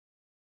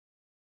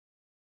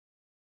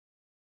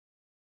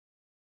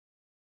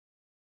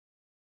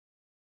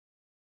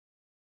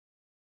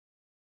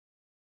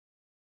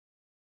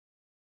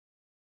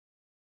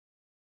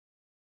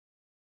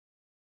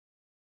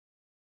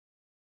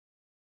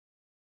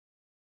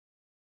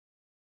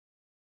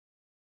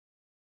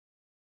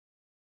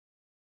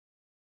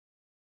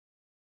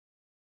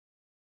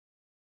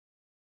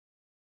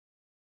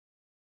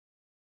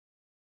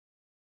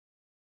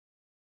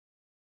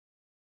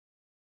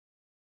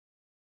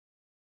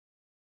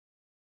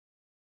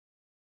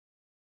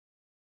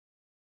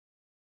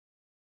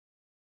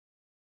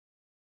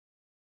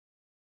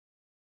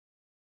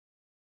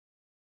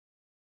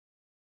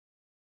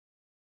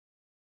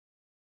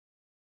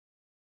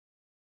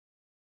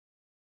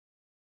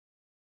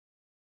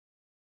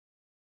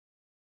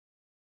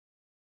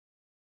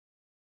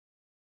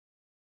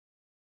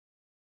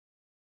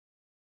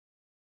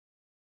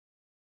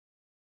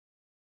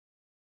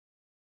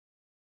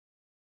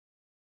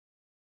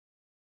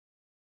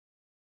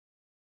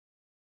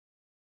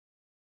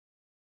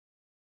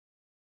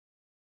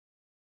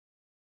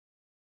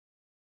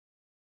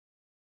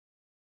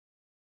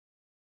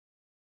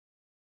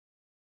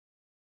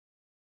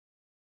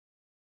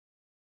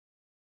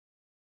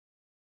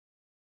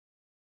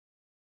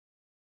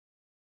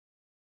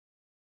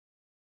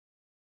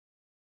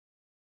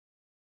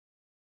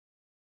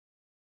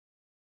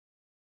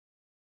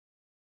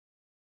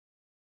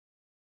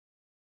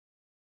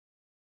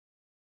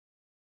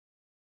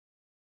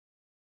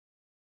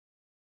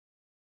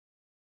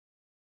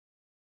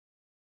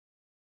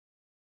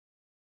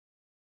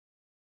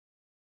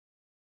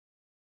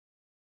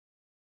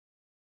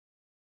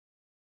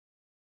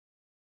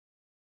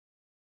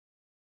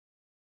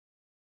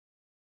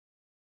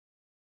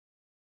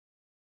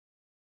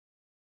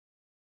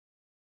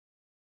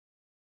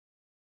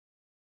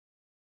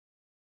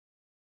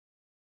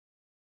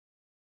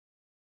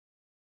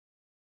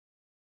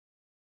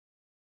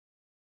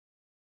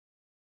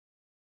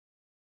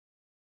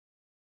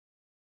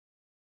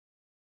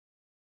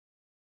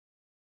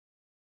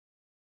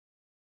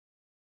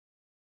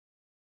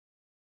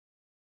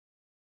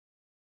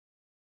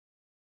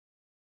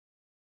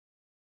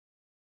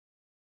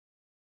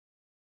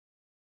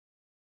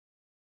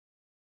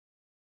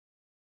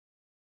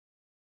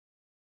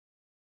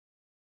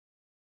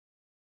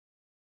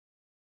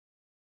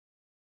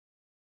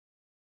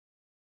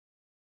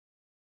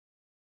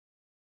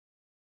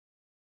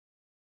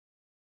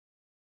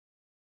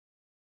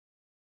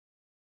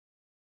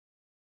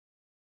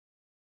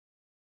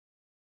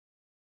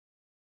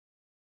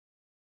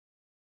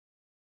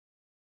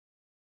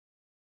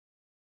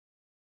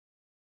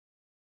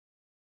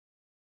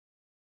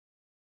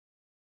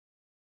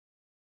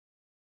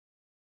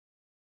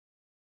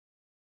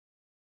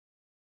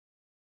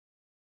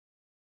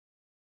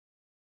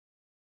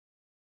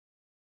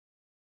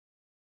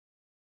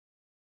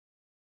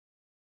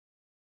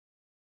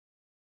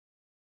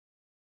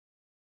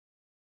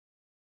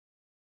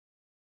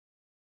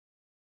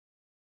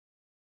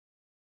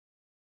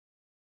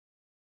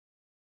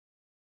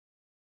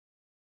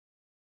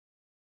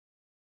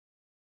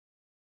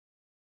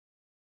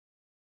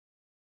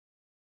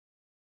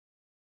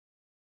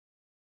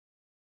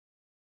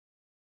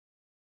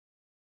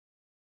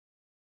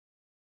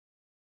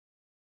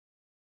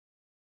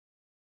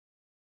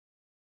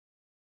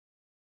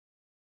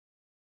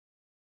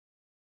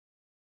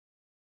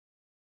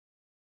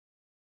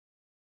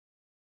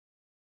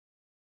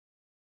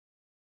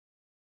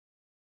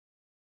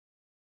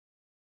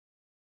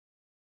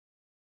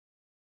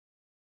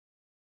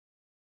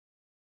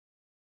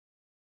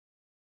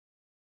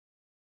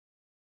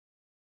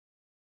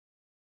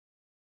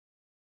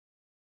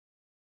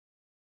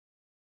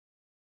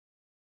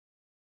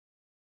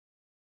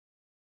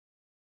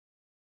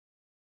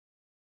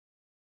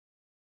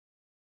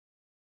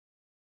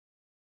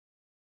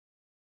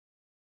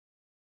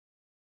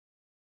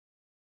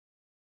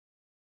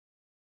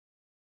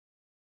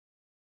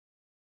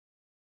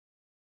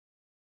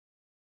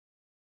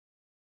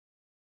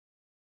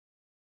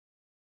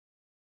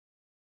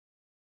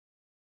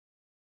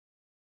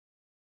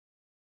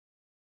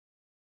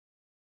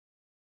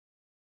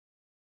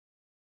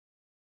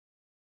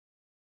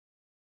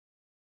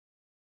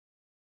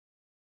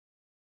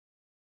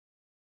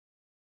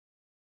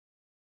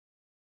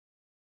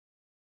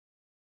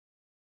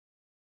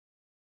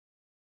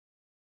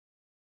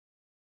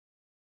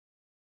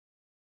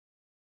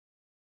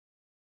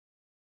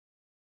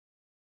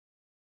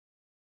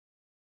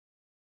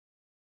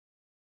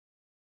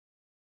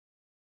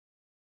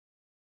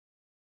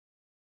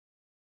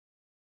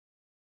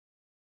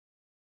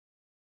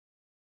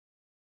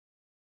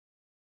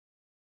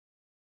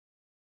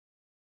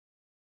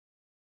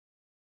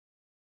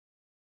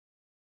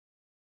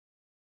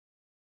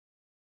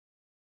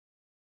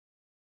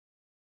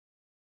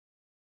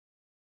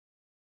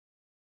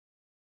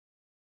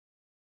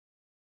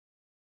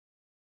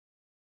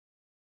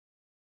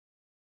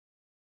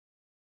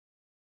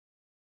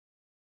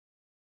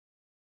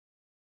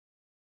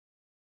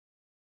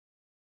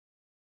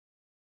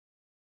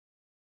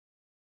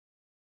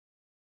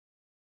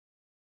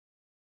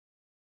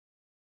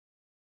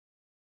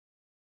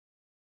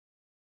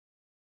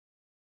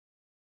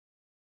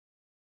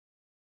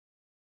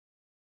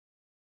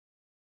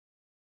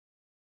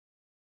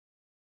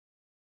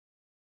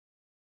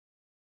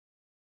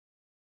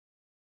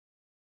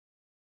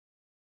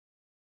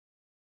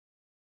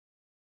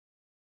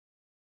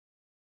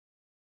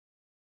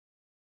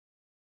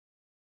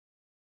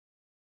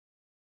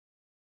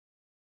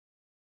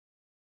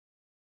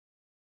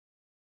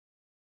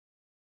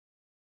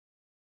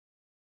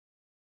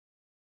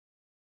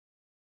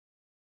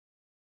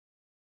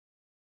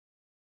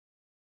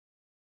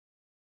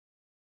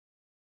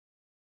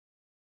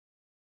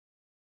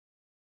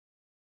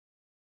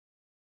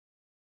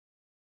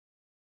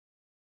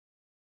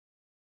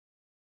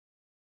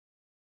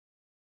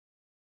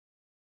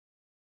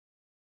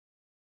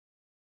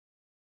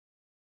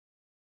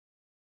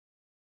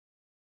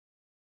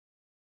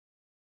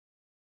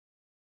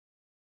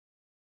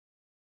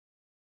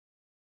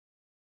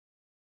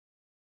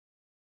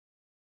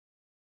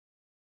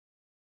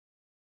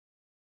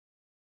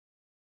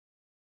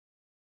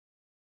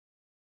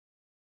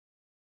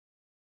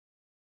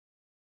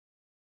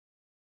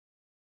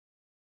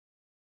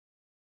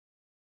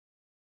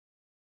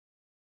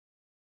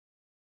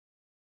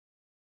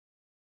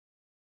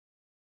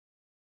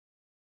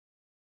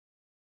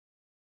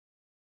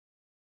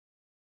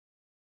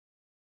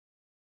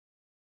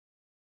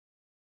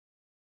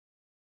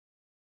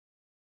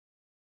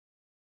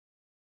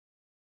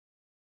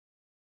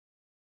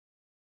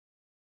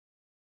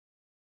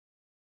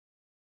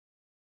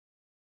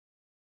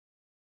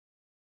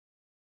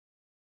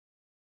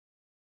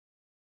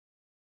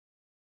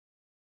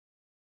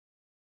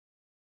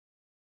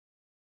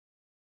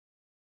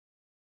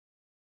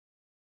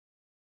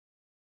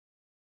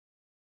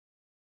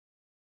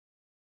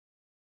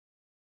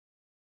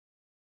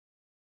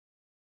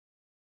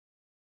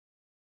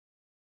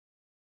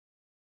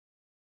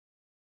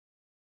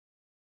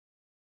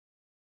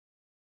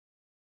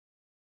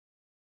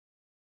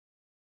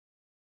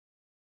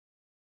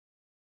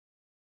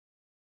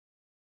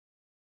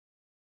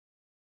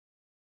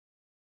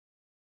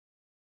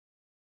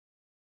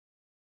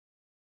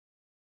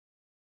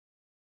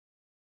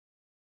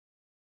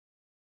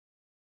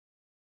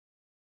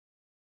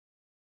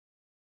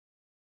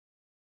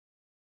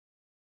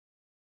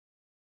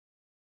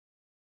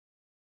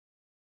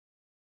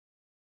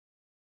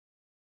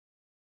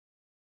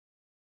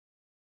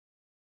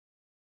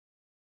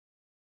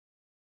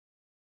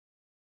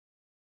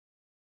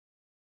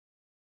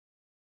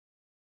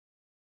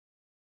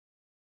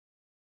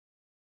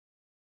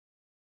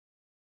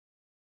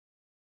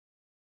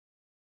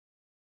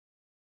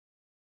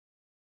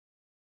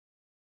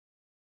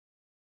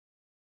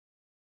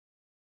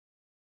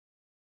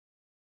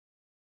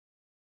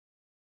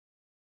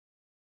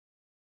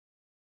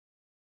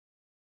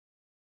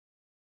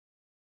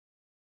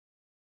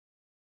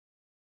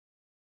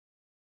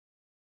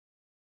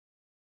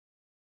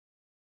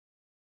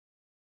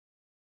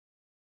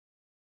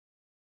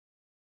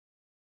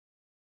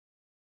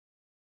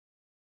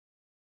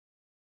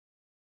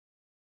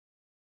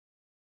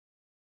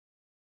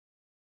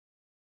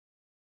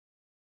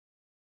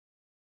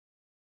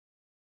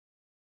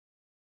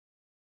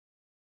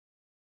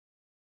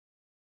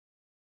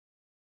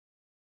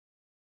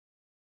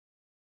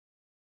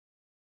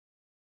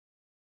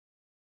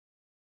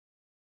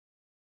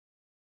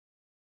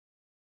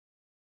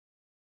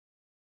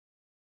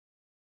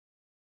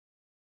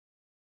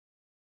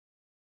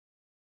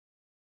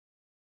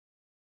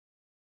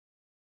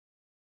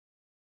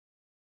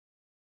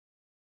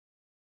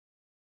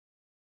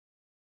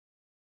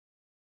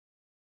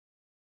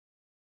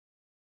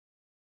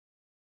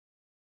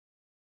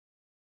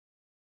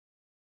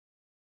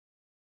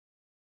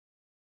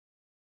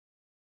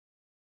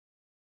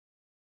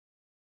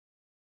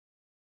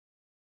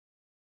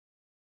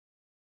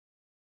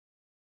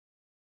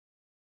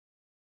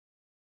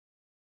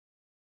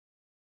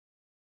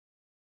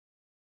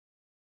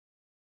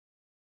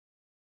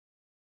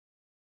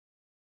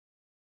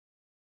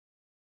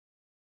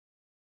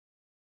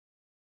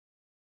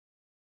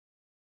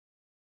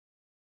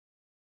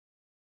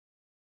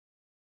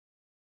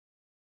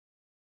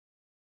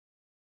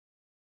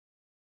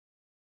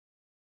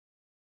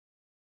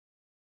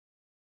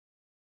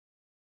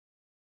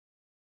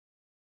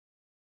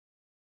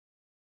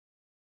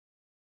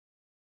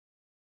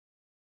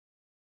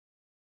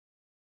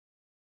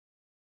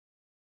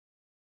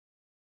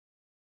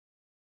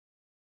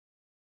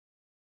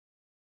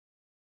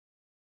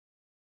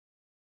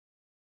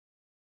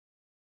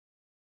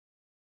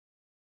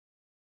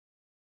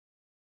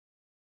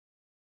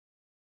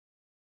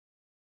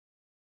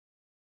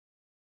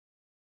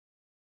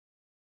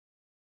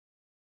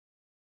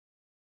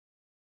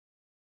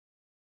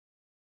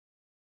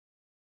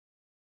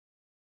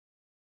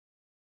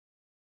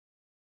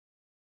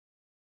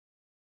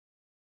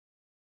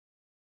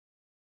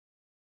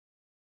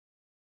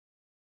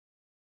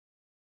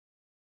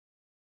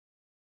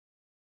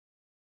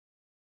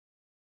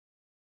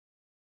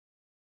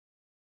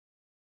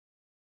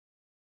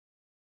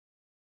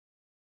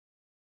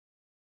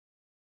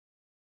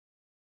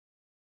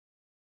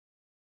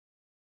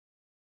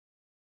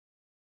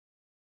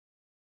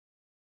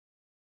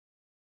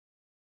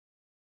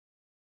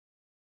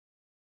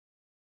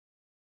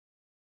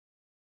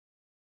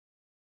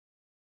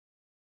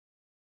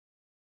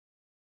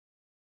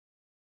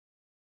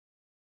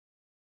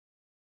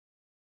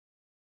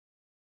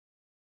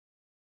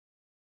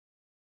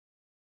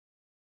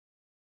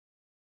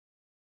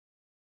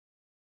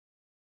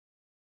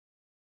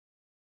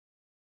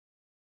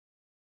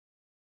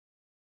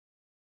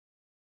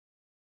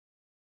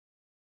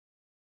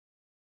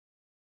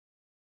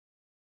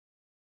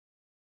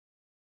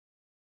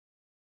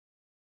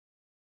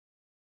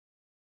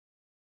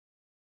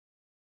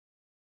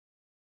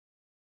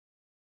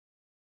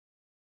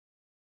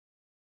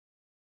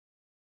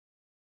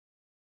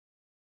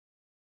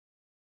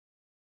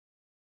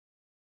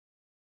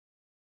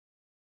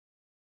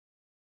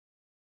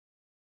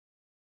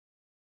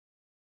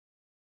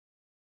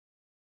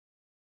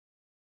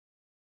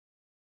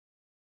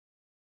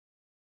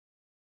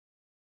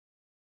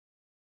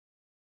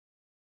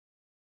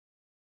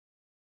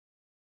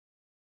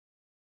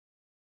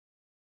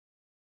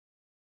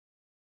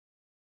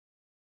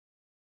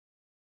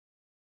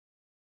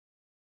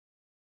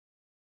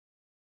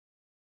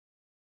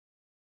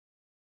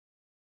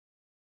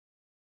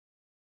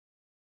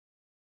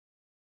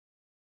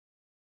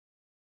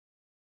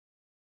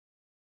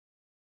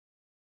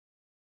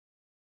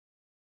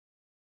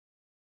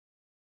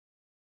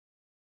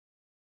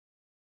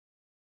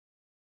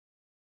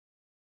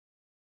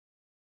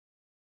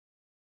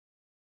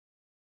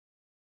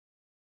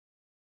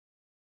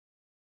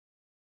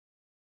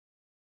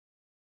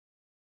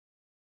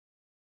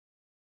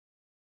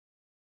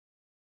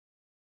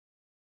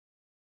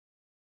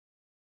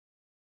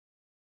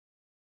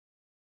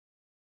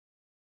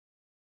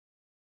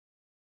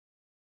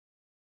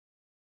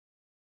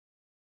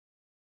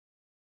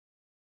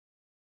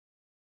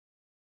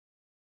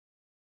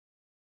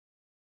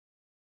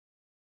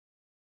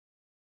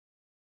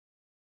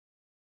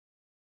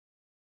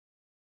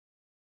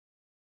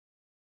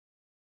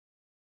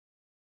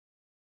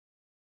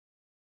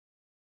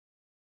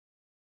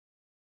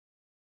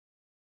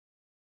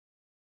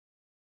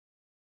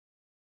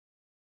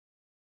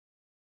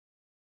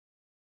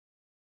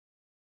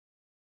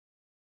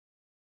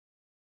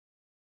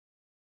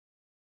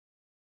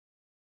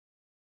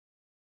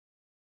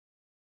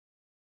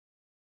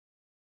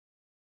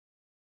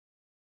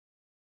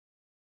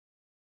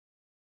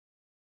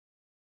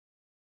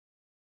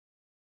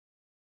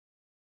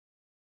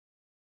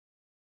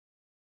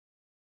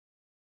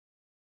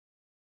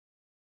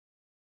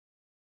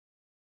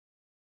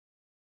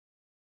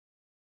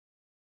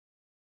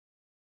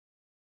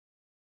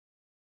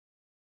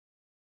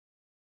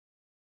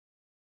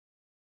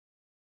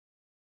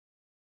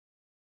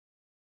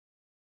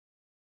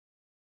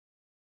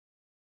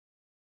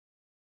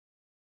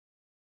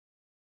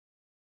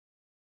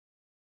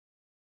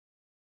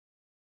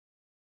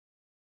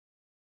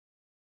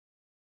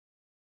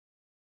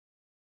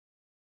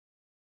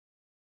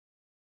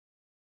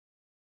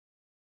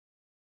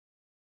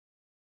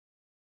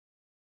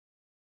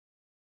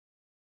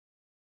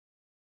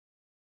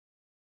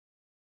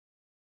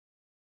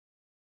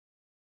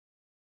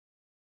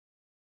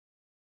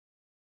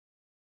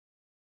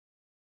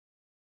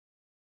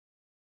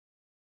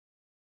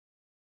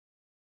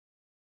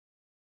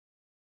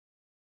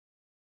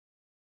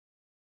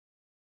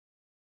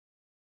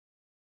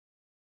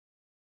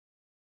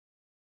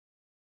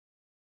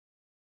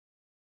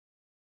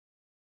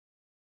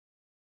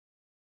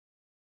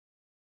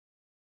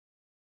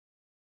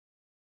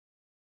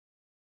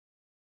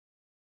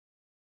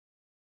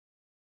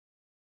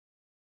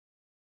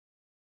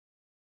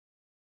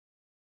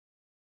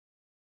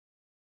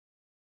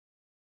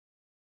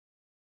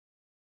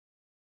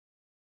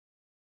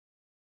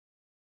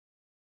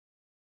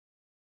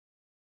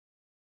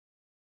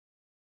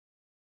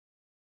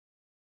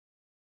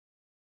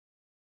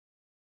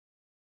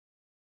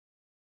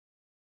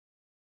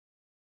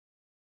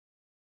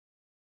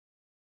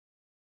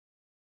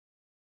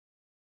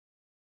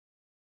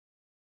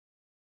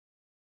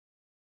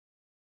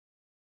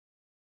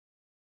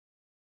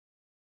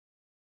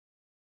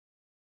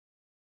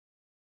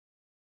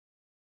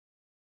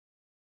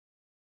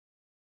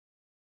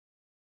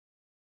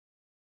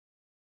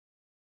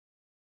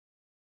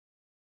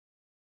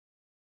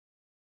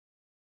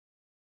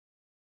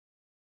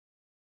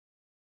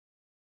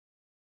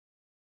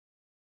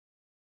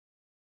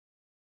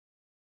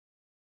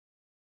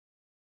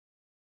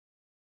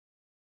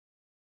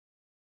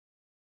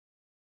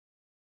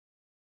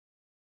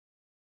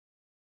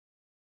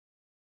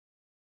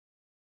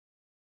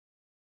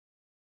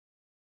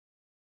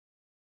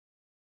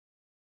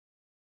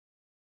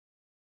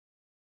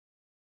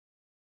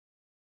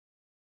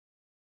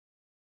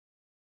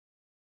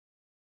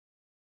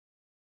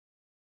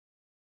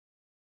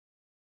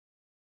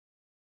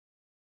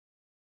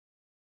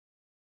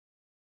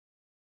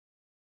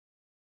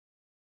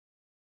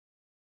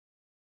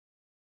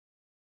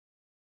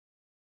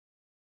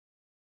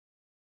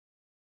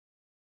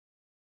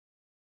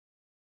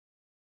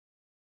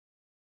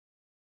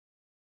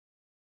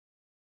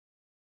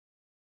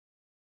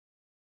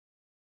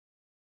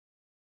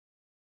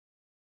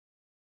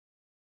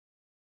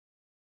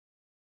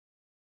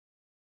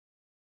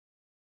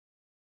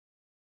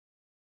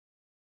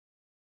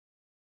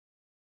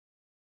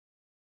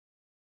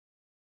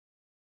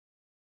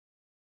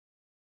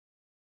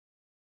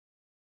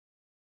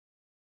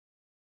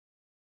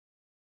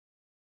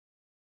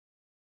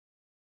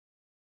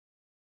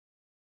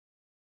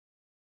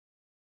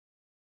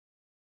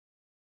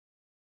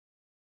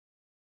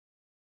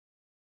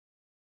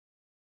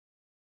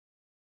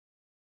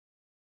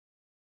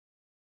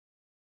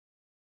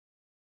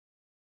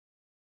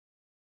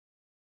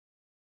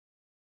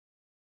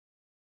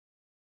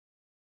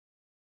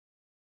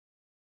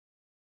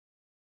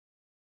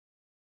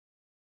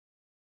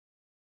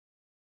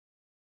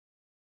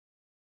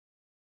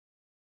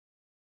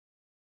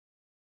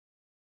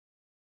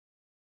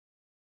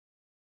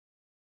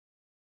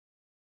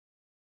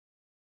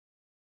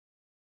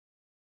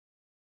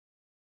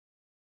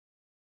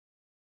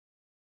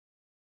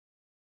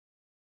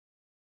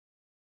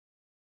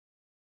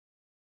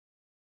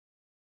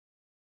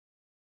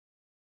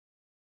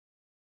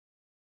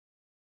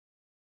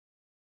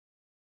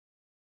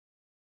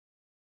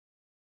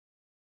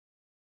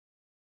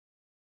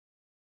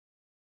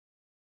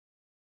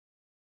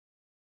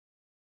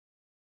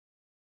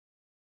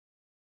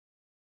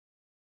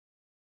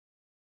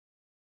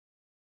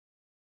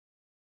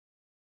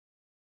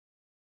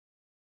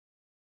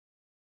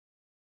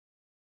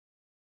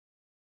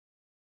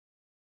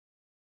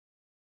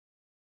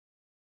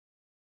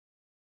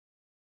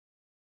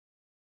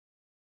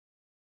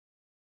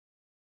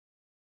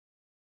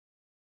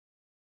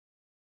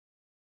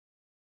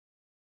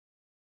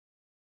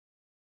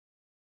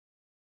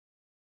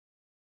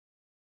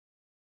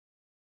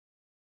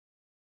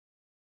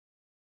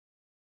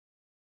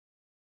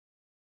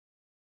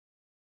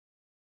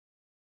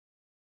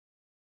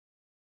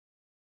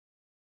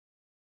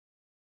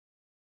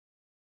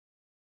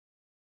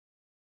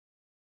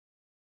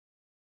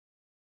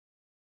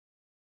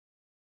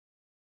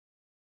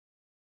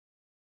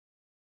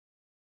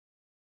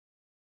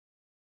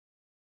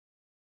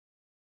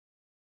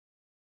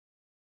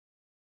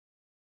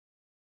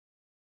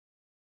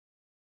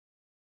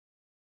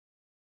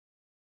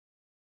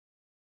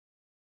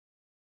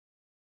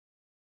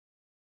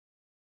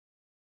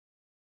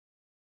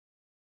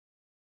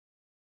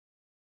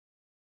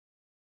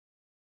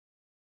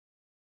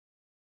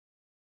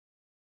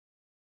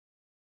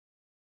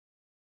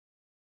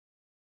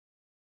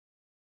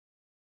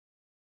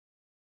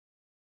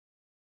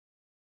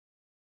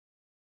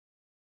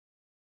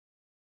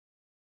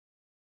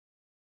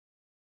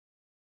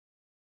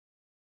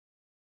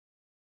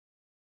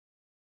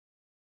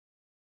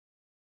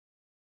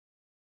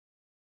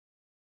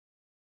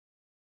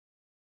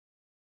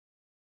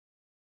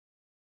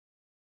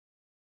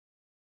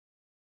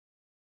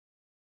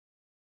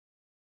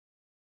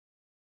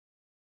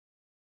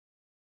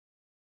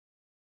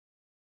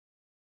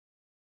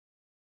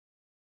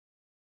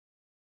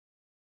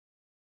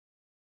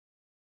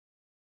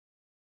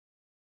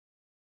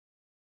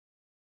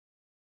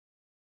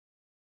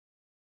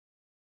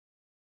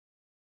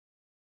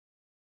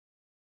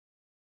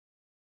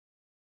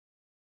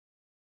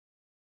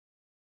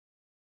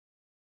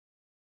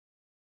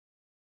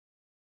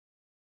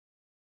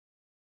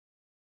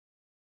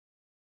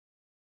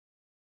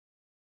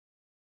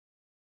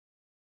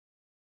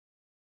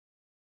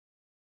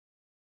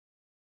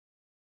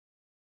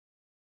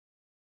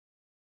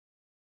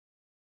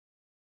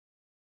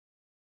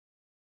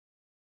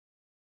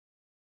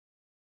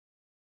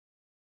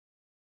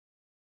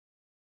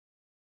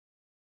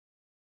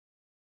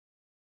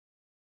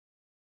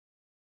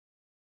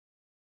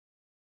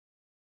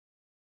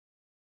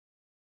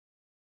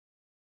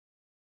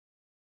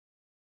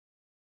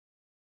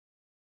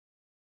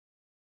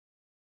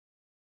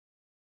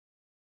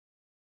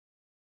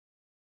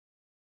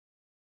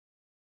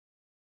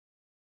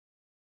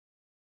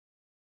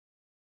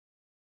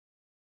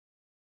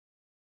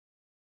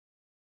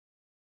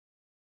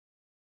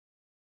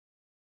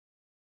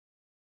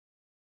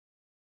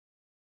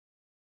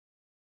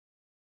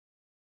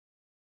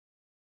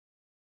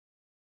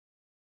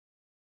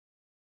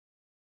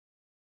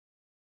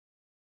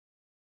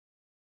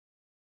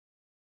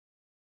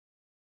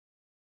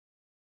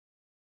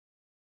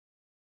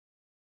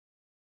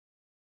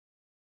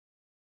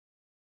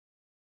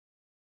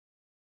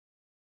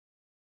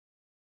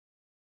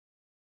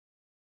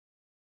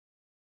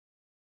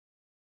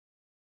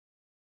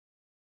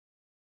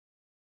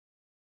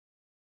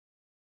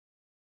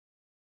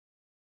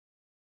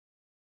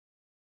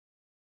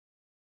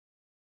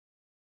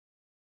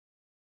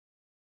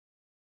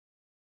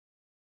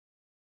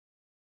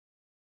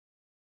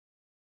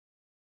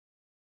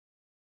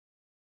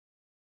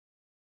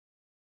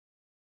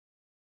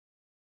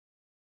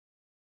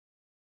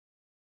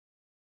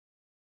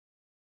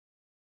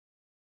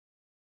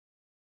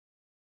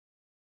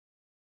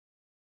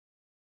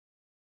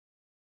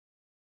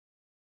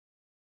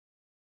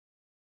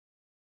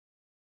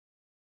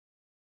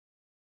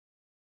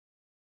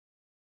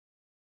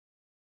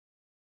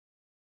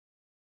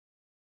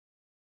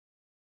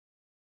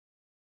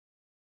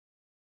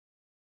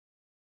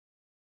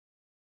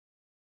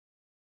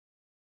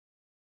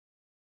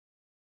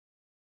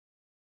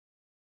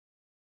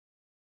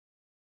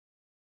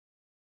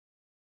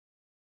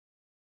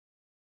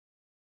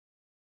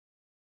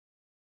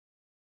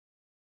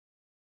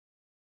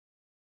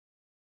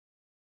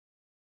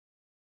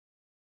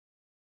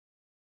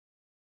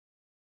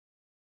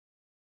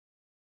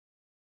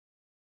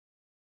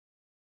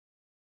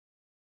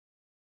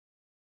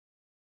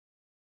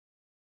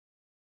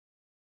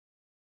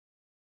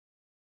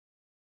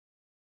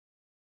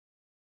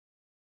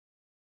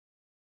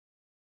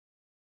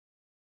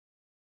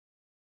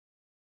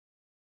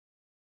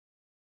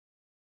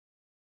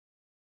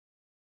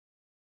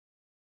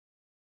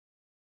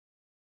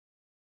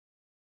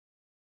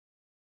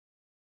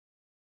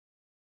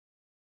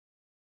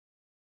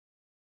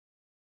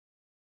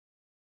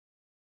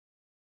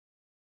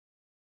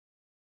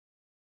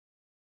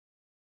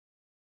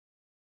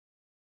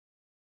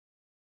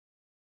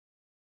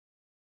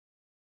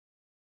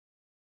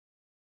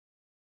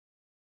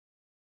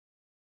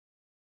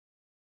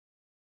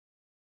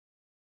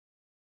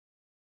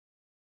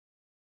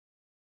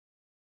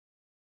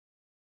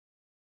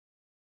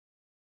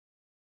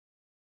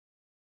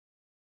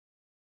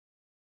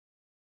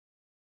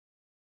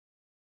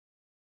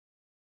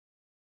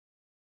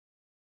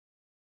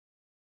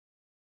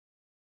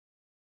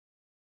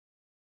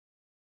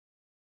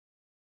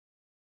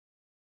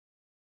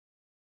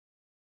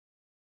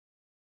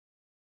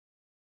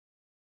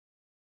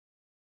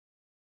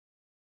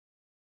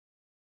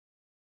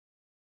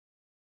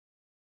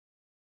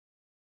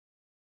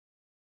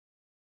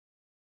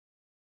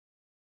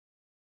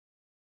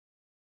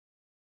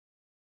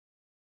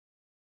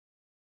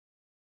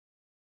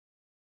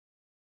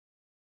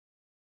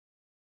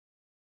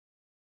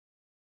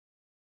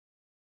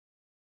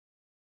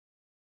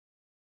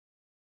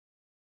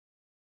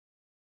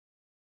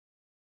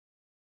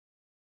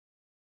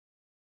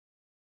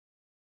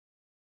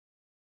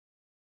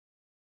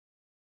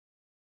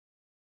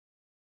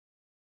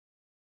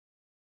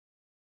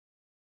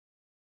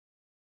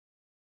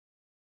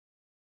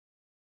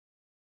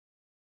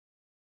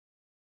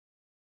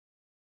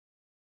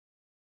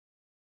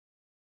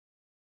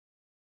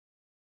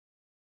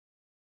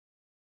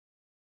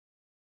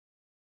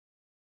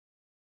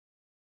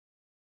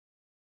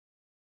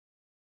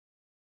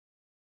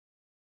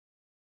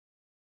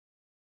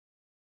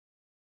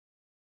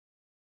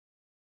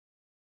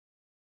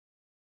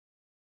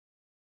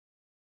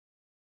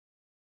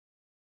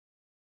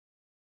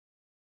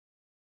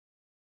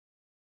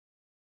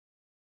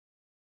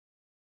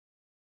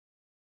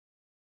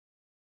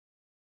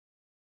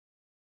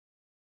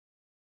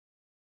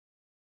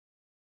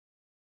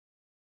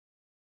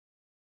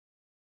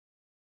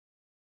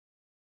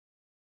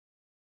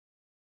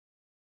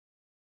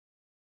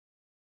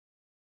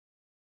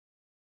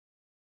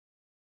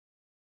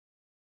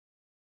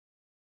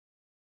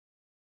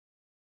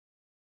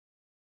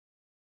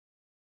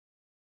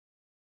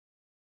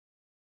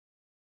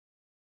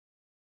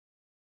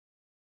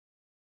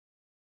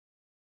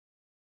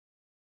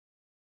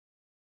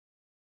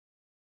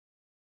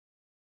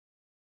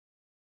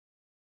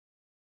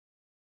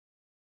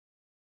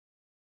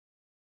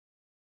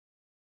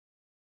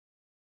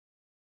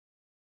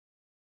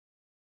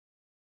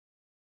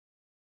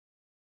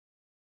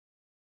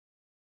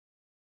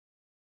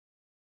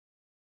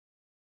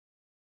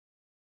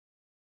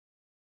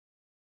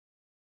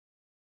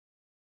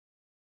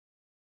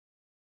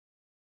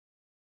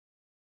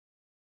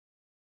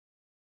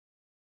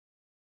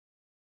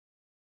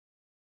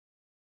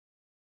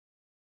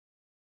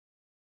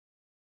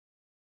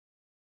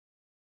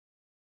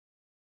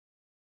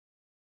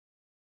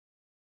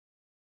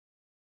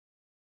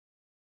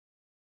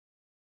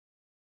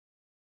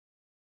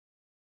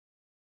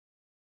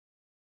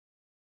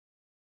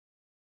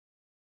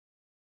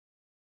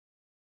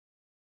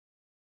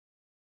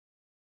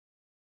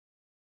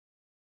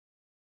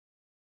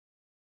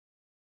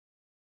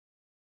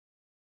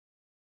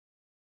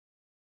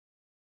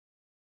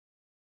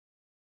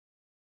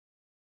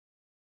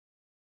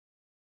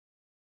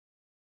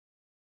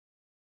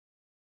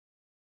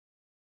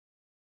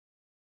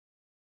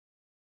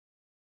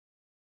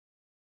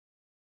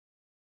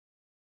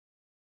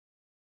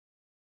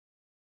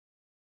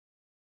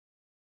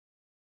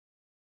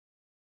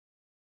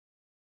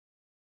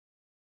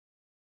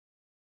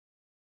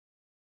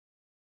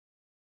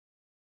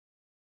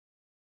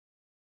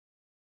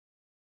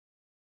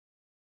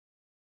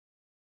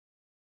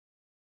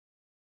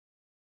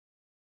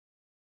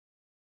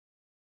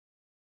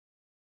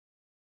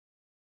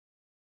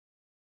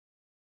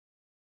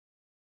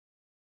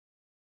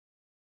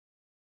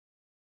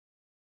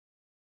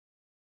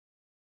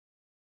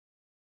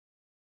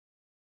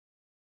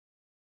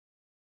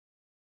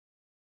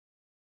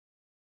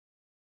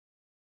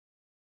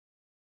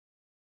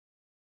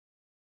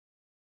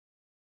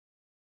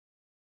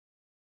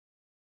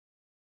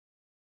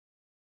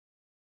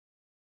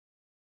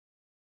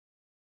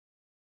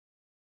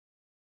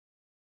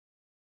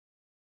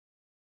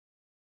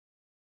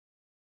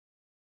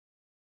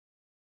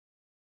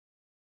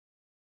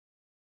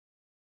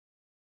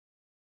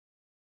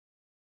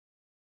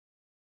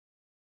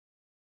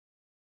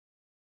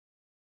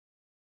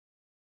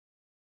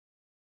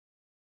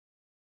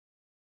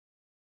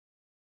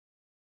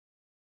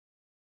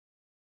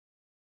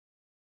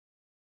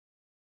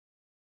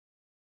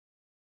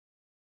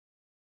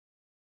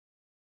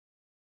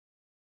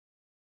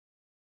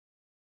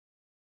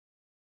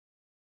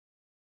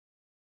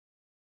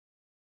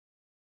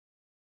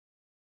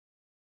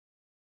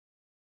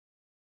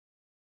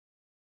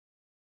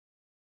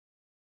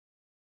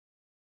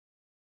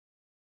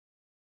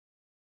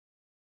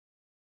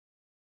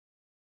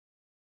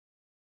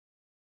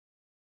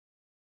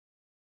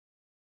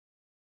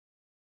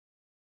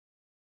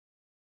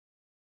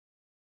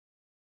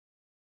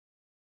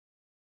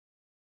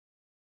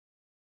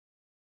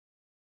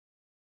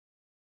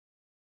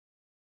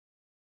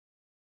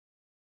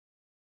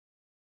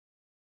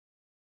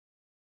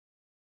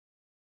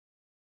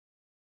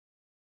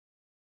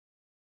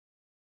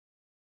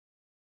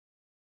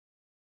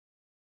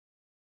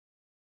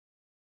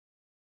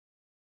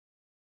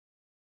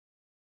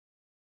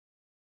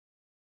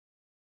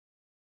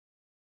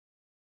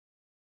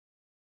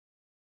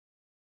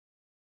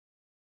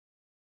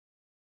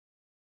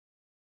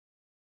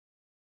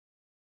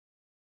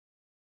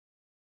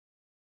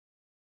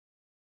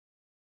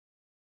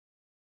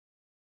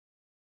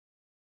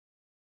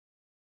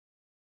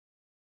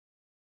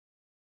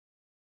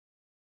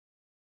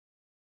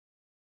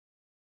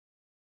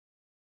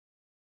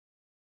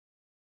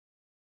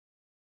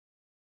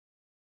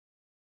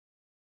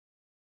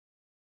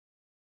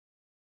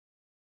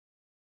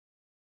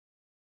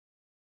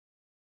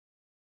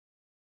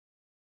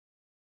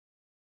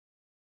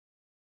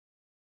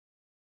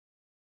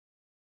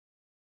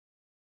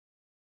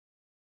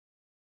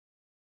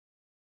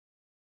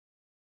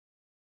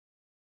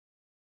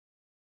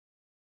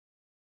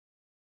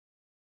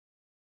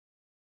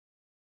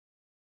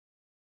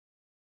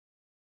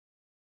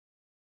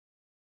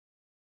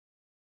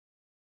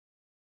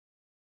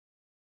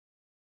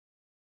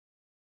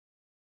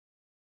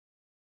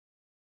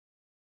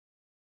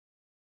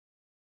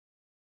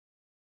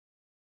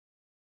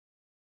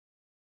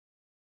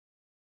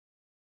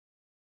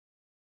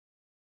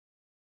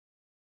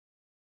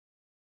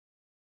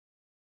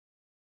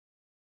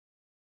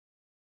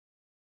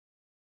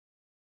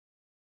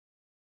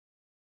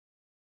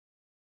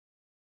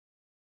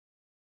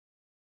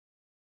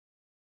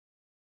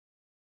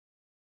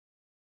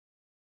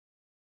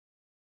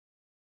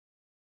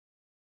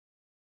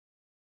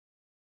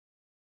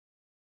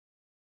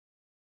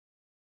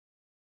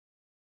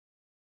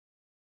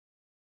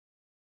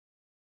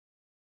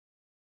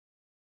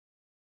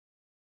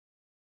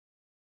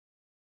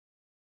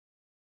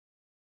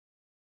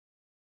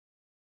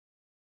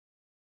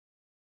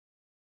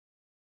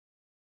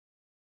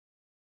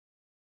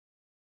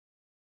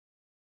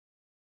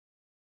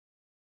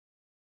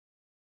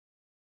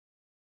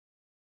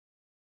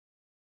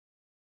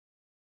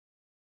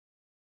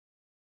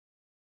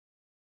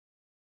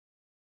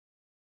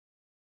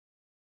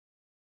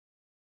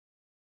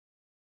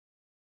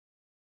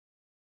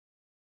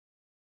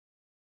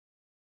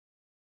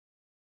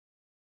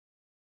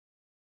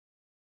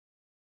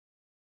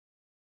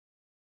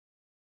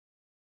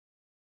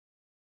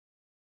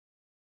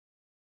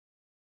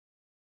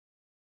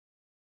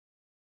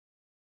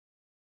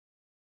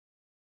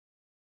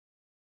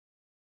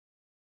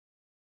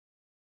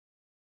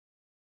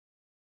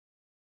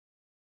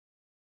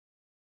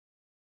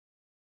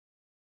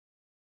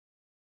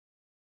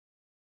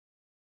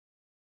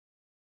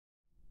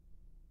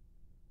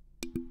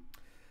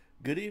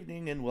Good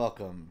evening and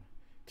welcome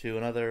to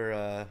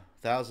another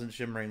Thousand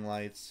Shimmering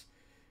Lights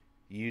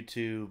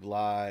YouTube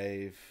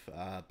live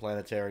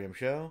planetarium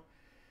show.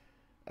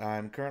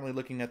 I'm currently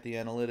looking at the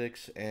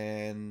analytics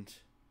and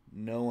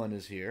no one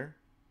is here.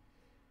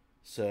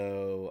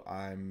 So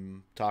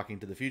I'm talking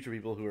to the future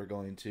people who are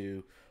going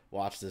to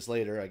watch this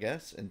later, I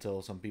guess,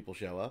 until some people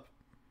show up.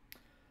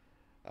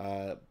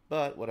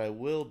 But what I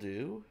will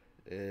do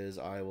is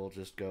I will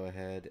just go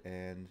ahead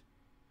and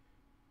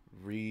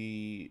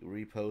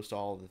repost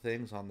all of the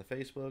things on the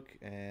Facebook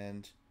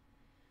and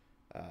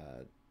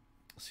uh,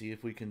 see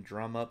if we can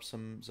drum up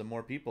some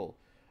more people.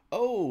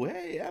 Oh,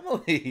 hey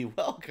Emily,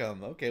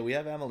 welcome. Okay, we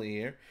have Emily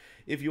here.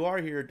 If you are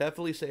here,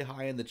 definitely say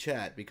hi in the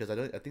chat because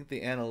I think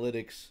the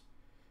analytics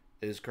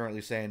is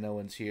currently saying no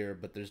one's here,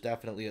 but there's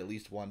definitely at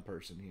least one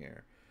person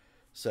here.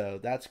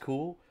 So that's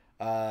cool.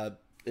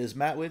 Is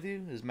Matt with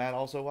you? Is Matt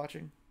also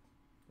watching?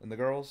 And the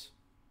girls?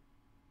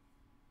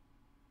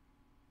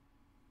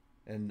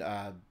 And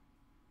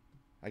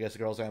I guess the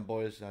girls and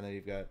boys. I know you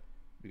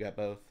got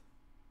both.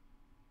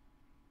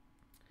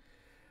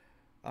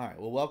 All right.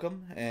 Well,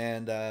 welcome,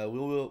 and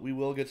we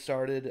will get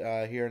started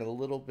here in a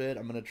little bit.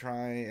 I'm gonna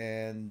try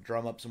and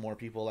drum up some more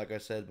people, like I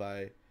said,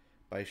 by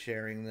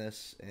sharing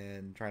this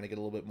and trying to get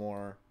a little bit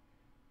more.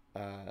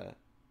 Uh,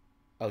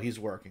 oh, he's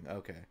working.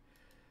 Okay.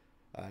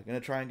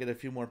 Gonna try and get a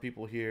few more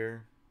people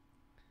here.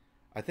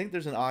 I think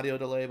there's an audio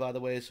delay, by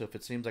the way, so if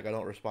it seems like I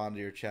don't respond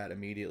to your chat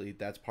immediately,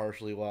 that's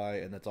partially why,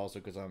 and that's also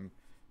because I'm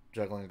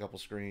juggling a couple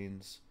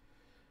screens.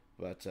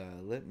 But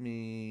let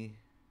me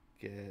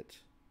get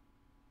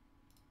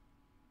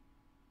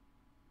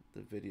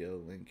the video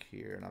link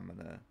here, and I'm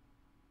gonna.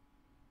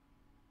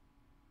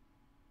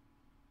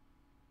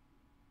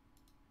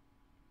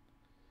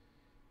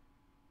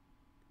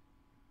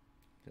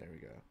 There we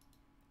go.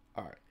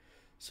 All right.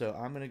 So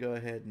I'm gonna go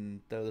ahead and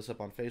throw this up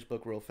on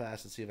Facebook real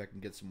fast and see if I can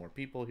get some more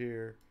people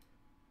here.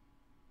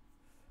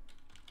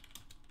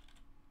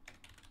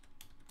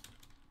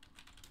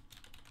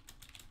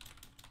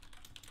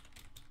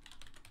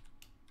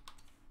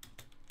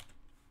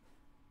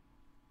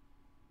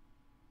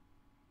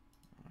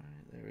 All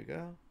right, there we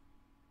go.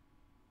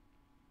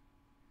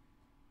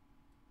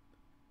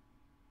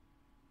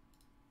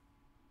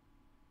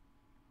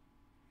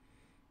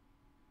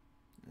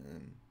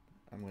 And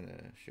I'm gonna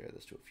share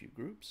this to a few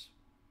groups.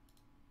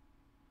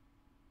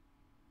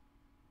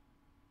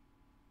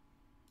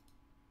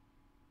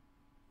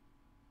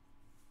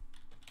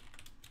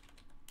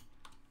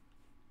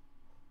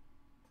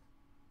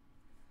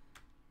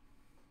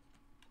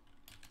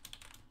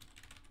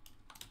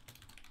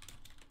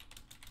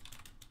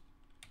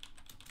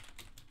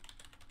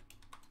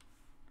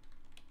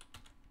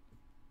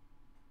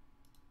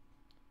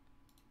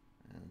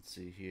 And let's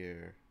see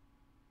here.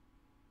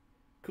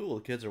 Cool,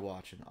 the kids are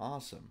watching.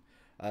 Awesome.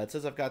 It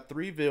says I've got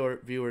three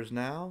viewers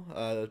now.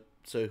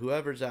 So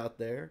whoever's out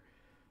there,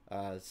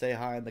 say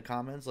hi in the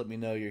comments. Let me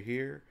know you're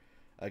here.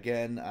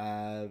 Again,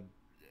 I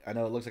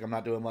know it looks like I'm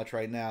not doing much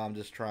right now. I'm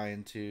just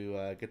trying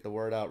to get the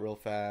word out real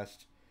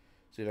fast.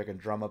 See if I can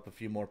drum up a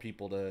few more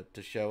people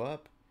to show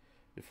up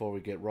before we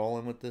get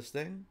rolling with this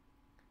thing.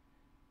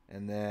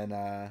 And then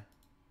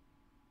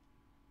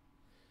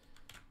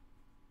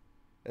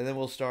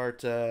we'll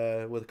start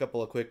with a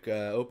couple of quick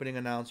opening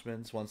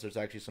announcements once there's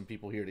actually some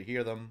people here to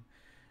hear them,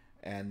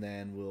 and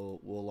then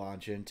we'll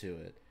launch into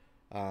it.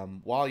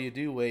 While you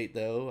do wait,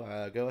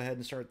 though, go ahead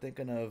and start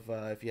thinking of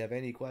if you have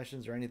any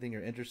questions or anything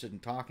you're interested in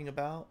talking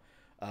about.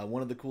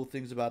 One of the cool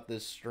things about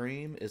this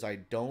stream is I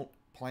don't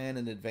plan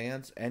in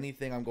advance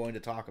anything I'm going to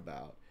talk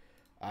about.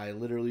 I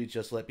literally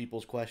just let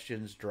people's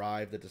questions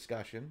drive the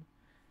discussion,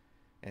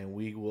 and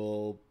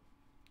we'll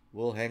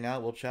hang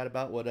out, we'll chat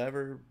about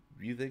whatever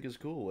you think is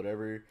cool,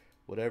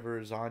 whatever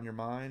is on your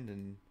mind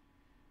and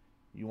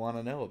you want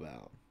to know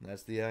about.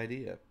 That's the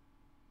idea.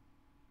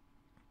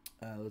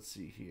 Let's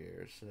see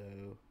here. So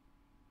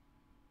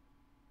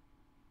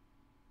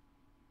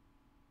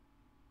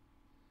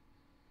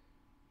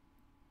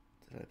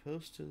did I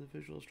post to the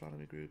visual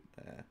astronomy group?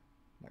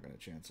 Not gonna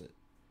chance it.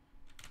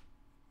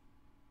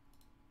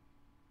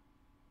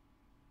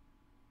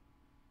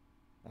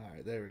 All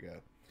right, there we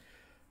go.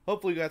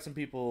 Hopefully we got some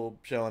people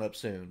showing up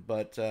soon.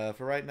 But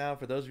for right now,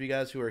 for those of you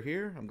guys who are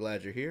here, I'm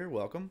glad you're here.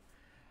 Welcome.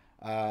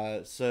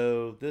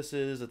 So this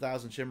is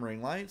 1,000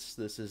 Shimmering Lights.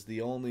 This is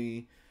the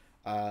only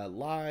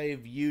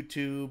live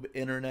YouTube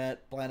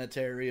internet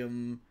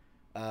planetarium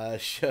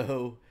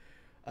show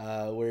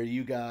where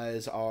you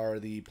guys are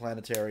the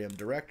planetarium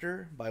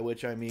director, by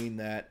which I mean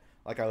that,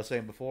 like I was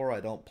saying before,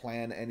 I don't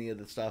plan any of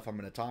the stuff I'm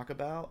going to talk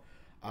about.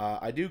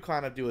 I do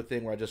kind of do a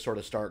thing where I just sort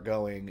of start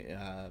going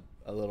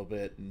a little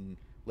bit and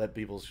let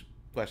people's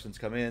questions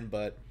come in,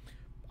 but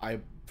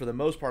for the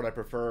most part, I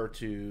prefer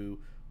to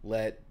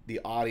let the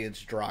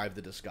audience drive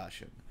the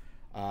discussion.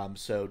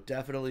 So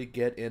definitely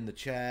get in the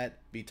chat,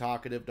 be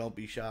talkative, don't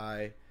be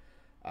shy,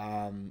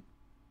 um,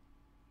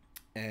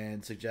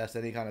 and suggest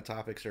any kind of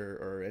topics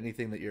or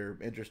anything that you're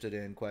interested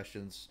in,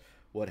 questions,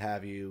 what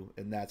have you,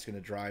 and that's going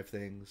to drive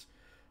things.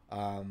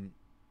 Um,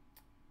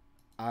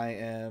 I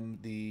am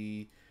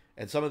the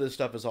And some of this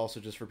stuff is also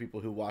just for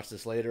people who watch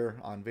this later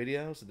on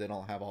video, so they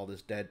don't have all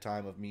this dead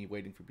time of me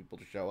waiting for people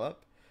to show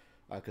up,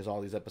 because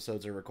all these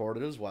episodes are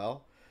recorded as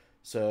well.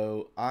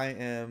 So I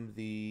am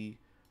the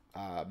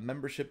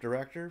membership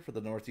director for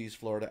the Northeast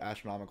Florida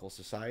Astronomical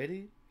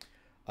Society,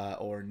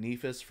 or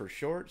NEFAS for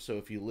short. So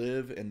if you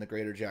live in the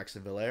greater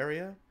Jacksonville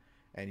area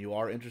and you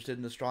are interested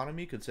in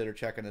astronomy, consider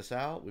checking us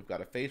out. We've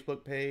got a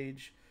Facebook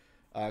page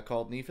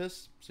called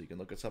NEFAS, so you can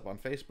look us up on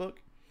Facebook.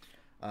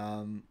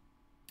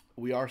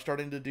 We are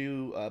starting to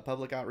do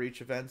public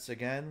outreach events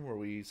again, where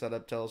we set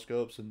up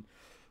telescopes and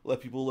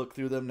let people look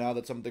through them now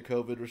that some of the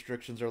COVID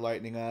restrictions are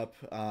lightening up.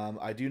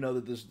 I do know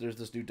that there's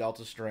this new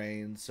Delta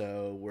strain,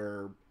 so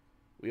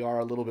we are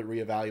a little bit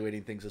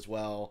reevaluating things as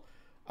well.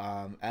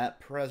 At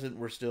present,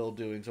 we're still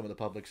doing some of the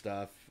public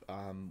stuff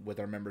with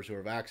our members who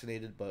are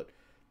vaccinated, but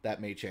that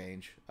may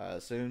change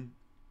soon,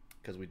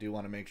 because we do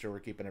want to make sure we're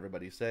keeping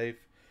everybody safe.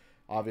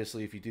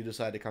 Obviously, if you do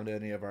decide to come to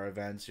any of our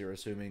events, you're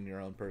assuming your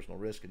own personal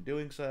risk in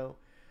doing so.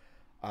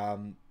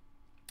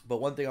 But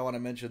one thing I want to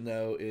mention,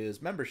 though,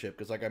 is membership,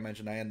 because like I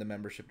mentioned, I am the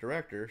membership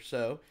director.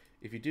 So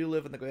if you do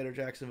live in the greater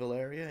Jacksonville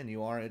area and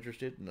you are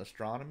interested in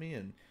astronomy,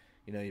 and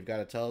you've got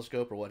a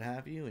telescope or what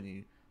have you, and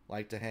you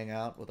like to hang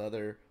out with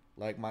other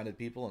like-minded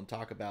people and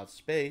talk about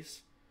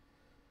space,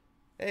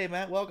 hey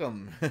Matt,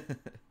 welcome.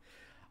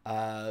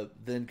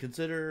 Then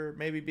consider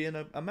maybe being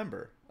a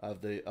member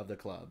of the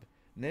club.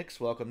 Nix,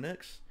 welcome,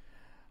 Nix.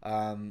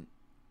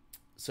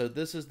 So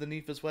this is the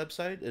NEFAS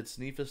website. It's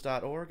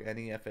nefas.org,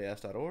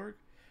 nefas.org.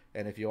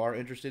 And if you are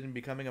interested in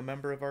becoming a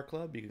member of our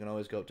club, you can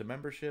always go up to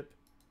membership,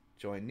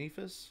 join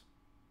NEFAS,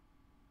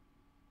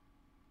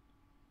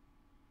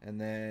 and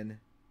then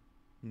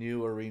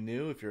new or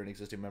renew if you're an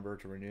existing member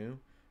to renew.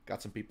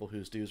 Got some people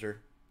whose dues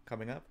are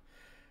coming up.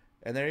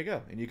 And there you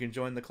go. And you can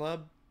join the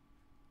club.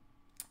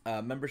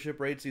 Membership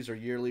rates, these are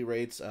yearly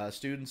rates.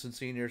 Students and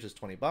seniors is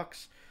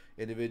 $20.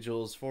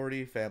 Individuals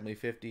 $40, family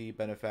 $50,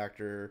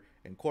 benefactor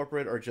and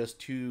corporate are just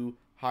two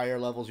higher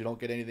levels. You don't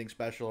get anything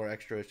special or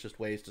extra. It's just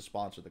ways to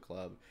sponsor the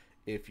club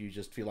if you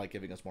just feel like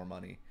giving us more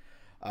money.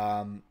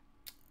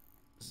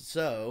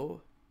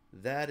 So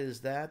that is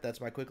that. That's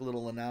my quick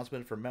little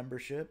announcement for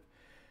membership.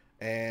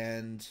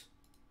 And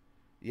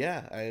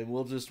yeah,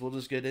 we'll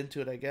just get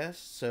into it, I guess.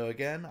 So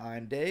again,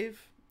 I'm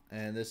Dave,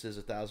 and this is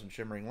 1,000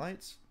 Shimmering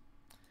Lights.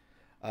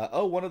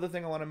 One other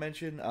thing I want to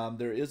mention,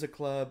 there is a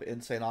club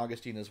in St.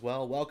 Augustine as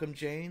well. Welcome,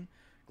 Jane.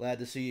 Glad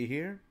to see you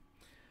here.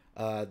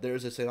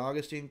 There's a St.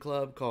 Augustine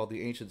club called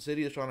the Ancient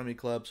City Astronomy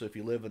Club, so if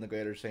you live in the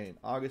greater St.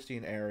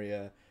 Augustine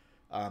area,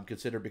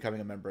 consider becoming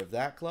a member of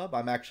that club.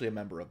 I'm actually a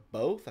member of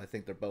both. I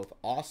think they're both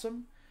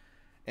awesome.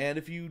 And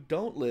if you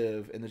don't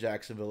live in the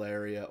Jacksonville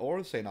area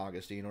or St.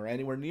 Augustine or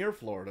anywhere near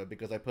Florida,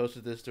 because I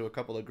posted this to a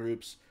couple of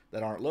groups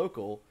that aren't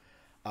local,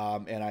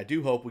 and I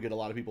do hope we get a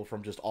lot of people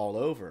from just all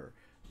over,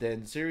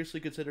 then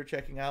seriously consider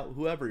checking out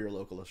whoever your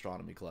local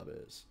astronomy club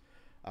is,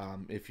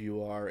 if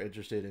you are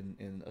interested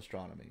in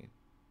astronomy.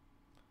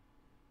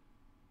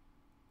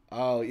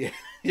 Oh, yeah,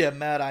 yeah,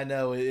 Matt, I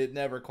know, it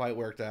never quite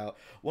worked out.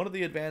 One of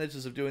the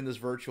advantages of doing this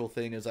virtual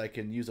thing is I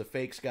can use a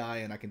fake sky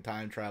and I can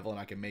time travel and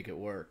I can make it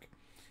work.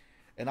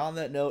 And on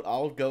that note,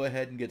 I'll go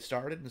ahead and get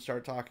started and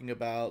start talking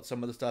about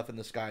some of the stuff in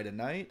the sky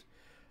tonight.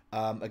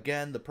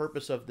 Again, the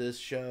purpose of this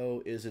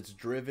show is it's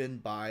driven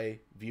by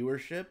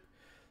viewership.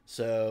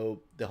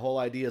 So the whole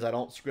idea is I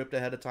don't script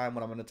ahead of time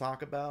what I'm going to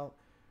talk about.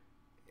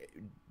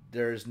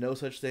 There's no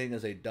such thing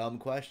as a dumb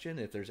question.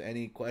 If there's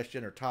any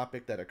question or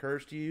topic that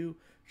occurs to you,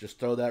 just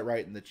throw that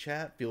right in the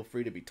chat. Feel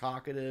free to be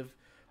talkative.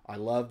 I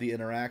love the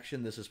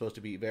interaction. This is supposed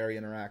to be very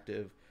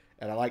interactive.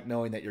 And I like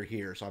knowing that you're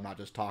here, so I'm not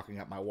just talking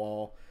at my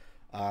wall.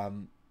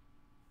 And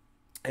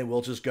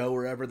we'll just go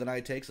wherever the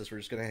night takes us. We're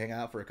just going to hang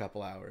out for a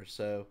couple hours.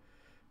 So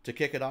to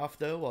kick it off,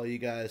 though, while you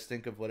guys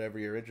think of whatever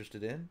you're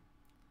interested in,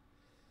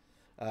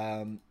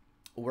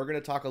 we're going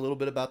to talk a little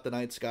bit about the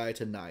night sky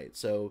tonight.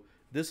 So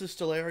this is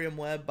Stellarium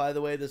Web, by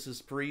the way. This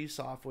is free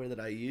software that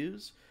I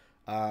use.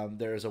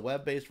 There's a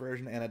web-based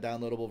version and a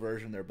downloadable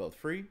version. They're both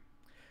free.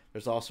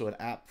 There's also an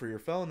app for your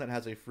phone that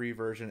has a free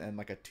version and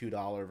like a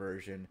 $2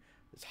 version.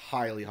 It's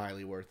highly,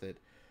 highly worth it.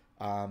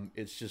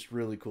 It's just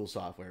really cool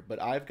software.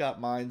 But I've got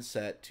mine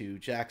set to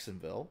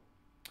Jacksonville.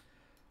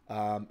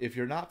 If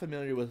you're not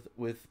familiar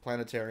with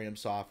planetarium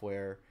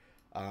software,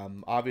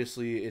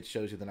 obviously it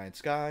shows you the night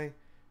sky.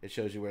 It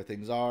shows you where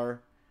things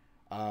are.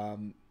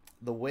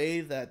 The way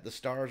that the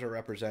stars are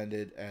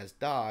represented as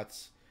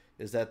dots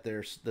is that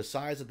the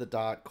size of the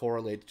dot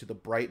correlates to the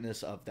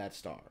brightness of that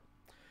star.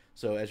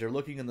 So as you're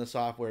looking in the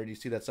software and you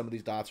see that some of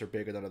these dots are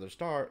bigger than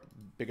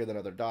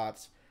other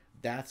dots,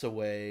 that's a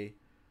way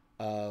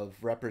of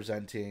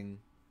representing.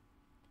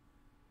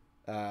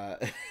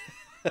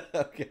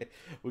 Okay,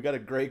 we got a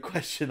great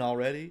question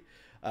already,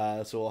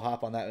 so we'll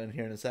hop on that one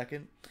here in a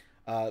second.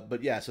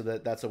 But yeah, so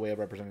that's a way of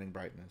representing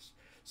brightness.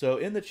 So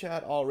in the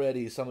chat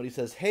already, somebody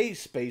says, "Hey,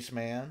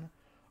 spaceman,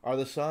 are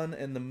the sun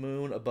and the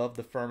moon above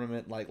the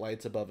firmament like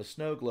lights above a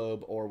snow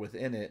globe, or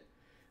within it?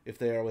 If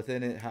they are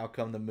within it, how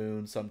come the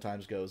moon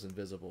sometimes goes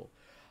invisible?"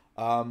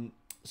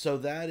 So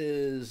that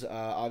is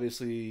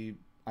obviously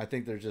I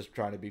think they're just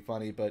trying to be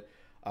funny, but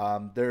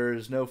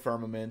there's no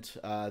firmament.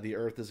 The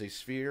Earth is a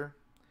sphere,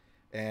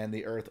 and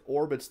the Earth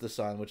orbits the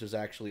sun, which is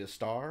actually a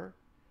star.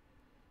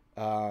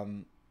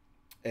 Um,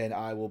 and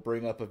I will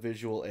bring up a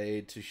visual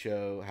aid to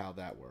show how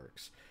that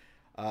works.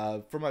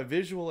 For my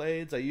visual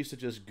aids, I used to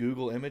just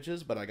Google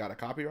images, but I got a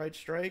copyright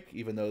strike,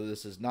 even though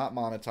this is not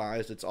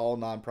monetized. It's all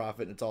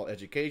nonprofit and it's all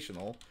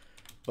educational.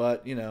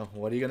 But, you know,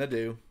 what are you going to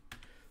do?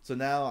 So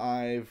now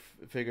I've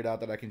figured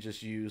out that I can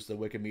just use the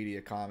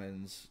Wikimedia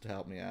Commons to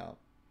help me out.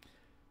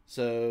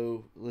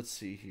 So let's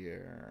see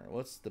here.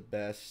 What's the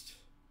best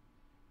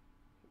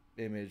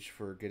image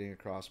for getting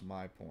across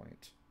my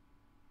point?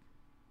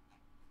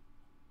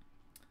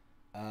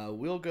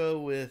 We'll go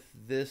with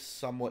this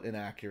somewhat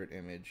inaccurate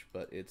image,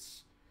 but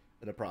it's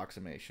an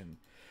approximation.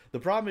 The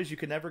problem is you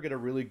can never get a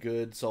really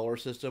good solar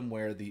system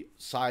where the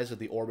size of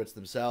the orbits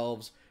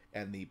themselves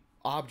and the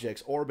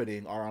objects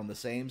orbiting are on the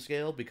same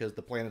scale because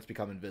the planets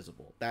become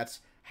invisible.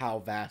 That's how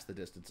vast the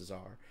distances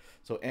are.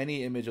 So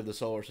any image of the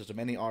solar system,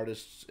 any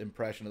artist's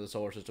impression of the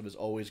solar system is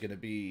always going to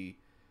be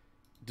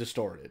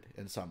distorted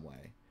in some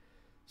way.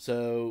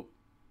 So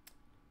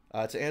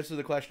to answer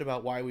the question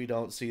about why we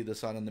don't see the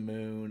sun and the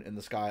moon in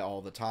the sky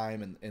all the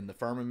time in the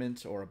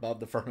firmament or above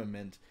the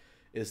firmament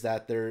is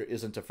that there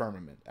isn't a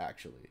firmament,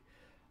 actually.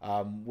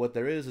 What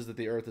there is that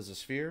the Earth is a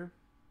sphere.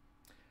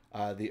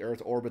 The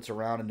Earth orbits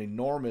around an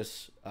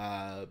enormous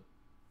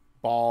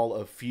ball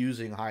of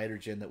fusing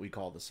hydrogen that we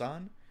call the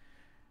sun.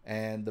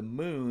 And the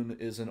moon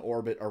is in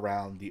orbit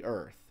around the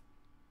Earth.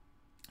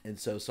 And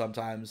so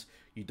sometimes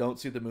you don't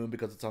see the moon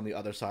because it's on the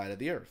other side of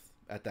the Earth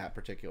at that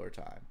particular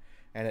time.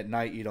 And at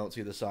night you don't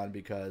see the sun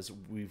because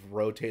we've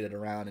rotated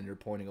around and you're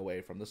pointing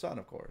away from the sun,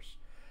 of course.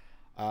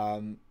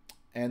 And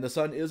the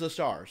sun is a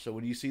star. So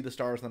when you see the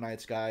stars in the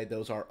night sky,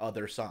 those are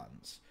other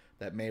suns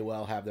that may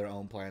well have their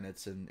own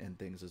planets and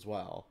things as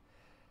well.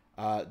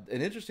 A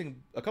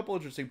couple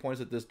interesting points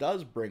that this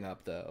does bring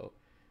up, though,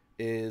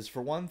 is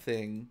for one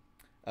thing,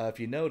 if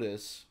you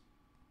notice,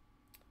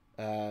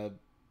 as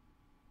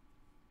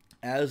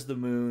the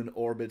moon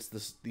orbits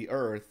the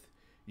Earth,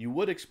 you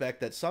would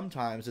expect that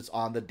sometimes it's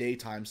on the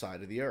daytime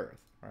side of the Earth,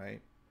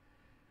 right?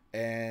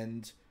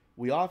 And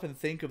we often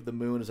think of the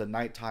moon as a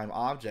nighttime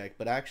object,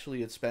 but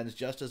actually it spends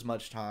just as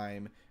much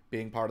time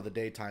being part of the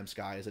daytime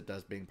sky as it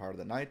does being part of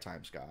the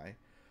nighttime sky.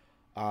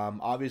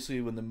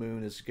 Obviously, when the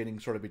moon is getting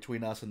sort of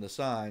between us and the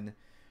sun,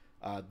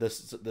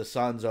 the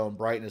sun's own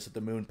brightness, if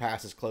the moon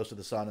passes close to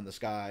the sun in the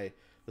sky,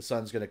 the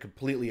sun's going to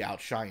completely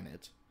outshine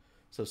it.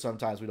 So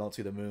sometimes we don't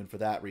see the moon for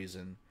that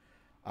reason.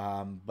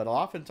 But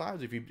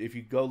oftentimes, if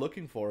you go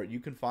looking for it, you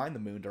can find the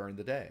moon during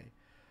the day.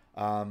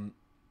 Of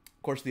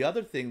course, the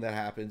other thing that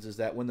happens is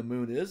that when the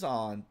moon is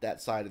on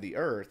that side of the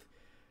Earth,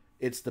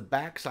 it's the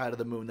back side of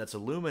the moon that's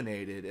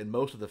illuminated, and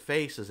most of the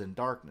face is in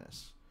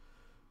darkness.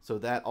 So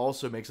that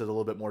also makes it a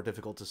little bit more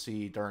difficult to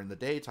see during the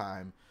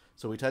daytime.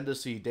 So we tend to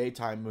see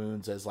daytime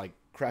moons as like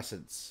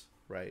crescents,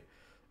 right?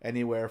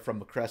 Anywhere from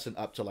a crescent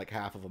up to like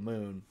half of a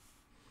moon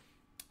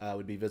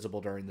would be visible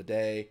during the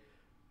day.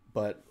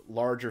 But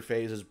larger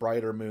phases,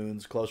 brighter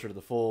moons, closer to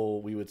the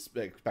full, we would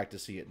expect to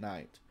see at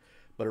night.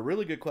 But a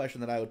really good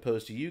question that I would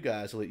pose to you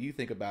guys, to let you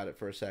think about it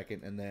for a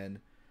second, and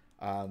then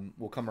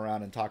we'll come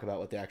around and talk about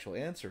what the actual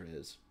answer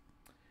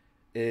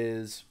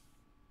is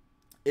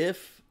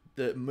if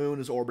the moon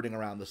is orbiting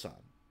around the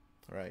sun,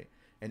 right?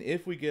 And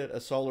if we get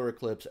a solar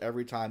eclipse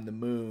every time the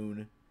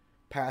moon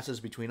passes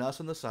between us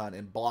and the sun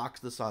and blocks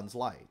the sun's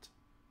light,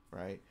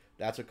 right?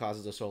 That's what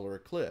causes a solar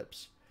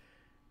eclipse.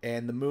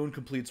 And the moon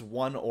completes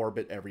one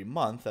orbit every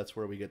month. That's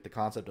where we get the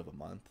concept of a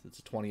month. It's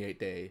a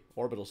 28-day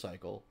orbital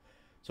cycle,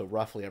 so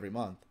roughly every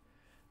month.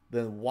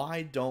 Then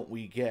why don't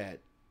we get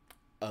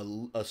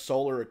a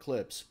solar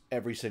eclipse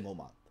every single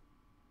month?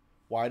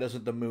 Why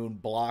doesn't the moon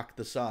block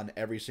the sun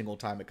every single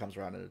time it comes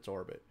around in its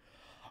orbit?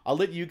 I'll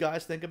let you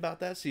guys think about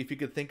that, see if you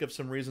could think of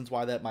some reasons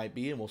why that might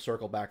be, and we'll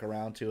circle back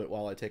around to it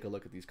while I take a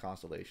look at these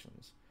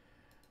constellations.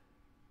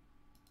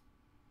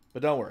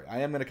 But don't worry, I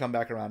am going to come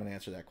back around and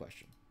answer that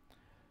question.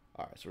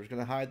 All right, so we're just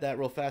going to hide that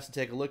real fast and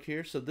take a look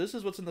here. So this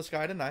is what's in the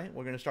sky tonight.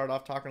 We're going to start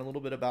off talking a little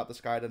bit about the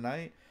sky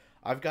tonight.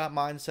 I've got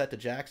mine set to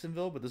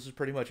Jacksonville, but this is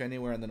pretty much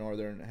anywhere in the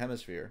northern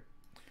hemisphere.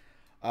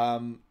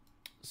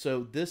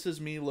 So this is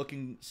me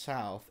looking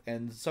south,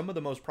 and some of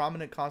the most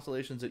prominent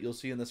constellations that you'll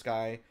see in the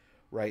sky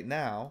right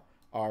now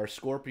are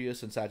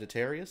Scorpius and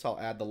Sagittarius. I'll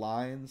add the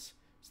lines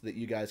so that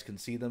you guys can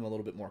see them a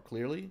little bit more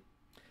clearly.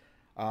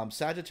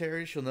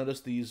 Sagittarius, you'll notice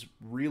these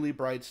really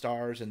bright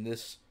stars in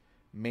this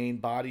main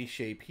body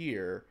shape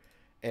here,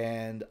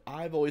 and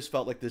I've always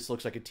felt like this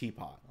looks like a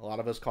teapot. A lot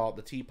of us call it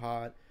the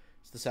teapot.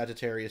 It's the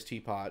Sagittarius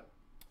teapot,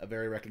 a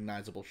very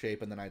recognizable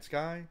shape in the night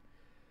sky.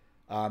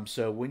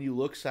 So when you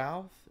look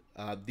south,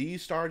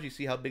 these stars, you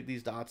see how big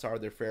these dots are,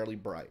 they're fairly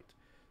bright.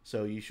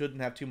 So you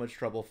shouldn't have too much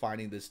trouble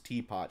finding this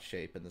teapot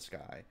shape in the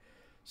sky.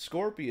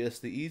 Scorpius,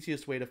 the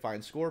easiest way to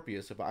find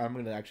Scorpius, if I'm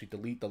going to actually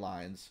delete the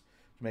lines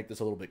to make this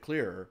a little bit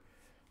clearer,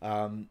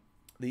 the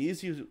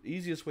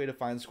easiest way to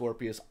find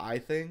Scorpius, I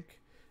think,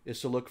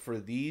 is to look for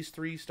these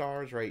three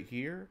stars right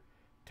here,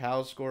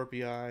 Tau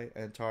Scorpii,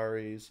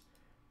 Antares,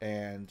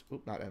 and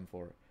not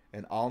M4,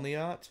 and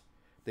Alniot,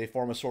 they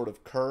form a sort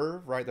of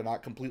curve, right? They're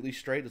not completely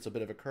straight. It's a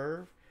bit of a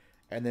curve.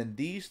 And then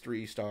these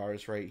three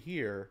stars right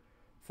here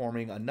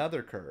forming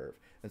another curve.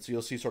 And so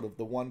you'll see sort of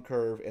the one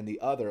curve and the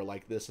other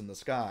like this in the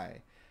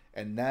sky.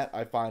 And that,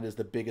 I find, is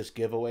the biggest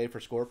giveaway for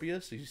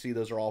Scorpius. So you see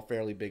those are all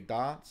fairly big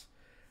dots.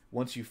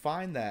 Once you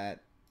find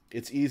that,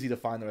 it's easy to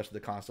find the rest of the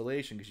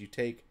constellation because you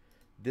take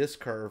this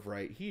curve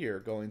right here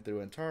going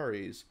through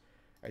Antares,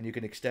 and you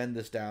can extend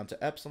this down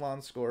to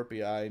Epsilon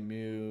Scorpii,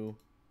 Mu,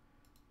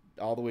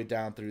 all the way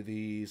down through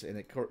these, and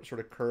it sort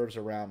of curves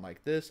around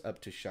like this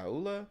up to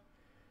Shaula,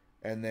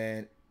 and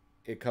then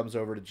it comes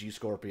over to G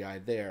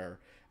Scorpii there,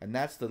 and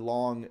that's the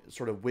long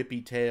sort of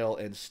whippy tail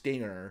and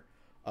stinger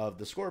of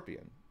the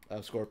Scorpion,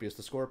 of Scorpius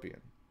the Scorpion.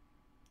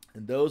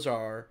 And those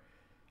are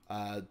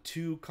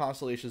two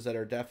constellations that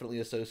are definitely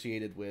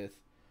associated with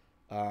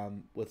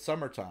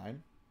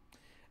summertime.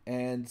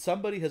 And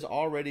somebody has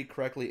already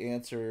correctly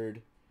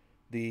answered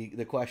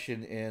the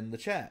question in the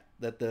chat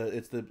that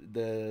it's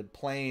the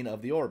plane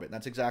of the orbit. And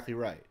that's exactly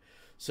right.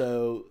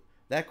 So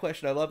that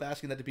question, I love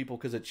asking that to people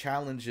because it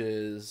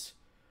challenges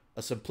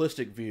a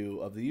simplistic view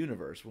of the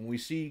universe. When we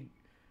see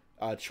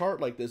a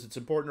chart like this, it's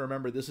important to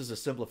remember this is a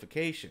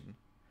simplification,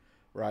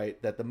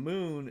 right? That the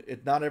moon,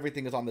 not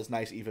everything is on this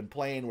nice even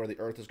plane where the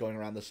Earth is going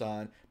around the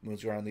sun,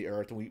 moon's going around the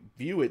Earth, and we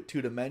view it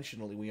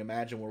two-dimensionally. We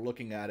imagine we're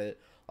looking at it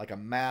like a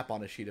map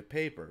on a sheet of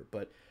paper,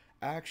 but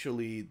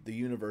actually the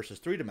universe is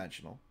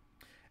three-dimensional.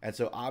 And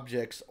so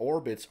objects'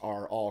 orbits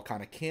are all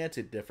kind of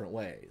canted different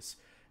ways.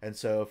 And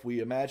so if we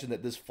imagine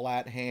that this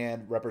flat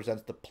hand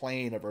represents the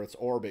plane of Earth's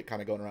orbit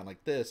kind of going around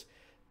like this,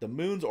 the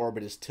moon's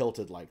orbit is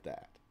tilted like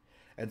that.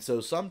 And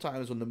so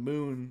sometimes when the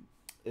moon,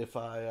 if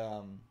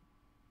I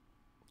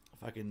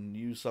can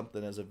use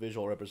something as a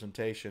visual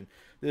representation,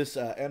 this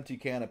empty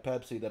can of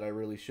Pepsi that I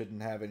really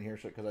shouldn't have in here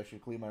because I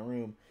should clean my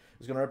room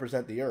is going to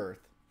represent the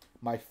Earth.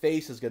 My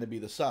face is going to be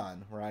the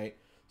sun, right?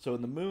 So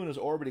when the moon is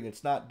orbiting,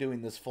 it's not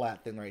doing this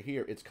flat thing right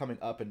here. It's coming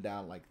up and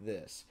down like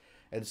this.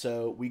 And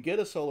so we get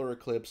a solar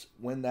eclipse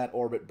when that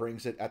orbit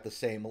brings it at the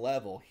same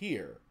level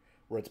here,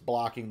 where it's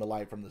blocking the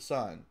light from the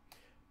sun.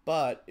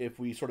 But if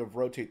we sort of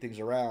rotate things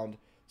around,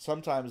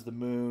 sometimes the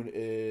moon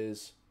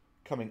is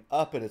coming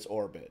up in its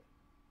orbit,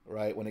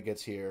 right, when it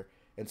gets here.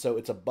 And so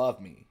it's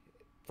above me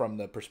from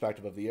the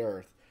perspective of the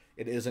Earth.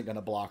 It isn't going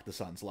to block the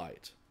sun's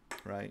light,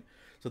 right?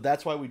 So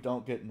that's why we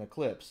don't get an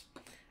eclipse.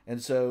 And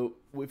so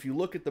if you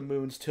look at the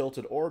moon's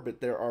tilted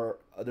orbit,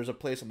 there's a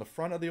place on the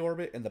front of the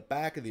orbit and the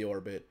back of the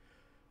orbit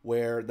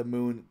where the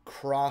moon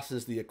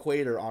crosses the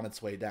equator on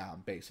its way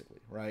down, basically,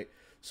 right?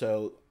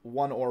 So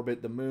one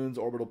orbit, the moon's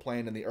orbital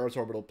plane and the Earth's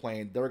orbital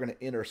plane, they're going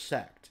to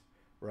intersect,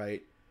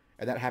 right?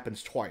 And that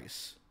happens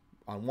twice,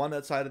 on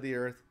one side of the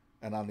Earth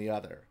and on the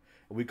other.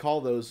 And we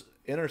call those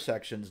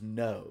intersections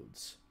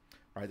nodes,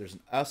 right? There's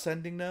an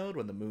ascending node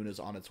when the moon is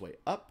on its way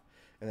up,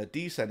 and a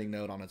descending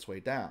node on its way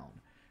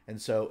down.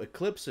 And so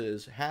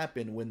eclipses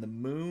happen when the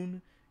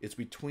moon is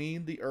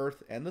between the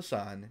Earth and the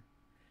sun,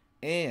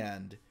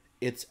 and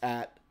it's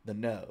at the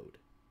node,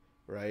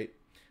 right?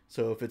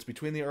 So if it's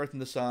between the Earth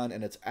and the sun,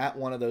 and it's at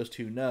one of those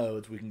two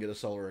nodes, we can get a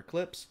solar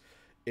eclipse.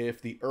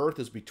 If the Earth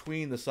is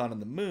between the sun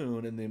and the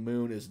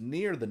moon is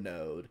near the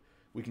node,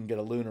 we can get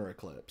a lunar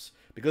eclipse.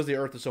 Because the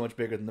Earth is so much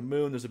bigger than the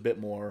moon, there's a bit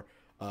more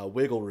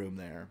wiggle room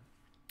there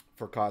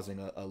for causing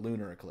a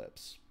lunar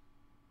eclipse,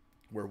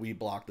 where we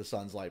block the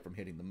sun's light from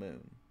hitting the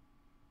moon.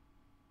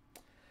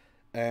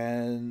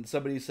 And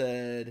somebody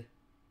said,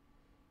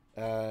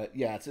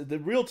 yeah, the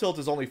real tilt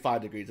is only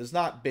 5 degrees. It's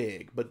not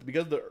big, but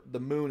because the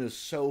moon is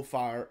so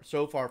far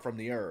from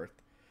the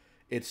Earth,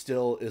 it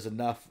still is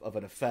enough of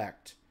an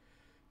effect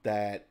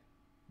that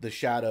the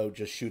shadow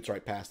just shoots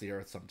right past the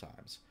Earth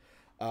sometimes.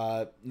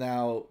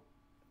 Now,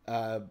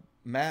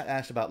 Matt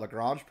asked about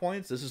Lagrange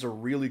points. This is a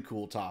really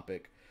cool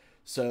topic.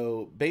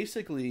 So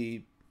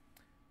basically,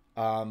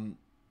 Lagrange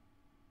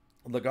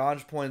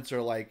points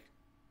are like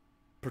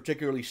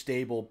particularly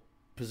stable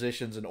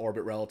positions in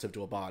orbit relative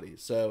to a body.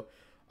 So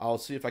I'll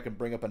see if I can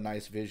bring up a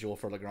nice visual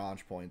for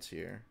Lagrange points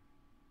here.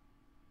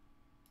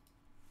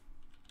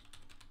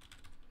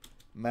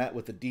 Matt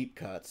with the deep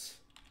cuts.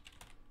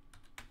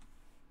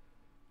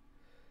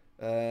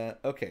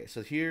 Okay,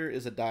 so here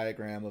is a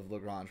diagram of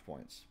Lagrange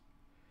points.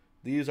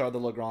 These are the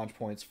Lagrange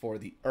points for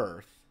the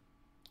Earth,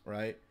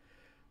 right?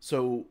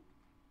 So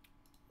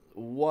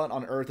what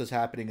on earth is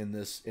happening in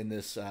this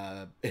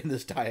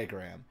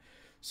diagram?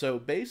 So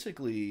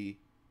basically,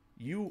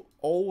 you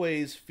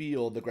always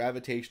feel the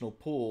gravitational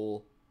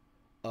pull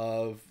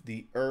of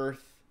the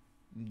Earth,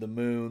 the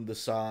moon, the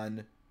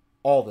sun,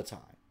 all the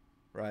time,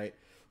 right?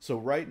 So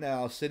right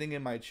now, sitting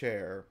in my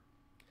chair,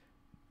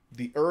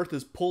 the Earth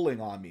is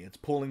pulling on me. It's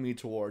pulling me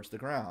towards the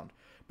ground.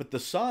 But the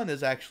sun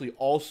is actually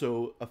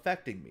also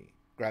affecting me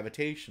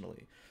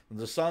gravitationally. And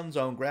the sun's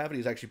own gravity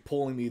is actually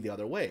pulling me the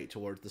other way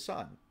towards the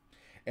sun.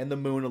 And the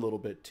moon a little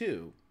bit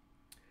too.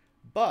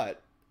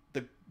 But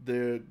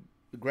the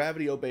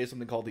gravity obeys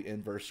something called the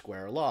inverse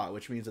square law,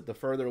 which means that the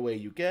further away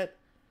you get,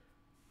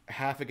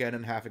 half again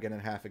and half again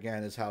and half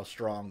again is how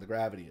strong the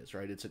gravity is,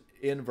 right? It's an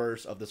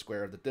inverse of the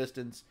square of the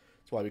distance.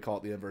 That's why we call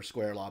it the inverse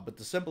square law. But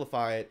to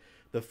simplify it,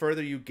 the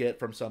further you get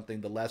from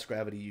something, the less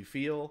gravity you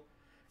feel.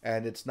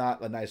 And it's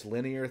not a nice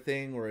linear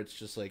thing where it's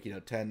just like,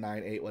 10,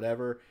 9, 8,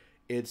 whatever.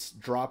 It's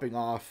dropping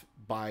off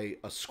by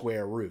a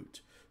square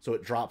root. So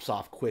it drops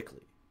off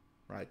quickly,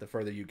 right? The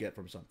further you get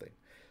from something.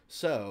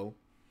 So,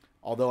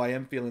 although I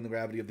am feeling the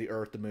gravity of the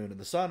Earth, the Moon, and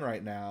the Sun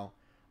right now,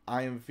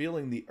 I am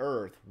feeling the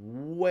Earth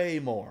way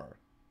more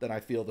than I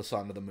feel the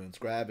Sun or the Moon's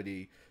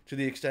gravity, to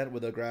the extent where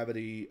the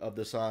gravity of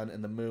the Sun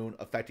and the Moon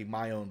affecting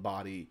my own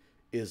body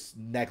is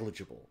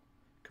negligible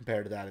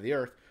compared to that of the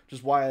Earth, which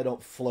is why I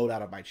don't float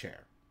out of my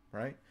chair,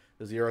 right?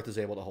 Because the Earth is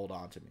able to hold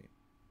on to me.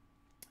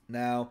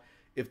 Now,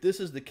 if this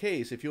is the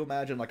case, if you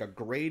imagine like a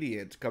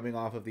gradient coming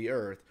off of the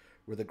Earth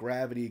where the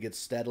gravity gets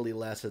steadily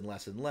less and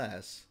less and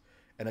less,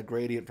 and a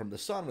gradient from the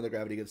Sun where the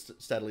gravity gets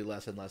steadily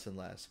less and less and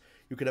less,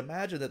 you can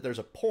imagine that there's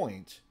a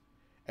point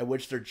at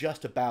which they're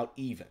just about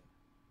even,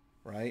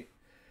 right?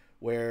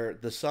 Where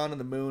the Sun and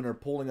the Moon are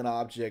pulling an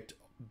object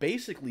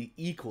basically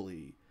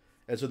equally,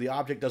 and so the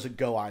object doesn't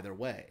go either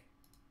way,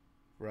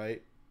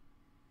 right?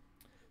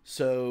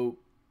 So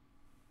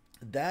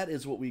that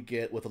is what we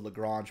get with a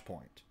Lagrange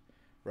point,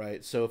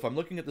 right? So if I'm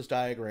looking at this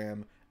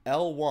diagram,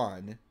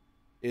 L1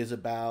 is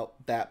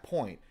about that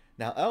point.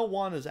 Now,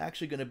 L1 is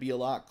actually going to be a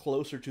lot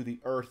closer to the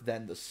Earth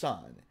than the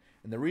Sun.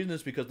 And the reason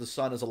is because the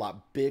Sun is a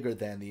lot bigger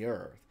than the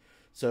Earth.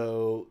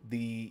 So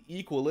the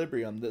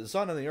equilibrium, the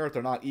Sun and the Earth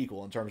are not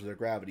equal in terms of their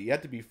gravity. You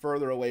have to be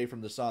further away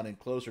from the Sun and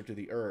closer to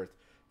the Earth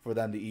for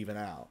them to even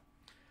out.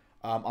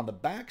 On the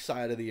back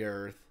side of the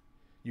Earth,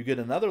 you get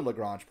another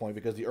Lagrange point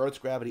because the Earth's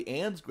gravity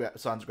and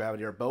Sun's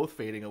gravity are both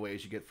fading away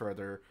as you get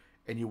further,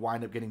 and you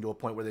wind up getting to a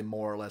point where they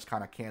more or less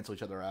kind of cancel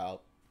each other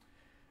out.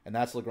 And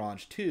that's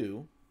Lagrange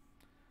 2.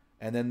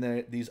 And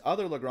then these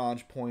other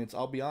Lagrange points,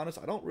 I'll be honest,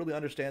 I don't really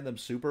understand them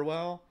super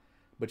well,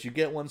 but you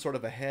get one sort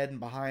of ahead and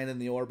behind in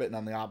the orbit and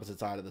on the opposite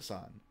side of the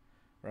Sun,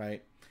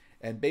 right?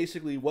 And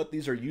basically what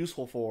these are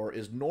useful for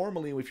is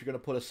normally if you're going to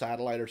put a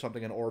satellite or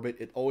something in orbit,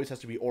 it always has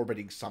to be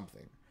orbiting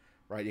something,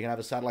 right? You can have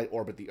a satellite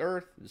orbit the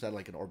Earth, a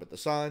satellite can orbit the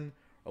Sun,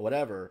 or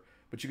whatever,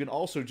 but you can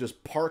also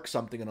just park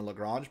something in a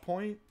Lagrange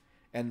point,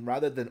 and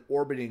rather than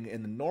orbiting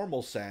in the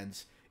normal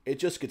sense, it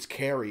just gets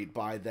carried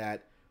by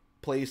that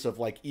place of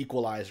like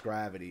equalized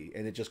gravity,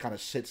 and it just kind of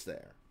sits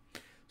there.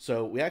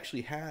 So we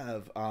actually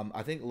have,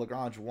 I think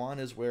Lagrange 1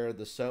 is where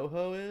the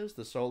SOHO is,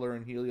 the Solar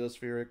and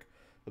Heliospheric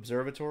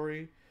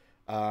Observatory,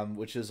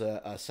 which is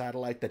a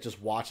satellite that just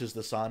watches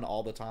the Sun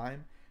all the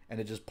time, and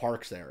it just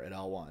parks there at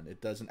L1.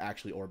 It doesn't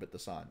actually orbit the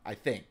Sun, I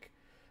think.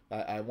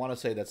 I want to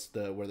say that's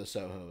where the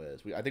SOHO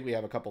is. I think we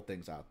have a couple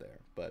things out there,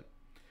 but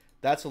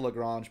that's a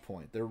Lagrange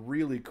point. They're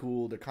really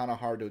cool. They're kind of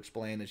hard to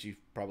explain, as you've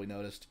probably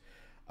noticed.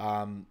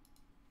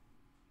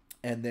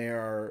 And they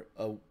are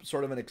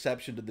sort of an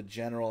exception to the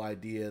general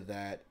idea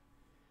that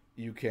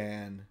you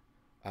can...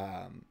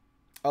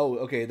 oh,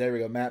 okay, there we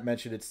go. Matt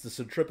mentioned it's the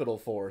centripetal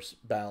force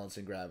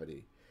balancing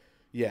gravity.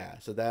 Yeah,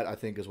 so that, I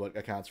think, is what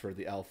accounts for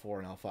the L4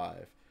 and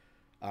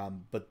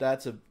L5. But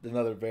that's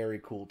another very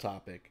cool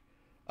topic.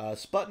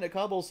 Sputnik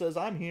Hubble says,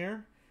 I'm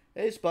here.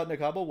 Hey, Sputnik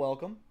Hubble,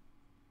 welcome.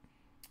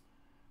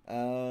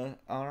 All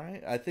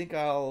right, I think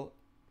I'll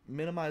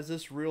minimize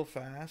this real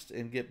fast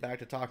and get back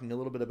to talking a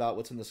little bit about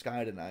what's in the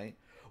sky tonight.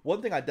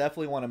 One thing I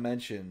definitely want to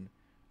mention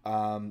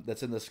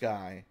that's in the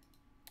sky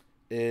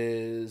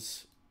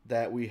is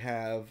that we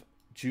have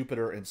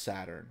Jupiter and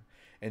Saturn.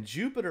 And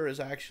Jupiter is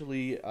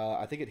actually,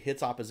 I think it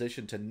hits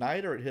opposition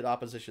tonight, or it hit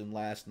opposition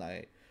last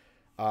night.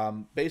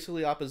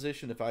 Basically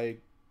opposition, if I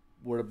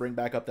were to bring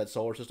back up that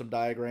solar system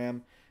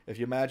diagram, if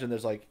you imagine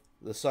there's like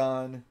the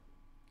Sun,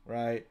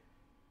 right?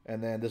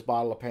 And then this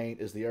bottle of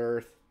paint is the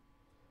Earth,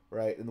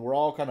 right? And we're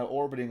all kind of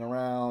orbiting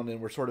around,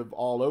 and we're sort of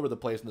all over the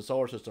place in the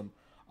solar system.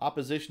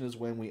 Opposition is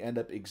when we end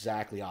up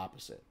exactly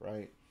opposite,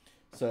 right?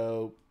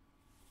 So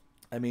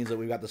that means that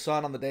we've got the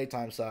Sun on the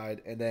daytime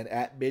side, and then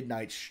at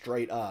midnight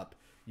straight up,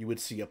 you would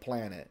see a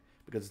planet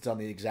because it's on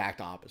the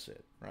exact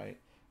opposite, right?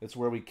 It's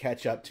where we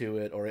catch up to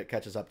it, or it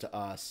catches up to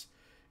us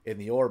in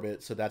the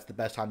orbit, so that's the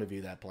best time to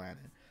view that planet.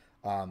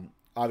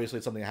 Obviously,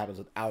 it's something that happens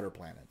with outer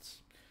planets.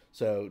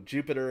 So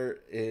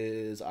Jupiter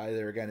is it's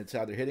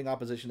either hitting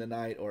opposition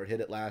tonight or it hit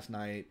it last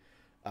night.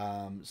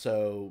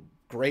 So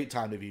great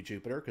time to view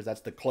Jupiter because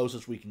that's the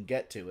closest we can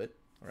get to it,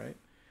 right?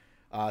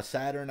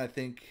 Saturn, I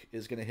think,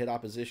 is going to hit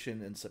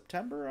opposition in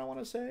September, I want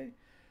to say.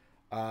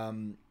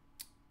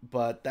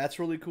 But that's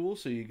really cool,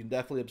 so you can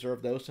definitely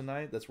observe those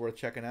tonight. That's worth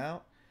checking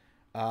out.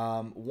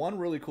 One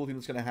really cool thing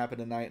that's going to happen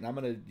tonight, and I'm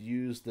going to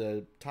use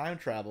the time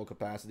travel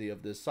capacity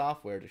of this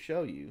software to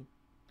show you.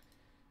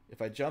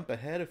 If I jump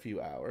ahead a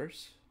few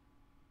hours...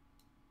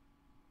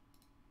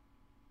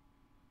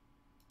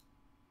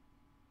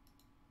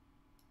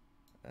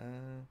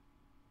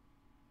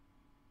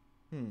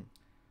 I'm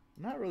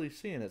not really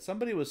seeing it.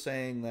 Somebody was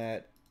saying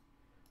that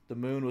the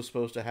moon was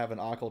supposed to have an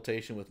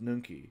occultation with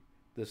Nunki,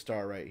 this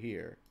star right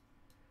here.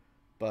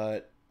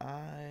 But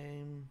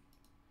I'm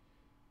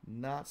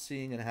not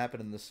seeing it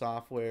happen in the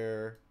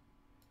software.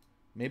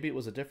 Maybe it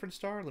was a different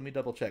star? Let me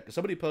double check. 'Cause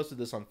somebody posted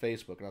this on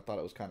Facebook, and I thought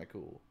it was kind of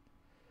cool.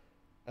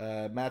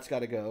 Matt's got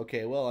to go.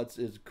 Okay, well, it's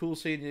cool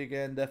seeing you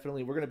again.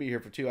 Definitely. We're going to be here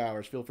for 2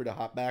 hours. Feel free to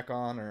hop back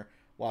on or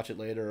watch it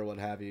later or what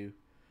have you.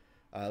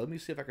 Let me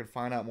see if I can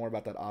find out more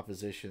about that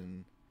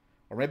opposition.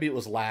 Or maybe it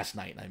was last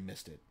night and I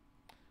missed it.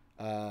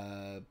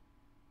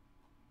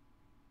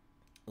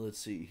 Let's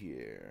see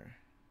here.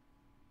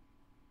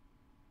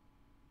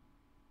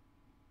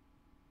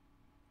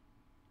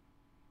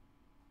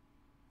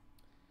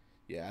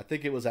 Yeah, I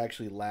think it was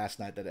actually last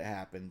night that it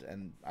happened,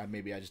 and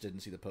maybe I just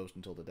didn't see the post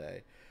until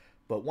today.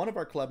 But one of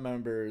our club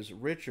members,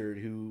 Richard,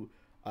 who,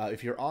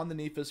 if you're on the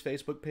NIFA's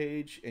Facebook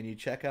page and you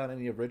check out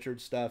any of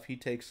Richard's stuff, he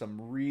takes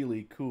some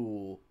really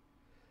cool.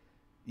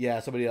 Yeah,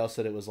 somebody else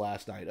said it was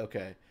last night.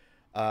 Okay.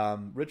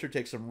 Richard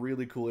takes some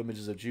really cool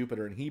images of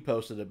Jupiter, and he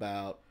posted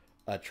about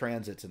a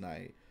transit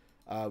tonight.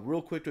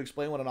 Real quick to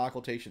explain what an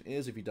occultation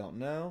is, if you don't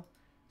know.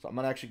 So I'm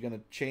actually going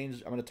to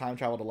change. I'm going to time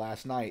travel to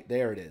last night.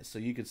 There it is. So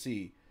you can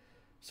see.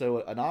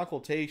 So an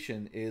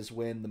occultation is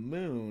when the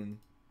moon,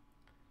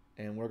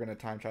 and we're going to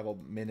time travel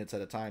minutes at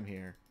a time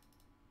here.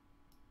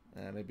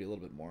 Maybe a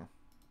little bit more.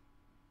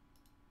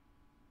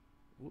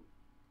 Whoop,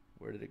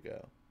 where did it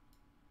go?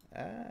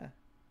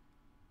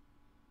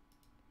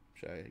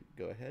 Should I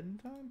go ahead in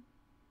time?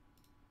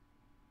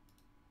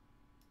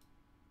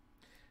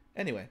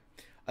 Anyway,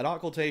 an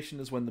occultation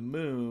is when the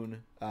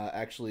moon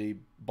actually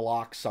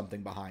blocks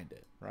something behind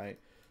it, right?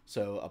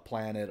 So a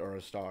planet or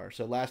a star.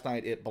 So last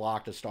night it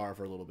blocked a star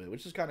for a little bit,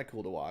 which is kind of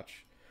cool to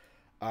watch.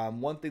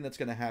 One thing that's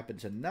going to happen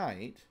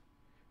tonight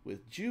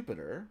with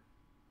Jupiter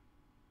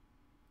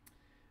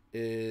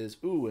is,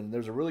 and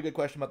there's a really good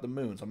question about the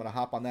moon, so I'm going to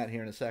hop on that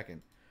here in a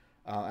second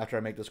after I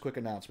make this quick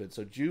announcement.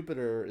 So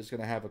Jupiter is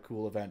going to have a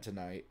cool event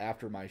tonight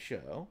after my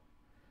show.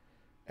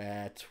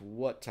 At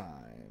what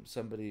time?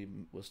 Somebody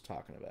was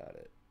talking about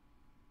it.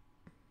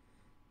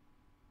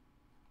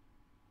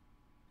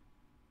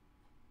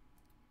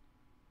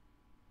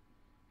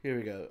 Here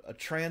we go. A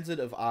transit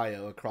of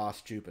Io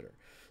across Jupiter.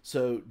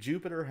 So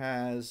Jupiter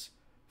has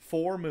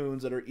 4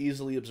 moons that are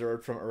easily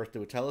observed from Earth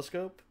through a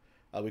telescope.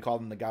 We call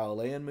them the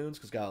Galilean moons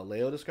because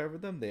Galileo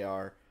discovered them. They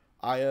are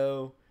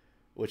Io,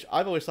 which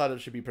I've always thought it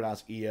should be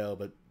pronounced Io,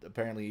 but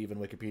apparently even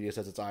Wikipedia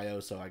says it's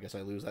Io, so I guess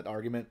I lose that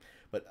argument.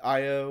 But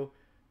Io,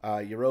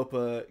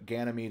 Europa,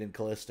 Ganymede, and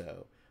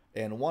Callisto.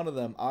 And one of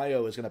them,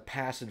 Io, is going to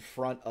pass in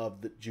front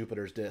of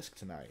Jupiter's disk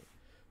tonight.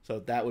 So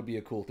that would be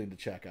a cool thing to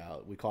check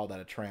out. We call that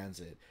a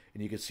transit.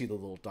 And you can see the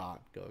little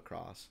dot go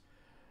across.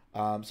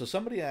 So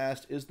somebody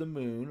asked, is the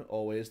moon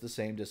always the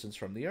same distance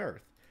from the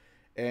Earth?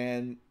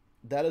 And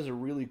that is a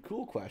really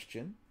cool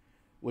question,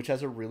 which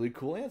has a really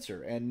cool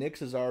answer. And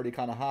Nix is already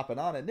kind of hopping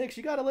on it. Nix,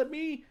 you got to let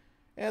me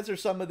answer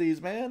some of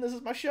these, man. This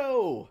is my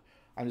show.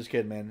 I'm just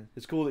kidding, man.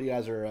 It's cool that you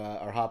guys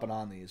are hopping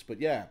on these.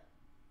 But yeah.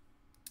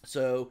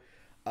 So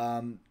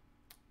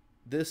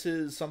this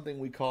is something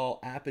we call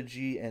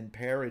apogee and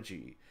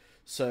perigee.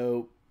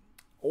 So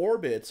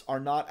orbits are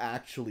not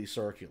actually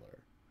circular,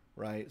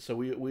 right? So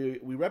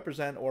we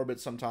represent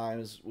orbits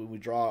sometimes when we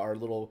draw our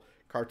little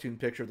cartoon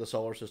picture of the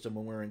solar system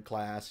when we're in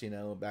class,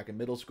 back in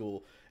middle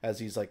school, as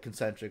these like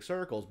concentric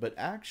circles. But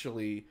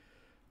actually,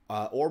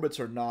 orbits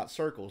are not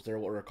circles. They're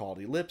what are called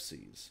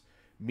ellipses,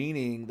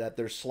 meaning that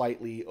they're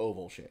slightly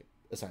oval shaped,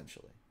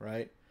 essentially,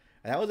 right?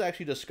 And that was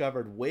actually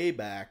discovered way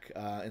back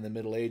in the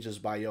Middle Ages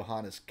by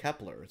Johannes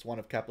Kepler. It's one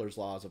of Kepler's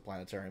laws of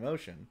planetary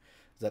motion,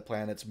 is that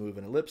planets move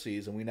in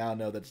ellipses, and we now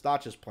know that it's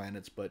not just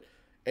planets, but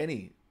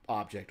any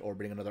object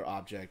orbiting another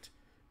object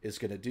is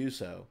going to do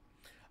so.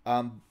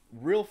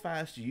 Real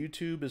fast,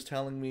 YouTube is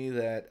telling me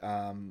that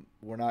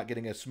we're not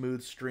getting a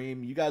smooth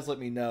stream. You guys let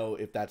me know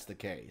if that's the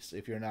case.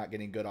 If you're not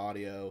getting good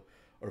audio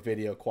or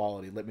video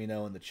quality, let me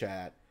know in the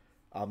chat.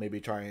 I'll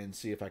maybe try and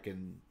see if I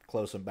can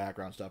close some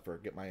background stuff or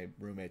get my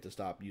roommate to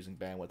stop using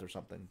bandwidth or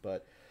something.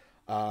 But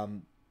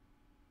otherwise,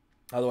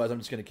 I'm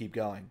just going to keep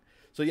going.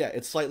 So yeah,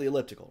 it's slightly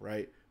elliptical,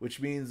 right? Which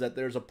means that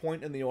there's a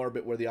point in the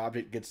orbit where the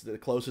object gets the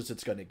closest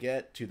it's going to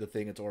get to the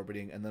thing it's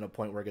orbiting, and then a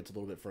point where it gets a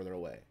little bit further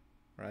away,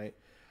 right?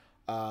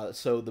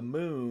 So the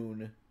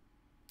moon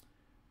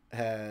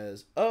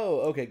has... Oh,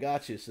 okay,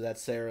 got you. So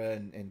that's Sarah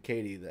and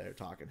Katie there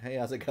talking. Hey,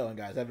 how's it going,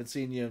 guys? I haven't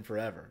seen you in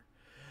forever.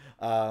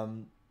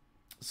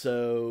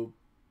 So...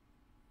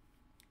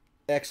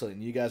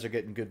 Excellent. You guys are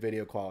getting good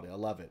video quality. I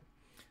love it.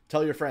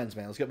 Tell your friends,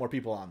 man. Let's get more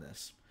people on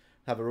this.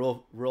 Have a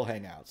real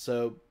hangout.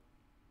 So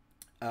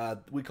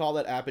we call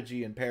that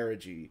apogee and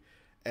perigee.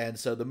 And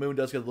so the moon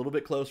does get a little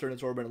bit closer in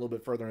its orbit, a little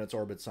bit further in its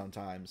orbit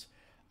sometimes.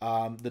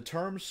 The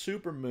term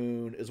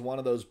supermoon is one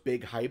of those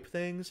big hype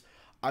things.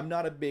 I'm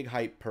not a big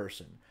hype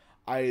person.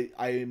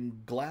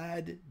 I'm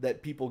glad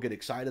that people get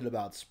excited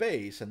about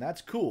space, and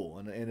that's cool.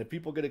 And if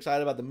people get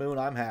excited about the moon,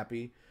 I'm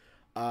happy.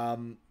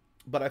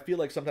 But I feel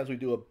like sometimes we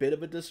do a bit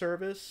of a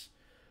disservice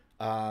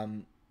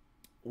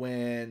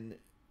when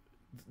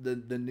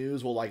the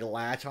news will like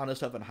latch onto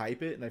stuff and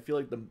hype it, and I feel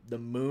like the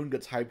moon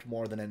gets hyped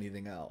more than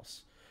anything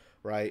else,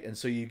 right? And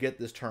so you get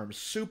this term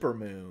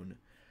supermoon,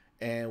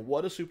 and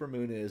what a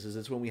supermoon is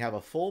it's when we have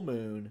a full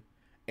moon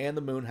and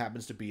the moon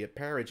happens to be at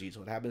perigee,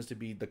 so it happens to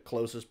be the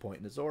closest point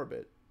in its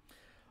orbit.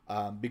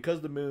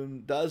 Because the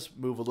moon does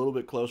move a little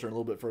bit closer and a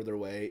little bit further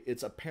away,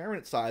 its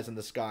apparent size in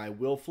the sky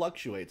will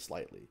fluctuate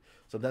slightly.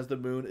 Sometimes the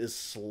moon is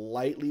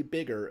slightly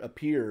bigger,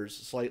 appears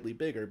slightly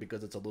bigger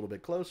because it's a little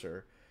bit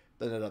closer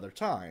than at other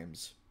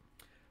times.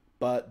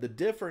 But the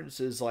difference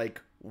is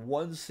like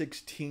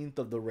 1/16th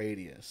of the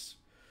radius.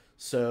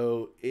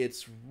 So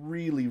it's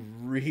really,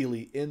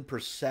 really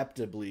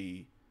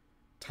imperceptibly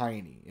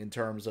tiny in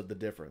terms of the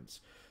difference.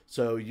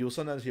 So you'll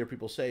sometimes hear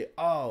people say,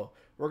 "Oh,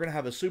 we're going to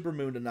have a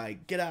supermoon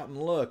tonight. Get out and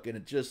look." And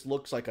it just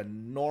looks like a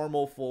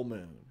normal full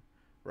moon,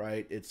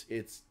 right? It's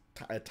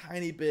a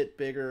tiny bit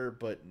bigger,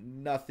 but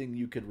nothing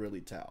you could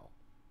really tell,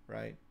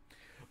 right?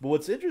 But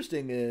what's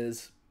interesting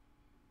is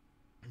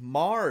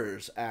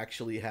Mars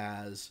actually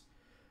has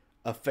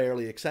a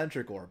fairly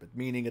eccentric orbit,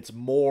 meaning it's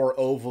more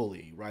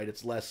ovally, right?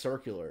 It's less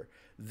circular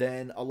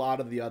than a lot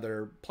of the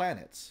other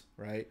planets,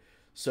 right?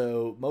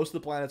 So most of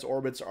the planet's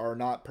orbits are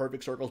not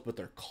perfect circles, but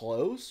they're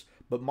close.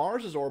 But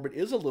Mars's orbit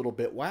is a little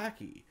bit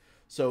wacky.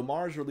 So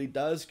Mars really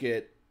does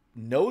get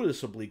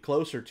noticeably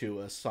closer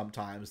to us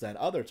sometimes than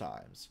other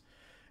times.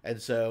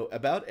 And so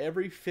about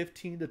every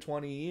 15 to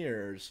 20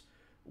 years,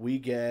 we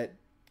get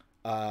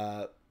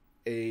a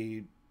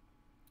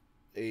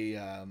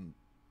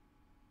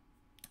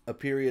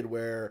period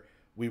where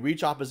we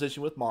reach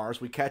opposition with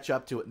Mars, we catch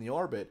up to it in the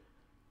orbit,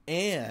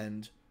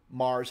 and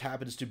Mars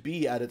happens to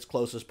be at its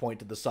closest point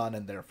to the sun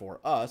and therefore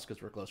us,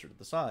 because we're closer to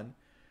the sun.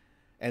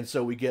 And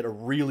so we get a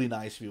really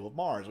nice view of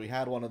Mars. We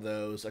had one of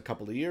those a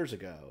couple of years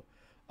ago.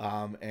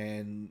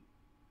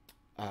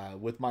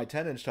 With my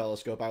 10-inch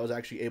telescope, I was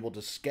actually able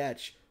to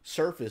sketch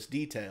surface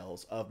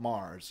details of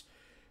Mars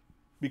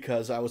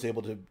because I was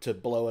able to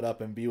blow it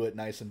up and view it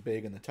nice and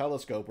big in the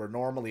telescope, where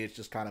normally it's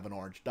just kind of an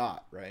orange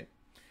dot, right?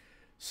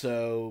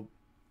 So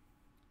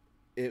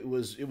it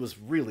was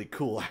really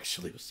cool,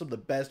 actually. It was some of the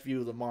best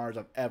views of Mars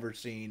I've ever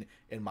seen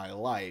in my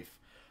life.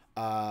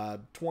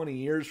 20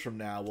 years from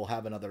now, we'll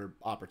have another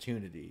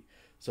opportunity.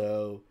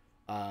 So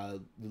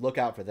look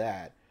out for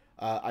that.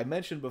 I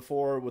mentioned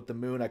before with the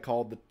moon,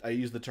 I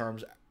used the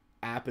terms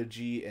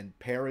apogee and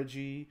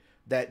perigee.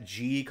 That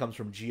G comes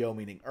from geo,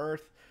 meaning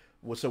Earth.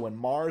 So when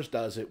Mars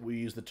does it, we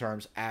use the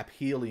terms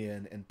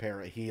aphelion and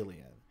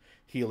perihelion.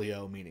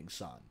 Helio meaning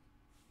sun,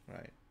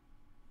 right?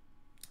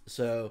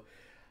 So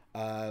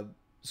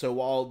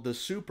while the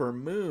super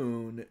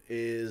moon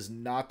is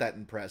not that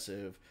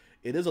impressive,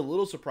 it is a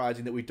little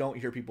surprising that we don't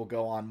hear people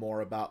go on more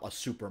about a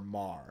super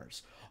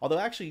Mars. Although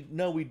actually,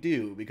 no, we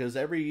do, because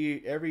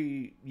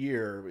every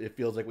year it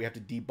feels like we have to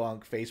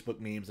debunk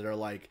Facebook memes that are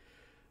like,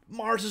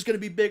 Mars is going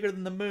to be bigger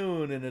than the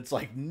moon, and it's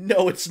like,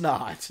 no, it's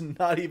not.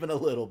 Not even a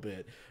little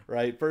bit,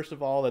 right? First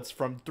of all, that's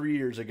from 3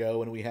 years ago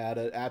when we had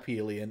an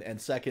aphelion, and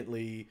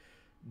secondly,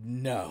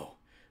 no.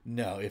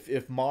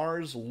 If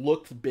Mars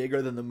looked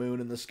bigger than the moon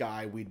in the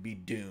sky, we'd be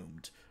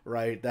doomed,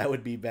 right? That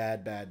would be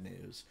bad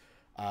news.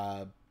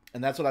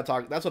 And that's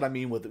what I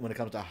mean with when it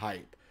comes to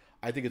hype.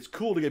 I think it's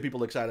cool to get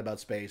people excited about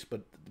space,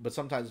 but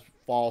sometimes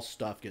false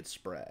stuff gets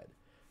spread,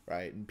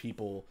 right? And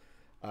people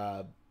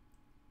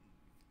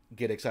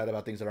get excited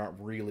about things that aren't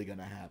really going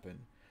to happen.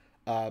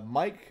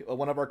 Mike,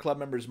 one of our club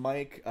members,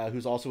 Mike,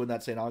 who's also in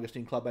that St.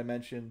 Augustine club I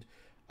mentioned,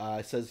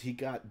 says he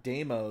got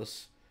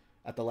Deimos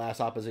at the last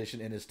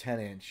opposition in his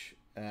 10-inch.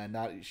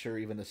 Not sure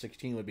even the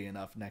 16 would be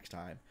enough next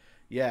time.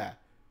 Yeah,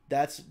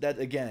 that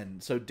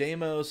again. So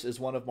Deimos is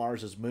one of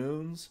Mars's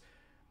moons.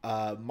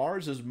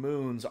 Mars's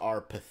moons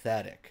are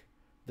pathetic.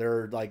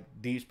 They're like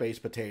deep space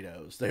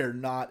potatoes. They're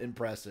not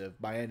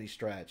impressive by any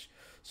stretch.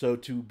 So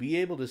to be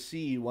able to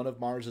see one of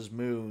Mars's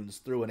moons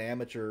through an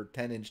amateur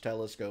 10-inch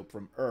telescope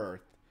from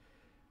Earth,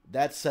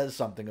 that says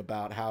something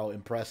about how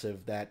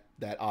impressive that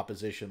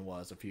opposition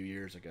was a few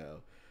years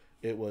ago.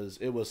 It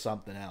was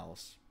something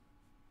else.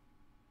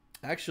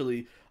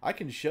 Actually, I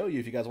can show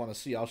you if you guys want to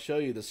see. I'll show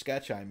you the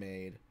sketch I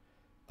made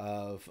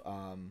of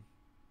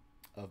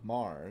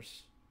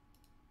Mars.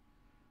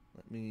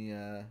 Let me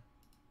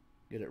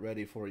get it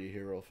ready for you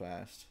here real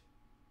fast.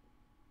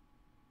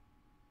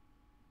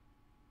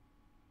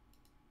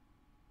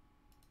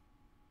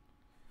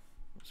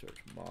 Search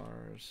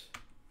Mars.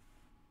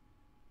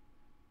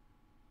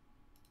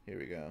 Here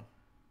we go.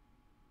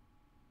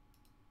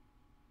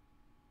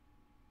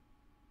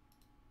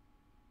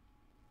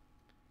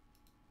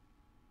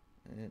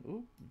 And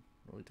ooh,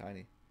 really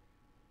tiny.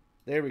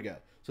 There we go.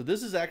 So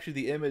this is actually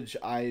the image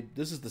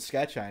this is the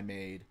sketch I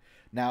made.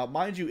 Now,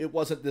 mind you, it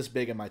wasn't this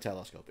big in my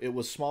telescope. It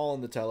was small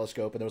in the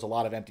telescope, and there was a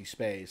lot of empty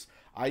space.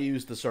 I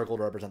used the circle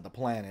to represent the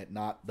planet,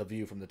 not the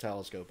view from the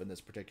telescope in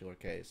this particular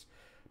case.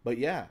 But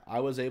yeah, I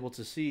was able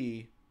to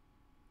see,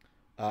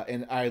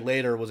 and I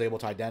later was able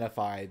to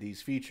identify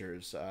these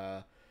features.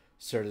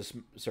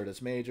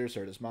 Syrtis Major,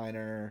 Syrtis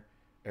Minor,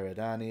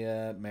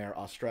 Eridania, Mare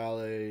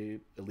Australe,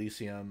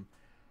 Elysium.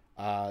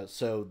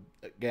 So,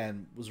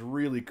 again, was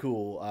really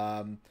cool.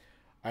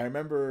 I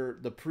remember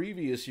the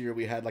previous year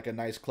we had like a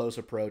nice close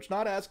approach.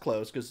 Not as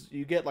close, because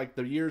you get like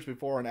the years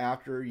before and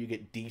after, you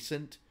get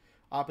decent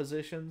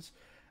oppositions.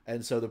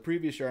 And so the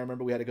previous year, I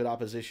remember we had a good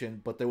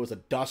opposition, but there was a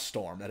dust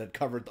storm that had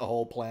covered the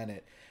whole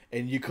planet,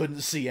 and you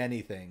couldn't see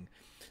anything.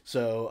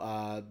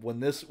 So when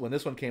this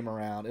one came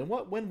around, and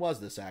when was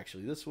this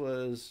actually? This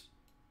was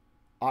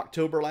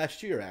October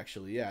last year,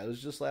 actually. Yeah, it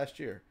was just last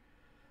year.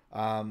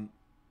 Um,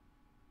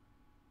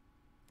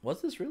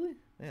 was this really?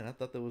 Man, I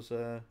thought that was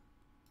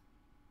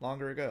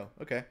longer ago.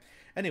 Okay.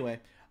 Anyway,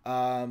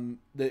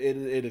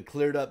 it had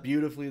cleared up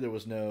beautifully. There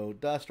was no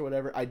dust or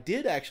whatever. I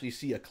did actually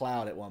see a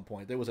cloud at one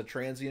point. There was a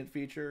transient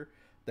feature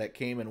that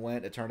came and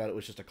went. It turned out it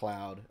was just a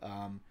cloud.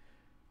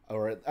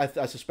 Or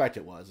I suspect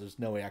it was. There's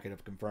no way I could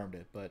have confirmed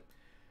it. But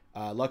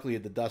luckily,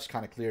 the dust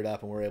kind of cleared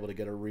up, and we were able to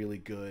get a really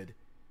good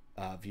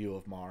view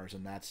of Mars.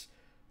 And that's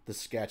the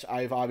sketch.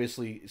 I've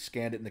obviously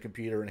scanned it in the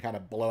computer and kind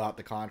of blow out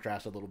the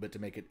contrast a little bit to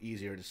make it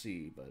easier to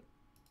see. But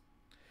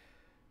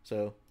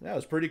so that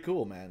was pretty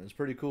cool, man. It was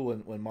pretty cool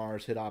when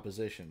Mars hit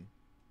opposition.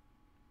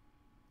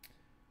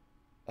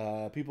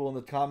 People in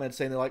the comments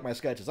saying they like my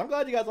sketches. I'm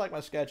glad you guys like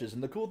my sketches.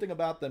 And the cool thing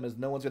about them is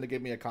no one's going to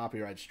give me a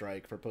copyright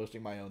strike for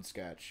posting my own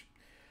sketch.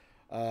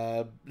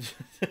 I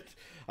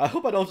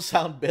hope I don't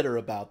sound bitter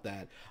about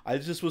that. I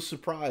just was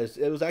surprised.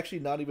 It was actually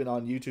not even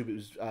on YouTube. It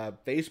was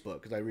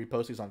Facebook, because I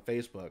repost these on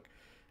Facebook.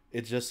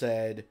 It just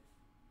said,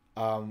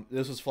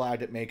 this was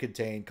flagged. It may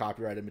contain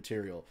copyrighted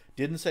material.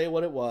 Didn't say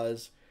what it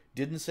was.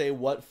 Didn't say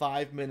what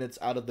 5 minutes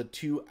out of the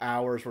 2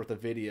 hours worth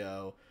of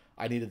video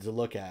I needed to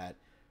look at,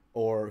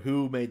 or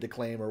who made the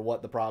claim, or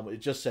what the problem. It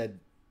just said,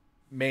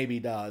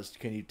 maybe does.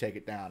 Can you take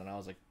it down? And I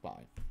was like,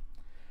 fine.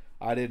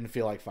 I didn't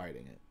feel like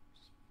fighting it.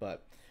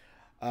 But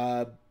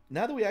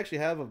now that we actually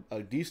have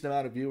a decent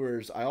amount of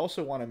viewers, I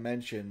also want to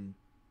mention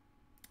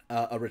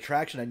a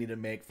retraction I need to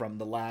make from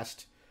the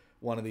last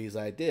one of these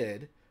I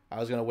did. I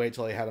was going to wait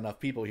till I had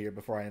enough people here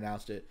before I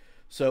announced it.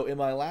 So in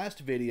my last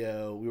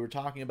video, we were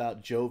talking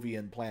about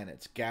Jovian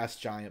planets, gas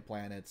giant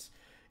planets,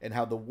 and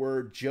how the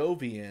word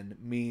Jovian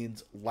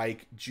means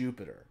like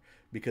Jupiter,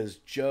 because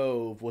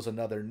Jove was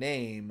another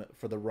name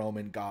for the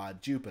Roman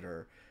god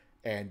Jupiter,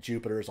 and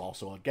Jupiter is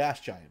also a gas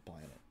giant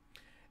planet.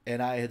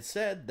 And I had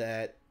said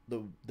that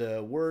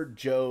the word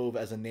Jove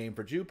as a name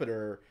for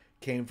Jupiter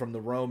came from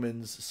the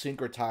Romans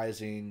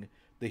syncretizing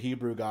the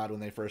Hebrew god when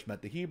they first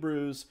met the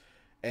Hebrews,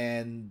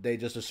 and they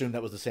just assumed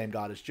that was the same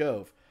god as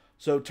Jove.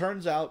 So it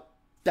turns out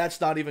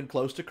that's not even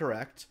close to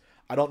correct.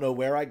 I don't know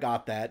where I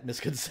got that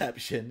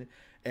misconception.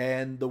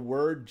 And the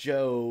word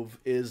Jove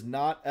is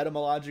not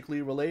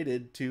etymologically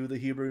related to the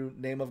Hebrew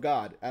name of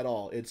God at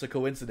all. It's a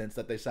coincidence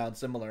that they sound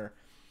similar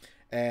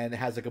and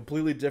has a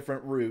completely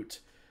different root.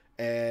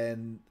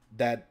 And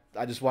that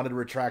I just wanted to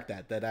retract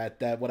that.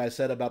 That what I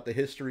said about the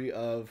history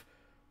of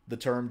the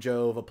term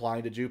Jove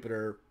applying to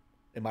Jupiter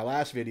in my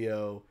last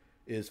video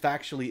is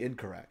factually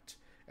incorrect.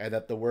 And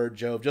that the word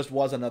Jove just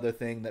was another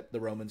thing that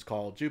the Romans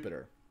called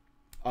Jupiter,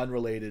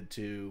 unrelated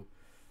to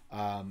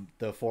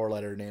the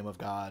four-letter name of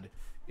God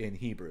in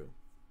Hebrew.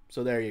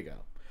 So there you go.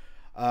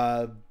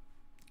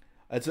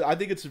 I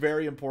think it's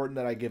very important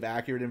that I give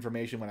accurate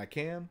information when I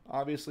can,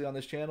 obviously, on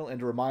this channel, and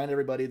to remind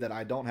everybody that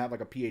I don't have like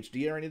a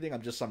PhD or anything.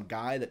 I'm just some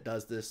guy that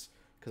does this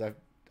because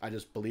I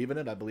just believe in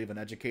it. I believe in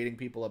educating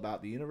people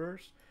about the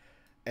universe.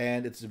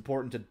 And it's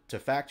important to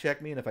fact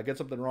check me. And if I get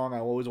something wrong, I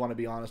always want to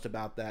be honest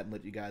about that and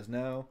let you guys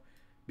know.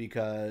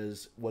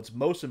 Because what's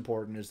most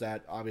important is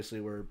that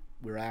obviously we're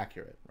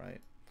accurate,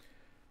 right?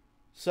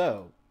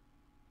 So,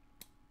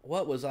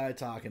 what was I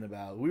talking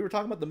about? We were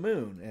talking about the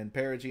moon and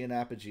perigee and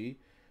apogee,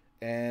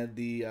 and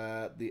the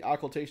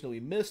occultation that we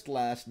missed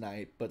last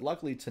night. But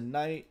luckily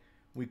tonight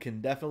we can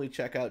definitely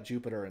check out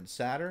Jupiter and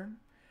Saturn.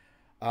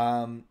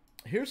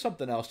 Here's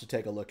something else to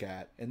take a look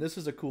at, and this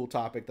is a cool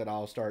topic that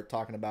I'll start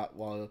talking about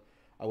while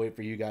I wait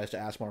for you guys to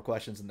ask more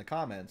questions in the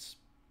comments.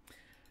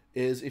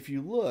 Is if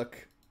you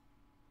look.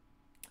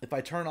 If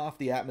I turn off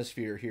the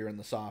atmosphere here in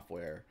the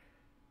software,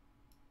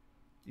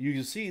 you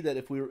can see that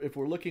if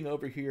we're looking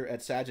over here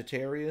at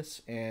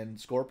Sagittarius and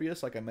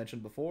Scorpius, like I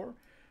mentioned before,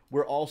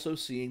 we're also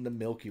seeing the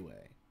Milky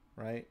Way,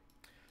 right?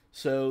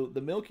 So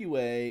the Milky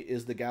Way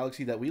is the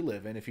galaxy that we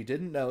live in. If you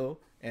didn't know,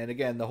 and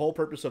again, the whole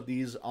purpose of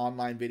these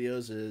online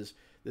videos is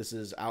this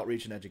is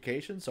outreach and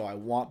education. So I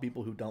want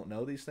people who don't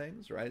know these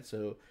things, right?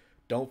 So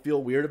don't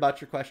feel weird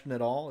about your question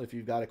at all. If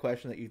you've got a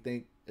question that you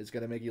think is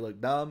going to make you look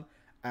dumb,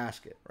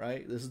 ask it,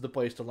 right? This is the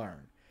place to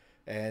learn.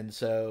 And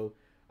so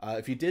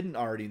if you didn't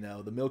already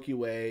know, the Milky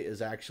Way is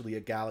actually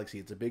a galaxy.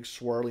 It's a big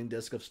swirling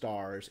disk of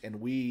stars,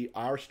 and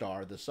our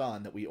star, the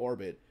sun that we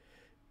orbit,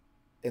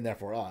 and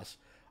therefore us,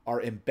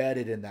 are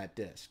embedded in that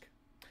disk.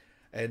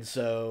 And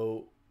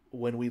so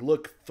when we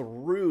look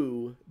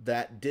through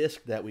that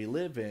disk that we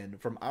live in,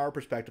 from our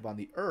perspective on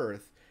the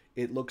Earth,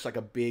 it looks like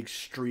a big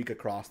streak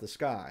across the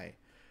sky.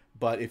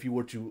 But if you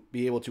were to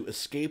be able to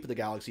escape the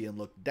galaxy and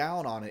look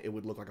down on it, it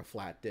would look like a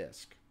flat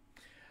disk.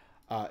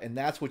 And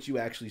that's what you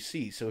actually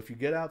see. So if you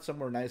get out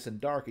somewhere nice and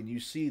dark and you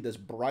see this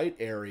bright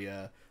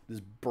area,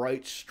 this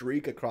bright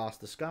streak across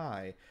the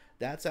sky,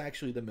 that's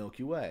actually the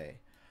Milky Way.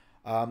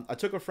 I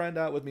took a friend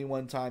out with me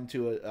one time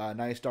to a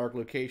nice dark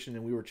location,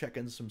 and we were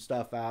checking some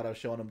stuff out. I was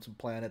showing him some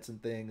planets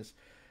and things.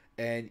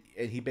 And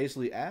he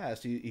basically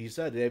asked, he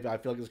said, Dave, I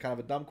feel like it's kind of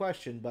a dumb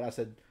question, but I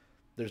said,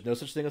 there's no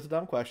such thing as a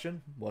dumb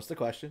question. What's the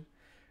question?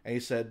 And he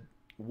said,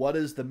 what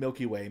is the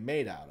Milky Way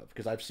made out of?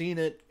 Because I've seen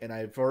it and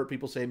I've heard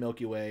people say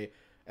Milky Way,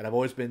 and I've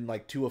always been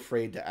like too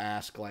afraid to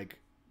ask, like,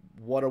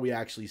 what are we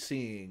actually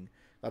seeing?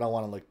 I don't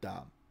want to look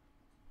dumb.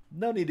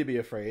 No need to be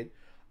afraid.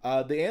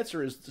 The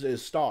answer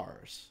is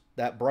stars.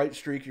 That bright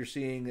streak you're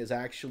seeing is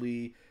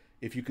actually,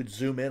 if you could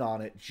zoom in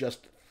on it,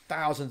 just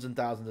thousands and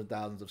thousands and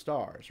thousands of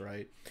stars,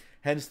 right?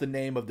 Hence the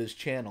name of this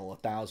channel, A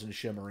Thousand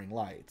Shimmering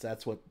Lights.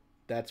 That's what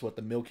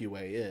the Milky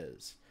Way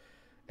is.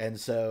 And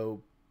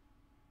so,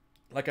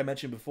 like I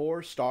mentioned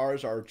before,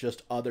 stars are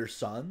just other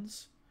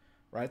suns,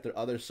 right? They're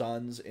other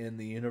suns in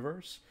the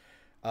universe,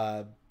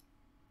 uh,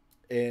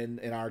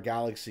 in our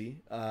galaxy,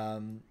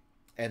 and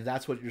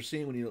that's what you're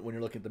seeing when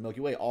you're looking at the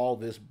Milky Way. All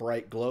this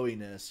bright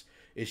glowiness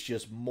is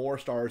just more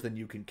stars than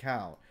you can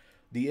count.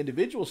 The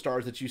individual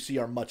stars that you see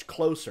are much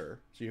closer,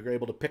 so you're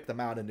able to pick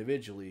them out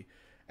individually,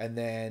 and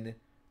then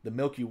the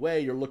Milky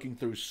Way, you're looking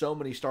through so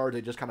many stars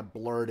they just kind of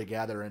blur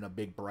together in a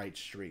big bright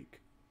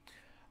streak.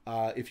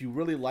 If you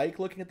really like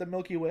looking at the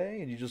Milky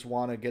Way and you just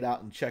want to get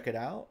out and check it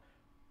out,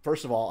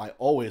 first of all, I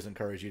always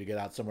encourage you to get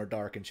out somewhere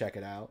dark and check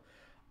it out.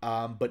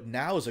 But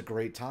now is a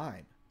great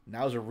time.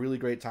 Now is a really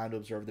great time to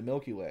observe the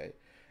Milky Way.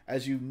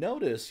 As you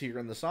notice here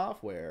in the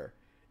software,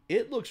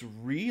 it looks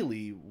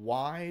really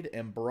wide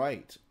and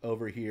bright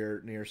over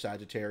here near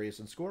Sagittarius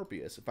and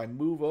Scorpius. If I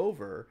move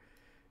over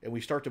and we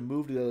start to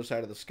move to the other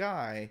side of the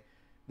sky,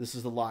 this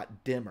is a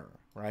lot dimmer,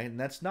 right? And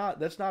that's not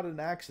an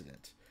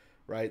accident,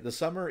 right? The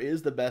summer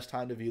is the best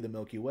time to view the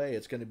Milky Way.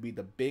 It's going to be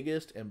the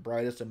biggest and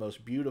brightest and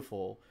most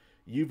beautiful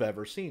you've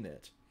ever seen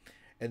it.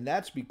 And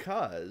that's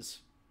because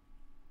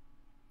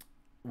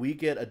we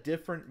get a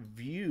different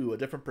view, a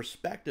different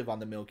perspective on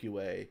the Milky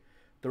Way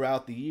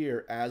throughout the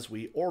year as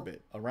we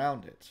orbit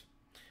around it.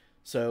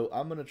 So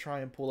I'm going to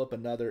try and pull up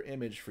another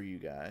image for you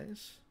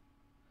guys.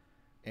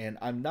 And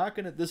I'm not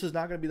going to, this is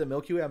not going to be the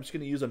Milky Way. I'm just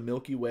going to use a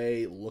Milky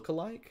Way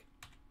lookalike.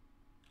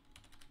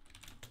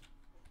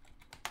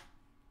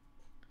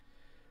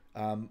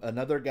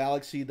 Another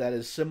galaxy that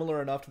is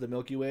similar enough to the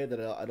Milky Way that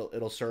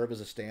it'll serve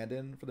as a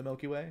stand-in for the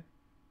Milky Way.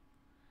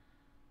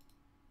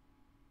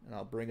 And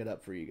I'll bring it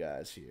up for you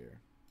guys here.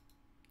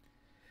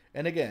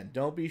 And again,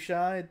 don't be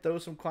shy. Throw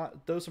some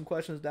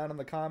questions down in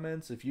the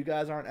comments. If you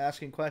guys aren't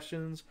asking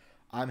questions,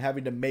 I'm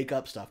having to make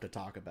up stuff to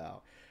talk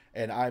about.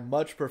 And I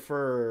much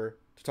prefer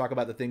to talk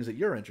about the things that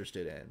you're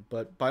interested in.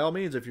 But by all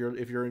means, if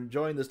you're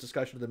enjoying this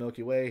discussion of the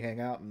Milky Way, hang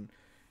out and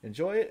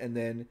enjoy it. And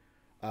then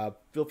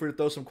feel free to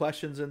throw some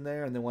questions in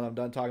there. And then when I'm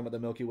done talking about the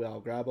Milky Way, I'll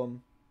grab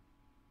them.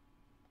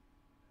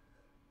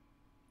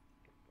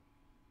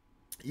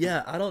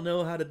 Yeah, I don't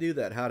know how to do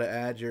that. How to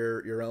add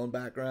your own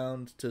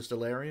background to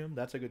Stellarium?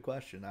 That's a good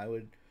question. I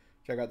would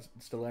check out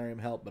Stellarium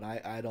help, but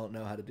I don't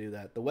know how to do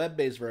that. The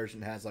web-based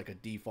version has like a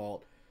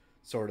default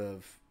sort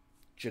of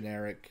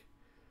generic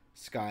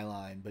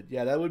skyline, but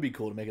yeah, that would be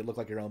cool to make it look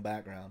like your own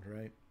background,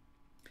 right?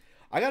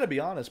 I gotta be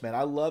honest, man.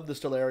 I love the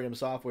Stellarium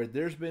software.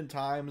 There's been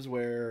times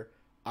where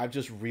I've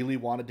just really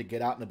wanted to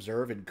get out and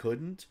observe and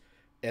couldn't,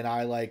 and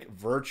I like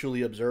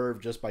virtually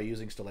observed just by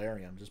using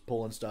Stellarium, just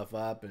pulling stuff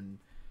up and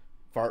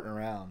farting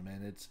around,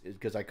 man. It's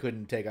because I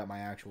couldn't take out my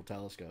actual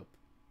telescope.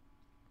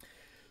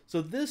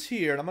 So this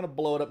here, and I'm going to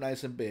blow it up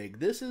nice and big,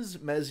 this is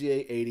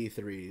Messier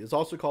 83. It's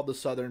also called the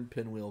Southern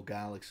Pinwheel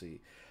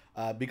Galaxy.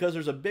 Because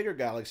there's a bigger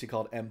galaxy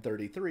called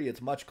M33,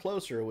 it's much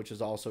closer, which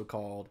is also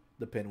called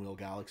the Pinwheel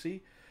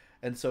Galaxy.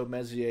 And so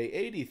Messier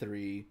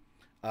 83,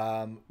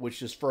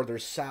 which is further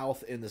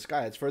south in the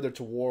sky, it's further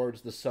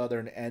towards the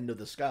southern end of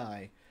the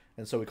sky,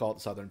 and so we call it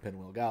the Southern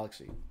Pinwheel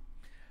Galaxy.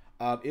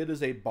 It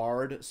is a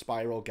barred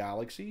spiral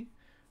galaxy,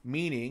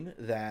 meaning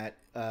that,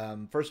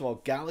 first of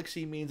all,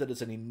 galaxy means that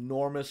it's an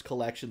enormous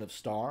collection of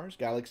stars.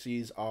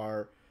 Galaxies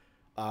are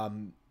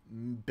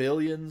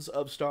billions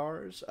of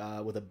stars,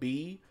 with a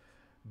B.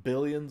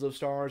 Billions of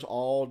stars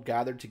all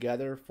gathered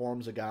together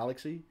forms a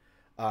galaxy.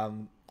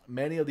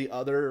 Many of the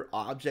other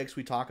objects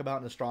we talk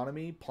about in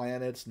astronomy,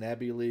 planets,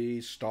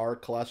 nebulae, star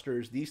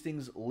clusters, these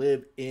things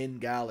live in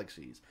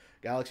galaxies.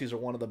 Galaxies are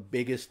one of the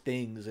biggest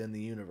things in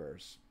the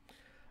universe.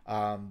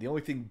 The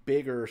only thing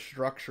bigger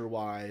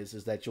structure-wise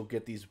is that you'll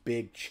get these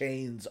big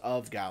chains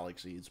of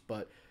galaxies,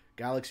 but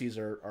galaxies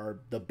are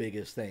the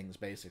biggest things,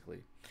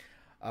 basically.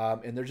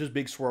 And they're just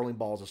big swirling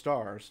balls of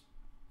stars.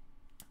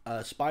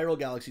 Spiral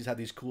galaxies have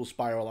these cool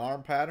spiral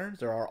arm patterns.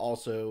 There are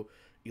also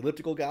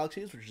elliptical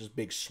galaxies, which are just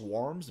big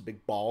swarms,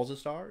 big balls of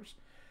stars.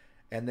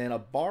 And then a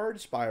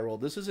barred spiral,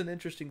 this is an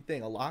interesting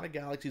thing. A lot of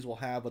galaxies will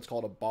have what's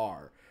called a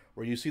bar,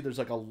 where you see there's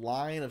like a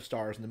line of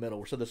stars in the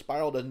middle. So the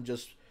spiral doesn't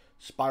just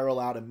spiral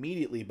out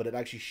immediately, but it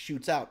actually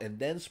shoots out and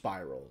then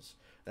spirals.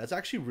 That's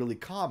actually really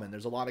common.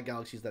 There's a lot of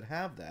galaxies that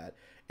have that,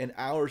 and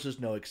ours is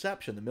no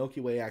exception. The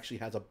Milky Way actually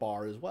has a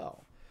bar as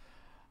well.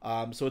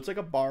 So it's like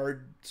a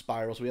barred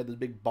spiral. So we have this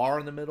big bar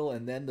in the middle,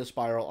 and then the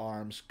spiral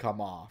arms come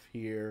off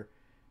here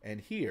and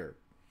here.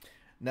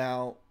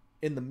 Now,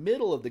 in the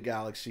middle of the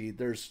galaxy,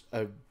 there's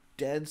a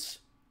dense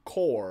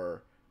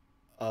core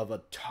of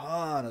a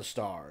ton of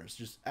stars,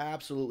 just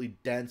absolutely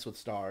dense with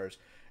stars.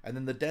 And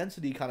then the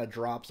density kind of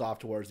drops off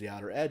towards the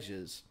outer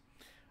edges,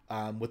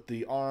 with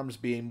the arms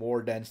being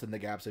more dense than the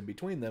gaps in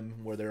between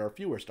them, where there are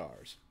fewer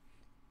stars.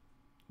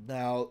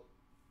 Now,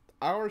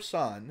 our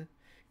sun,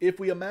 if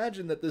we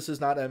imagine that this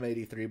is not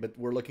M83, but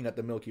we're looking at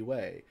the Milky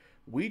Way,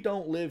 we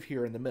don't live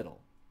here in the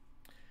middle,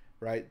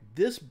 right?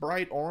 This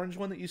bright orange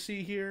one that you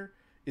see here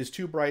is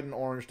too bright and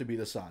orange to be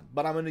the sun,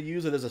 but I'm going to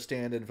use it as a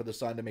stand-in for the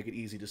sun to make it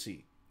easy to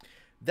see.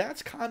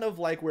 That's kind of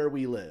like where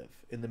we live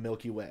in the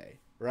Milky Way,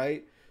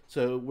 right?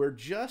 So we're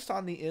just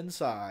on the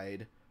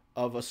inside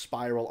of a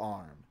spiral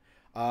arm.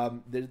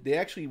 They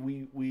actually,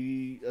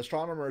 we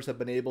astronomers have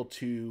been able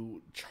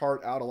to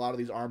chart out a lot of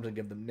these arms and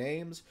give them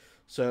names.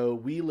 So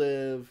we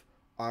live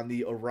on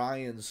the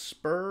Orion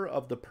spur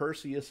of the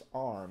Perseus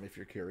arm, if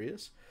you're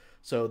curious.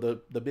 So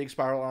the big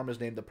spiral arm is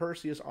named the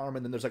Perseus arm,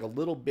 and then there's like a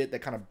little bit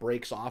that kind of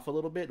breaks off a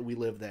little bit, and we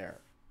live there.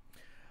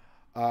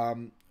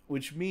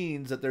 Which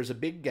means that there's a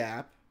big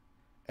gap,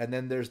 and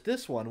then there's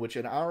this one, which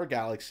in our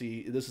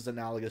galaxy, this is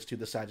analogous to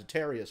the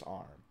Sagittarius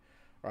arm,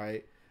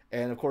 right?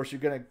 And of course,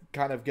 you're going to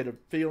kind of get a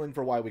feeling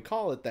for why we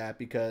call it that,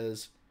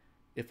 because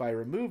if I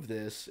remove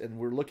this and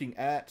we're looking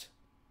at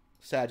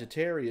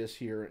Sagittarius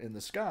here in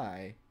the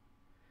sky,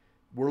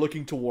 we're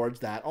looking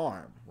towards that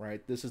arm,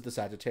 right? This is the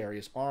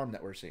Sagittarius arm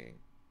that we're seeing.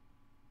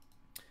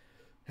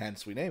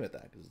 Hence, we name it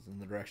that, because it's in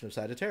the direction of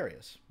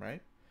Sagittarius,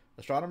 right?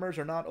 Astronomers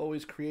are not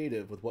always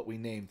creative with what we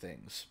name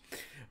things.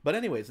 But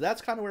anyways,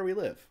 that's kind of where we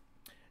live.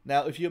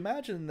 Now, if you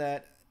imagine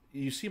that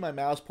you see my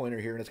mouse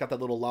pointer here, and it's got that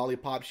little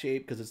lollipop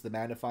shape because it's the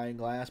magnifying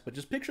glass, but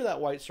just picture that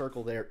white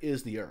circle there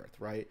is the Earth,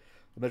 right?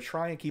 I'm going to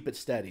try and keep it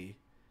steady.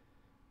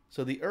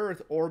 So the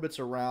Earth orbits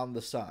around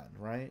the sun,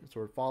 right? So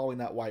we're following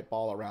that white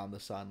ball around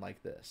the sun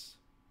like this.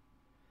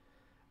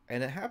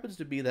 And it happens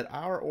to be that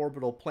our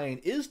orbital plane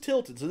is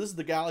tilted. So this is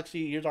the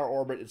galaxy. Here's our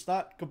orbit. It's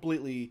not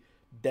completely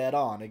dead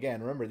on. Again,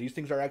 remember, these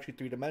things are actually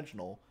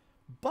three-dimensional,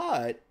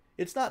 but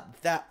it's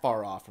not that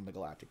far off from the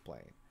galactic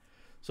plane.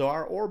 So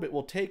our orbit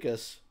will take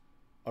us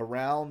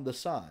around the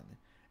sun.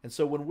 And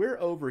so when we're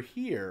over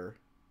here,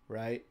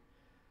 right,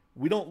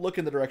 we don't look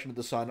in the direction of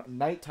the sun.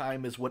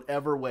 Nighttime is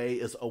whatever way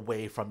is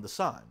away from the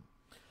sun.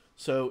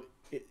 So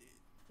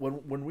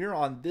when we're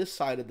on this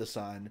side of the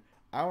sun,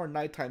 our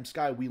nighttime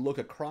sky, we look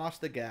across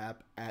the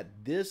gap at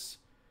this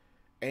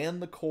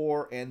and the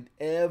core and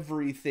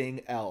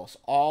everything else.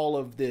 All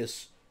of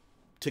this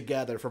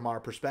together from our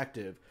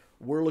perspective.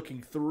 We're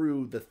looking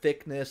through the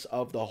thickness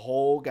of the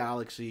whole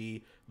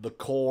galaxy, the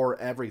core,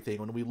 everything,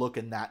 when we look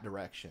in that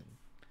direction.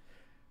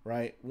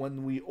 Right?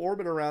 When we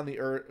orbit around the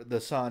Earth,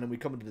 the sun, and we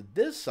come into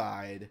this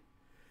side,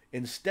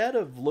 instead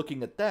of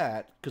looking at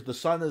that, because the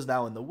sun is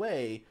now in the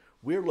way,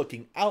 we're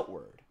looking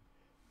outward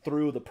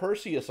through the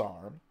Perseus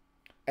arm,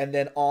 and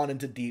then on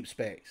into deep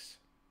space,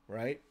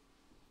 right?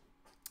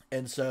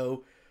 And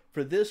so,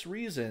 for this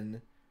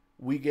reason,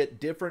 we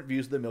get different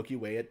views of the Milky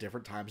Way at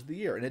different times of the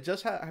year. And it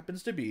just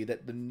happens to be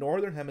that the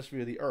northern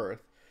hemisphere of the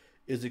Earth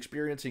is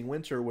experiencing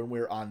winter when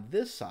we're on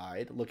this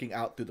side, looking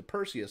out through the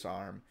Perseus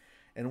arm,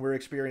 and we're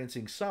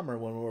experiencing summer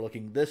when we're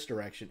looking this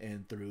direction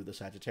in through the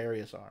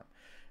Sagittarius arm.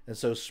 And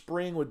so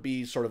spring would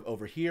be sort of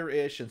over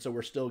here-ish, and so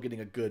we're still getting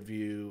a good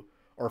view,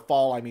 or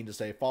fall, I mean to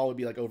say, fall would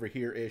be like over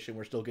here-ish, and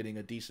we're still getting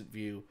a decent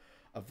view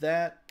of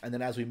that. And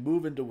then as we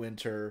move into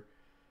winter,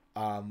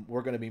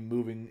 we're going to be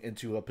moving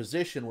into a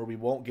position where we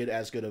won't get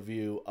as good a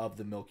view of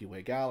the Milky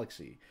Way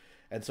galaxy.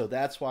 And so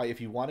that's why if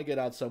you want to get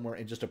out somewhere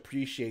and just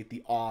appreciate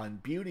the awe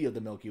and beauty of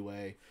the Milky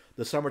Way,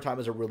 the summertime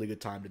is a really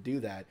good time to do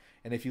that.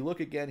 And if you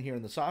look again here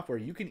in the software,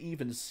 you can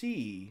even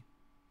see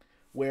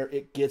where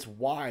it gets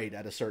wide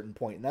at a certain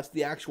point. And that's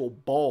the actual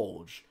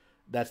bulge.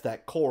 That's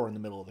that core in the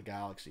middle of the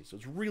galaxy. So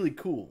it's really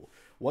cool.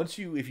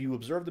 If you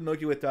observe the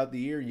Milky Way throughout the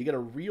year, you get a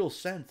real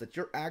sense that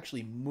you're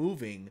actually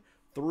moving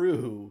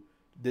through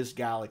this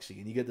galaxy,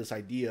 and you get this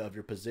idea of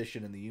your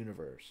position in the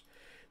universe.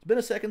 It's been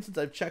a second since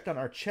I've checked on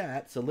our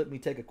chat, so let me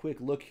take a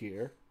quick look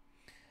here.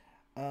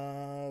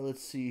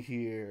 Let's see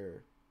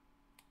here.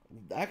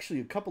 Actually,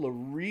 a couple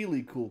of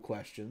really cool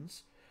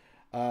questions.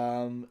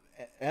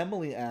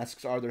 Emily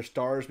asks, are there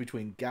stars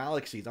between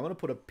galaxies? I'm going to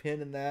put a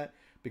pin in that,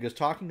 because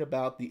talking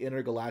about the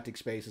intergalactic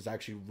space is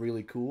actually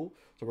really cool.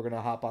 So we're going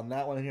to hop on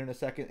that one here in a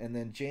second. And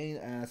then Jane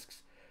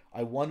asks,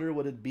 I wonder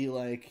what it'd be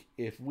like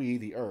if we,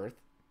 the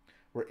Earth,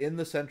 were in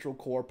the central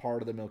core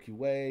part of the Milky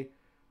Way.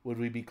 Would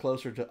we be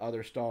closer to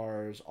other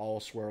stars all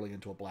swirling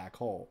into a black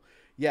hole?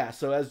 Yeah,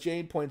 so as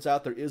Jane points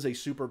out, there is a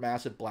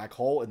supermassive black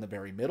hole in the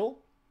very middle.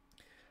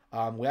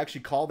 We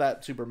actually call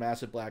that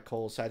supermassive black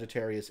hole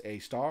Sagittarius A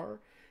star,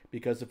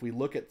 because if we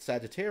look at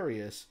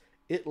Sagittarius,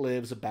 it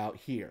lives about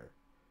here,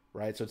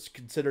 right? So it's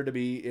considered to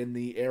be in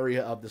the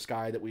area of the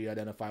sky that we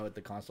identify with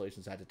the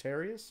constellation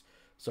Sagittarius.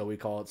 So we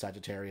call it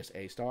Sagittarius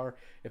A star.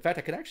 In fact,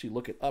 I can actually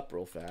look it up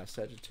real fast.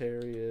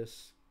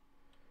 Sagittarius.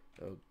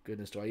 Oh,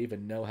 goodness, do I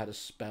even know how to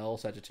spell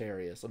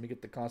Sagittarius? Let me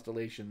get the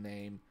constellation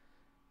name.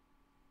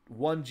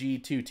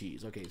 1G, 2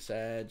 T's. Okay,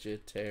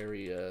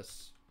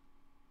 Sagittarius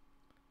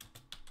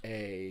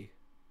A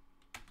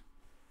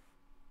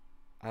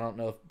I don't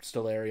know if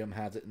Stellarium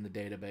has it in the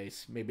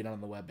database. Maybe not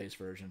in the web-based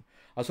version.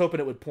 I was hoping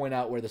it would point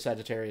out where the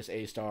Sagittarius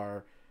A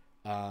star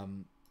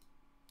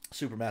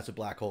supermassive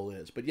black hole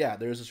is. But yeah,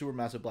 there is a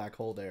supermassive black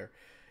hole there.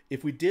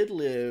 If we did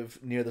live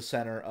near the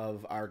center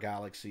of our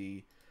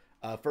galaxy,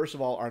 first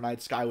of all, our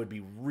night sky would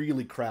be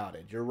really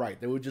crowded. You're right.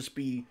 There would just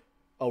be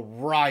a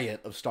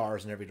riot of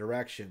stars in every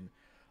direction.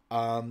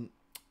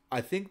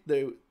 I think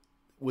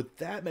with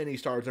that many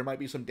stars, there might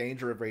be some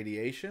danger of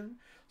radiation.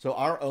 So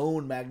our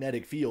own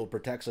magnetic field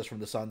protects us from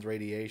the sun's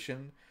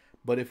radiation.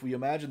 But if we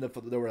imagine that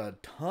there were a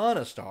ton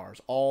of stars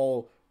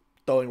all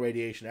throwing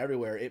radiation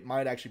everywhere, it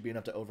might actually be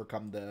enough to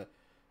overcome the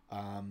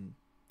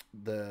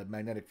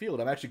magnetic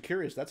field. I'm actually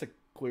curious. That's a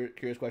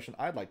curious question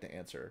I'd like to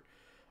answer.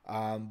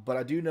 But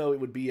I do know it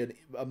would be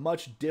a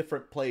much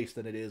different place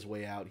than it is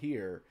way out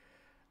here.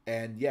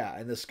 And yeah,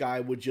 and the sky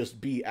would just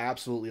be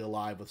absolutely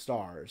alive with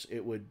stars.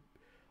 It would.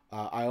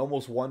 I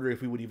almost wonder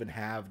if we would even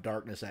have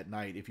darkness at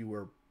night if you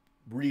were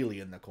really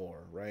in the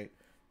core, right?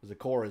 Because the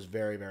core is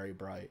very, very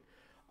bright.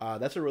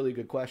 That's a really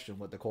good question,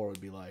 what the core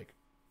would be like.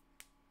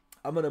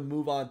 I'm going to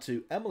move on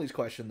to Emily's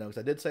question, though,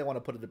 because I did say I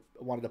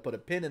wanted to put a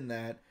pin in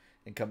that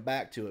and come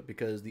back to it,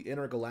 because the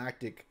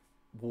intergalactic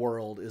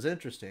world is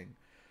interesting.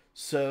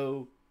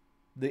 So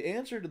the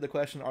answer to the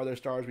question, are there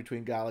stars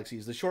between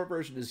galaxies? The short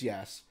version is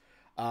yes.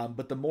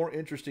 But the more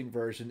interesting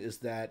version is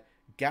that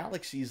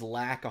galaxies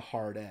lack a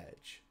hard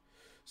edge.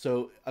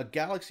 So a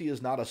galaxy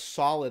is not a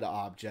solid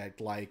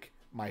object like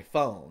my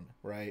phone,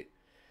 right?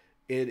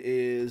 It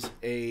is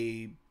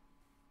a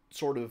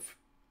sort of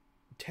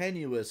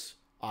tenuous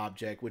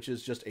object, which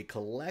is just a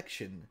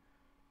collection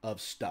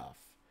of stuff,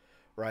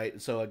 right?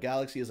 So a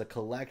galaxy is a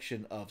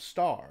collection of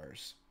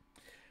stars.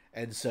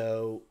 And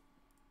so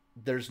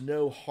there's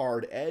no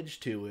hard edge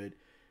to it.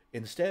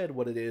 Instead,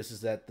 what it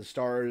is that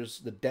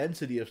the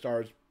density of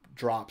stars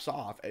drops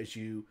off as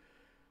you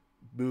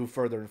move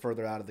further and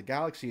further out of the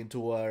galaxy, into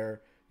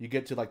where you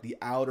get to like the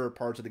outer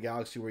parts of the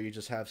galaxy where you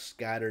just have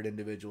scattered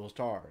individual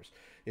stars.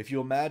 If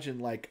you imagine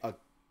like a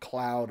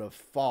cloud of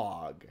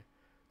fog,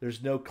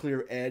 there's no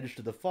clear edge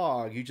to the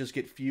fog. You just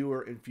get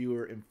fewer and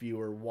fewer and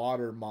fewer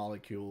water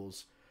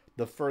molecules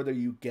the further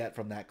you get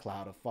from that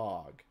cloud of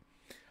fog.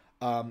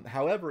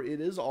 However, it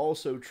is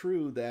also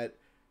true that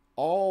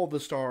all the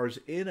stars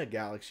in a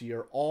galaxy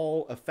are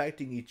all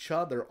affecting each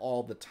other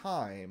all the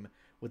time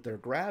with their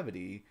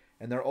gravity,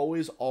 and they're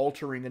always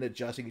altering and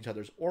adjusting each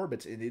other's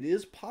orbits. And it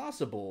is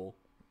possible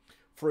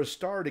for a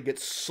star to get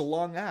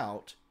slung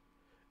out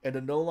and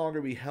to no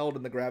longer be held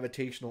in the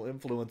gravitational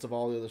influence of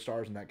all the other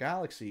stars in that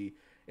galaxy,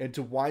 and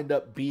to wind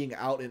up being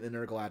out in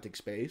intergalactic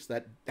space.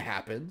 That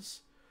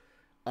happens.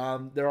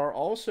 There are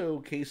also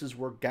cases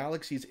where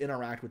galaxies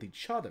interact with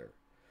each other.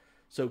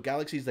 So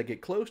galaxies that get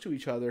close to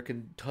each other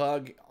can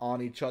tug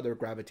on each other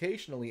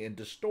gravitationally and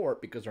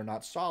distort because they're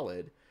not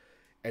solid,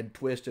 and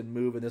twist and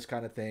move and this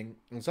kind of thing.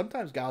 And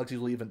sometimes galaxies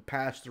will even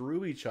pass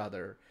through each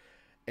other,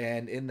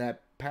 and in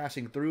that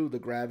passing through, the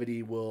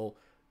gravity will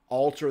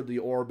alter the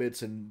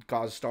orbits and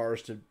cause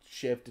stars to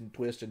shift and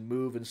twist and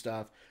move and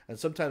stuff. And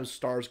sometimes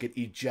stars get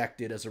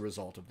ejected as a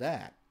result of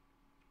that.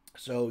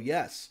 So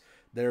yes,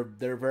 there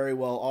very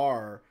well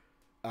are.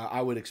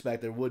 I would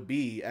expect there would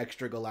be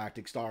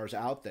extragalactic stars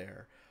out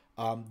there.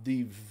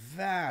 The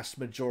vast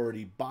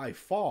majority, by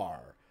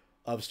far,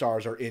 of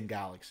stars are in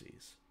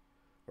galaxies,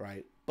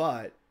 right?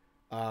 But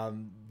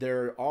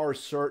there are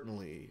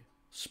certainly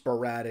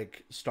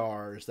sporadic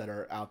stars that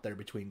are out there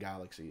between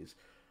galaxies.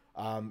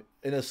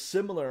 In a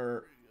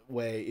similar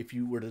way, if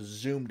you were to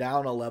zoom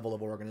down a level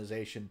of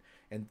organization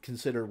and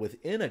consider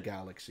within a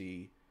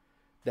galaxy,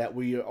 that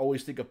we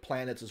always think of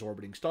planets as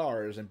orbiting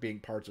stars and being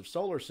parts of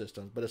solar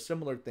systems, but a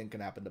similar thing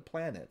can happen to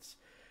planets.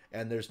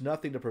 And there's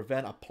nothing to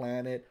prevent a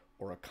planet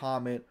or a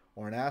comet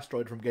or an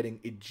asteroid from getting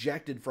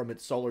ejected from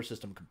its solar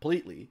system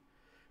completely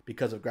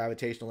because of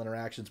gravitational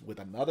interactions with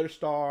another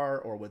star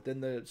or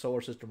within the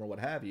solar system or what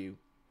have you.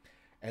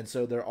 And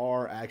so there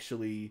are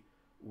actually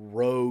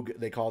rogue,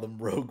 they call them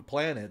rogue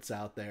planets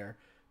out there,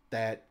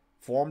 that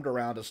formed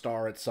around a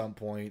star at some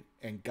point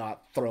and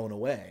got thrown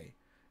away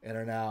and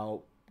are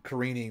now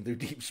careening through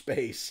deep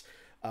space,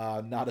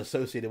 not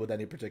associated with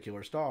any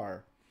particular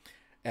star.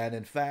 And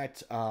in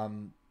fact,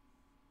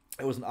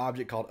 it was an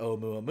object called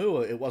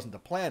Oumuamua. It wasn't a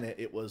planet,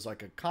 it was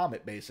like a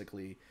comet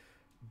basically,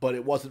 but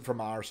it wasn't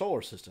from our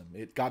solar system.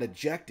 It got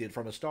ejected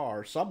from a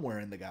star somewhere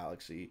in the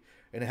galaxy,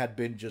 and it had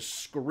been just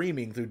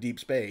screaming through deep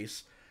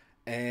space,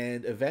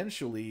 and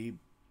eventually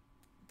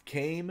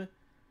came,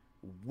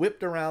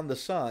 whipped around the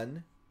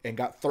sun, and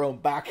got thrown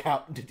back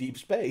out into deep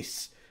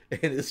space,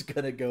 and is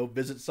going to go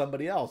visit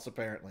somebody else,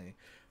 apparently,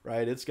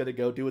 right? It's going to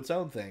go do its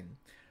own thing.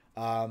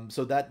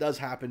 So that does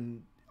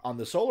happen on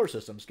the solar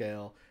system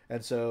scale,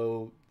 and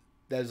so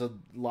there's a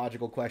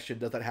logical question,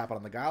 does that happen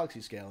on the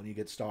galaxy scale, and you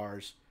get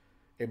stars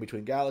in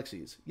between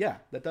galaxies? Yeah,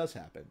 that does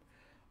happen.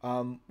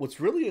 What's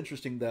really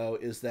interesting, though,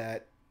 is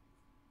that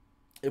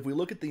if we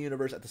look at the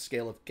universe at the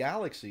scale of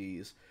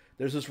galaxies,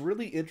 there's this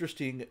really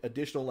interesting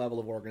additional level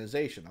of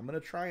organization. I'm going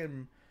to try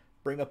and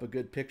bring up a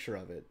good picture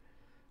of it.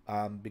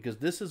 because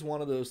this is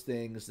one of those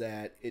things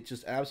that it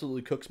just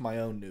absolutely cooks my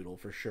own noodle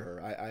for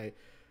sure.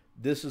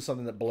 This is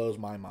something that blows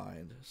my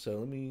mind. So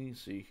let me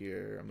see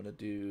here. I'm gonna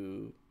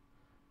do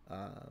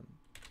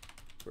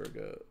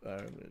Virgo. I'm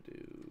gonna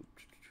do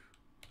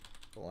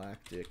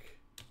galactic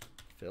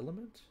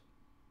filament.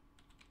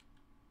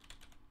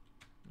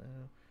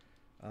 No.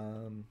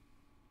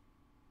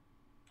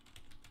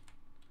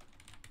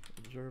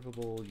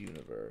 Observable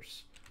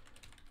universe.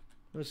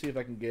 Let's see if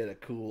I can get a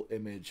cool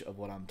image of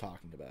what I'm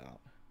talking about.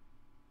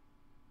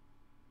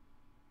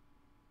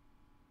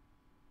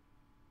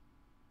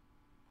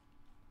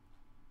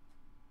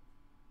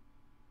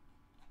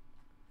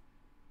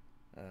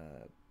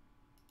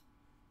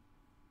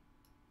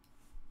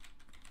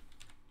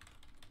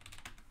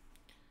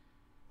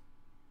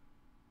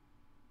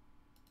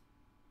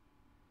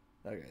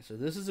 Okay, so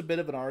this is a bit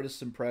of an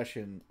artist's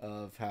impression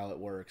of how it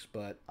works,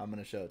 but I'm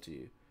going to show it to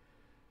you.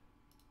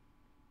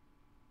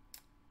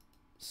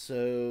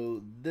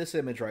 So this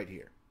image right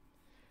here.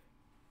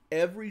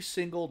 Every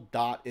single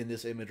dot in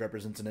this image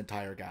represents an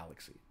entire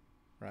galaxy,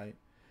 right?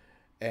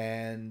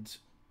 And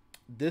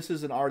this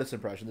is an artist's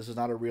impression. This is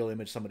not a real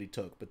image somebody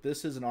took, but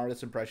this is an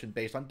artist's impression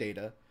based on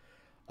data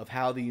of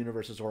how the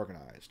universe is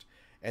organized.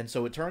 And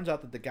so it turns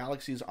out that the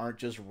galaxies aren't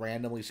just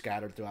randomly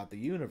scattered throughout the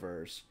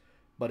universe,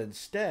 but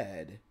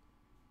instead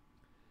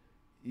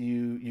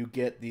you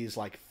get these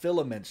like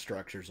filament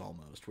structures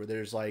almost, where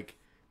there's like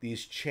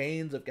these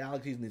chains of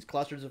galaxies and these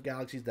clusters of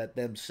galaxies that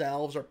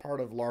themselves are part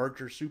of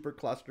larger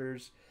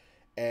superclusters,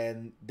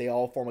 and they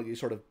all form like these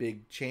sort of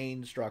big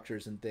chain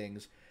structures and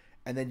things.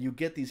 And then you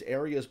get these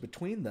areas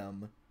between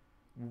them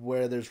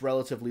where there's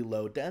relatively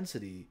low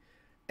density.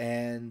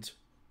 And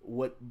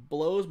what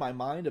blows my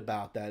mind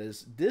about that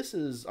is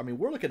I mean,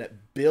 we're looking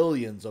at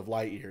billions of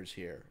light years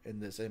here in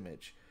this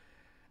image.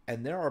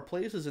 And there are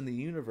places in the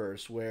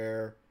universe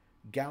where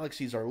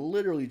galaxies are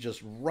literally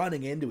just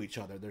running into each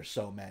other. There's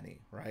so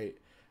many, right?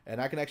 And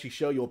I can actually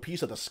show you a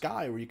piece of the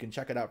sky where you can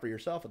check it out for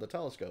yourself with the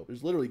telescope.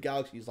 There's literally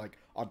galaxies like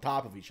on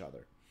top of each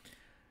other.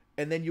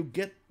 And then you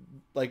get,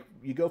 like,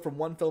 you go from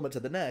one filament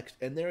to the next,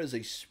 and there is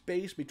a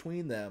space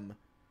between them,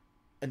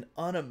 an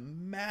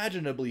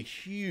unimaginably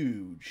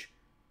huge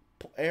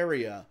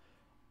area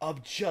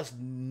of just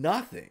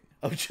nothing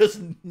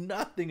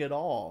at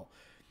all,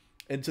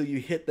 until you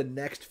hit the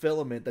next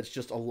filament that's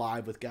just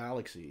alive with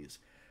galaxies.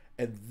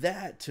 And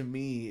that, to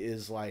me,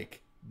 is,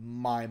 like,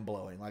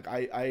 mind-blowing. Like,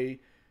 I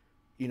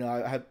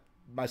have,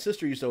 my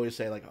sister used to always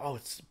say, like, oh,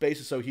 space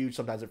is so huge,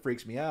 sometimes it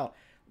freaks me out.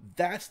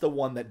 That's the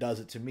one that does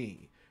it to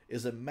me,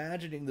 is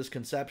imagining this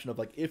conception of,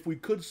 like, if we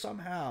could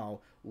somehow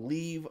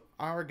leave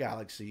our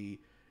galaxy,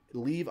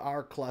 leave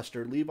our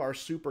cluster, leave our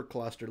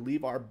supercluster,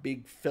 leave our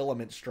big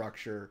filament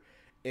structure,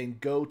 and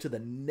go to the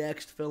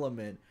next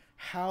filament,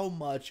 how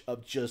much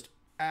of just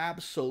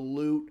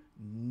absolute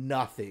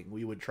nothing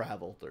we would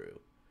travel through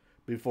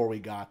before we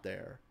got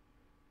there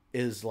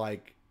is,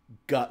 like,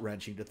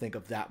 gut-wrenching to think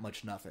of that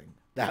much nothing,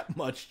 that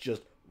much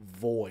just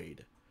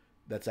void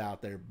that's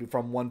out there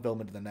from one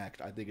filament to the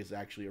next. I think is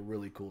actually a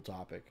really cool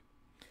topic.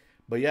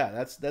 But yeah,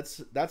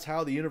 that's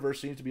how the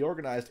universe seems to be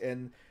organized,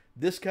 and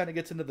this kind of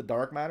gets into the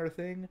dark matter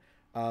thing.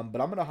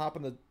 But I'm gonna hop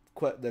on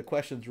the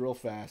questions real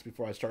fast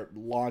before I start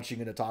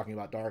launching into talking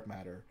about dark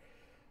matter.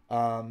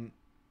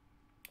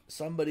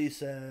 Somebody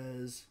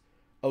says,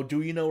 "Oh,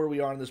 do you know where we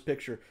are in this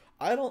picture?"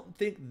 I don't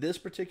think this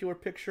particular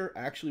picture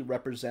actually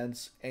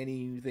represents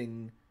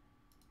anything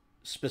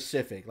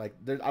specific. Like,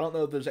 I don't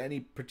know if there's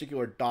any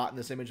particular dot in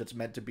this image that's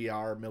meant to be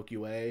our Milky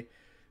Way.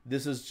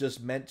 This is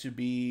just meant to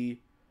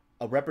be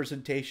a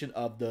representation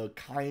of the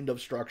kind of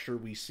structure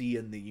we see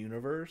in the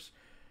universe,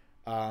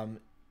 and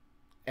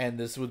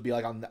this would be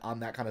like on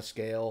that kind of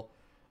scale.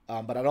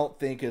 But I don't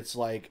think it's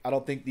like, I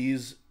don't think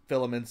these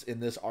filaments in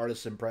this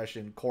artist's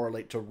impression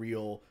correlate to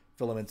real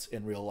filaments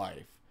in real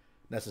life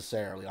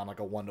necessarily on like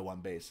a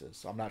one-to-one basis.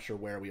 So I'm not sure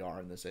where we are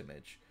in this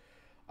image,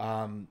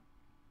 or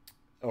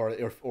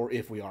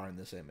if we are in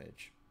this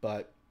image.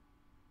 But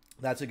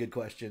that's a good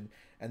question.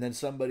 And then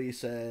somebody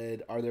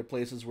said, are there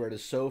places where it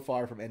is so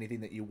far from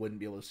anything that you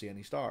wouldn't be able to see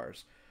any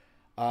stars?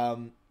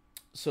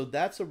 So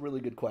that's a really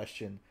good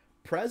question.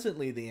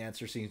 Presently, the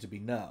answer seems to be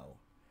no.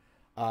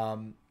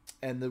 And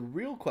the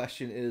real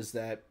question is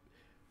that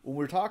when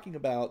we're talking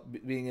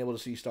about being able to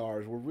see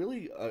stars, we're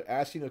really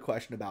asking a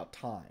question about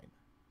time.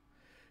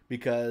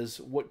 Because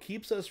what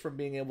keeps us from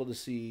being able to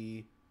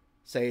see,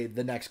 say,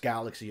 the next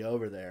galaxy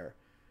over there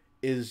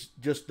is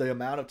just the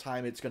amount of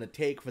time it's going to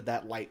take for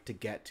that light to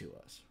get to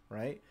us,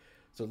 right?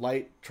 So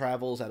light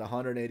travels at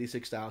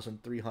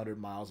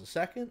 186,300 miles a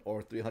second,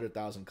 or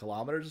 300,000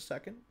 kilometers a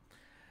second,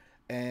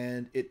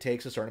 and it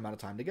takes a certain amount of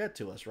time to get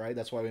to us, right?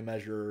 That's why we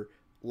measure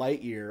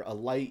light year. A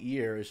light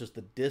year is just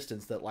the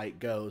distance that light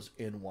goes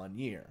in 1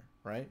 year,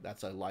 right?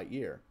 That's a light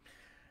year.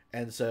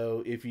 And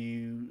so if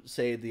you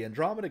say the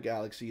Andromeda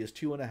galaxy is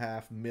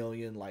 2.5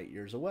 million light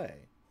years away,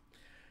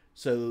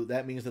 so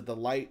that means that the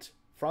light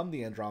from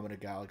the Andromeda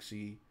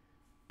galaxy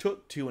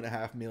took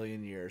 2.5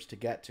 million years to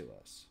get to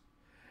us.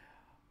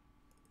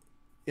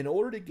 In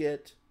order to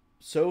get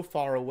so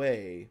far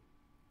away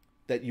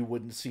that you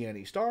wouldn't see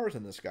any stars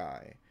in the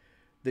sky,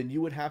 then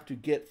you would have to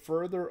get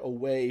further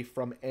away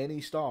from any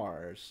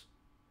stars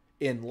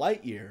in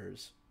light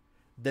years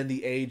than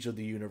the age of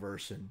the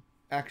universe in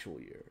actual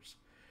years.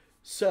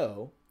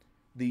 So,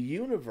 the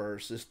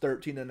universe is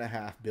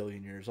 13.5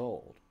 billion years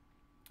old.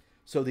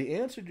 So, the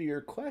answer to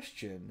your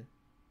question,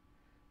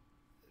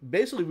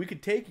 basically, we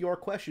could take your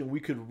question,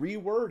 we could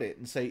reword it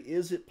and say,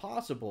 is it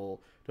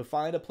possible to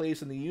find a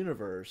place in the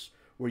universe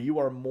where you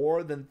are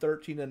more than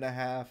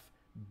 13.5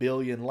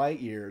 billion light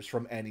years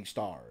from any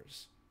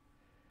stars?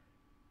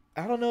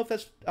 I don't know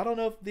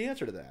if the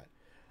answer to that.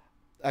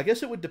 I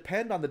guess it would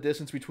depend on the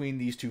distance between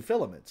these two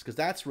filaments, because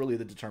that's really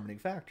the determining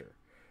factor,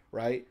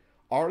 right?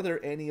 Are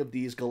there any of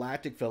these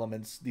galactic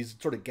filaments, these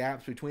sort of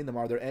gaps between them,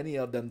 are there any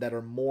of them that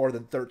are more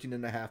than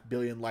 13.5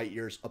 billion light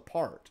years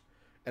apart?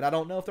 And I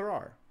don't know if there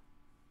are.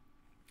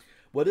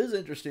 What is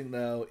interesting,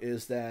 though,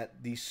 is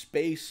that the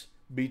space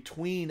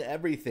between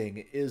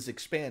everything is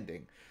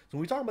expanding. So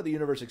when we talk about the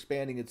universe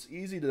expanding, it's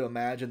easy to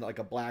imagine that like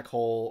a black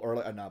hole or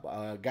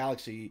a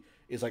galaxy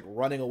is like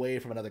running away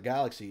from another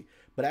galaxy,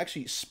 but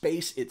actually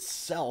space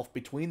itself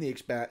between the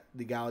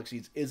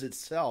galaxies is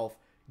itself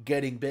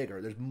getting bigger.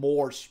 There's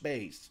more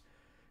space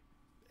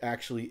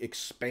actually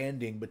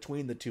expanding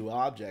between the two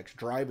objects,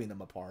 driving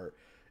them apart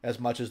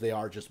as much as they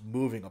are just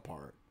moving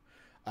apart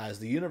as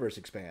the universe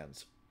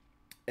expands.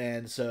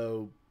 And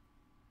so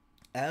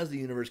as the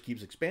universe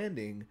keeps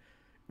expanding,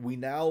 we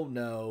now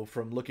know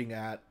from looking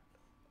at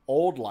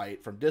old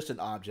light from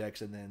distant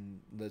objects and then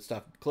the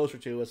stuff closer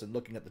to us and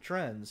looking at the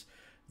trends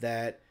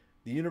that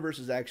the universe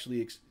is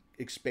actually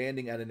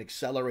expanding at an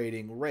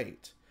accelerating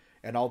rate.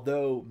 And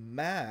although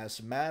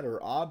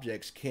matter,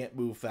 objects can't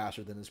move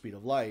faster than the speed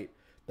of light,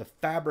 the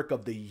fabric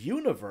of the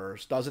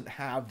universe doesn't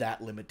have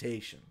that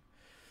limitation.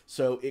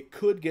 So it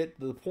could get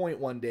to the point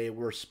one day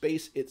where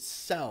space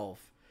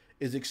itself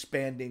is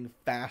expanding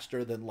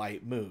faster than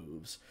light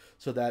moves,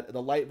 so that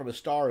the light from a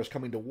star is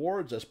coming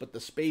towards us, but the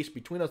space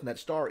between us and that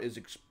star is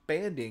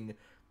expanding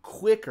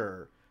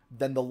quicker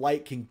than the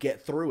light can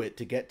get through it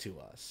to get to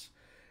us.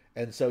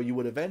 And so you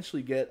would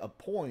eventually get a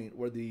point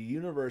where the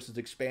universe is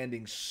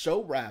expanding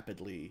so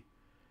rapidly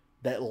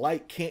that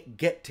light can't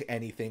get to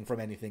anything from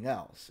anything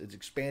else. It's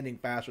expanding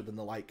faster than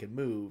the light can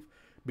move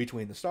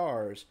between the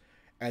stars,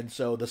 and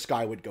so the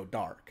sky would go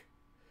dark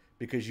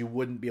because you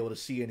wouldn't be able to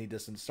see any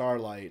distant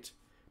starlight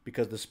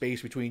because the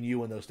space between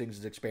you and those things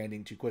is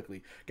expanding too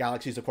quickly.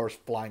 Galaxies, of course,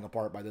 flying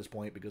apart by this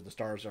point because the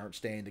stars aren't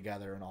staying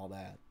together and all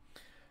that.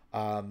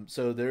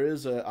 So there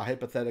is a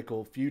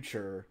hypothetical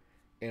future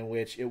in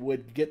which it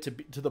would get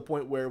to the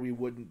point where we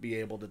wouldn't be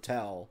able to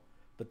tell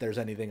that there's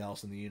anything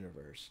else in the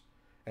universe.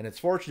 And it's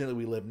fortunate that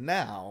we live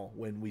now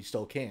when we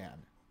still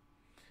can.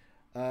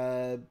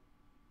 It's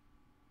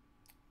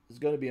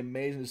going to be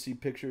amazing to see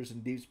pictures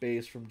in deep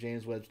space from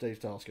James Webb Space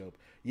Telescope.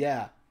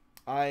 Yeah,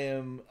 I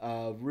am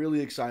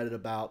really excited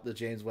about the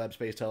James Webb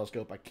Space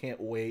Telescope. I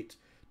can't wait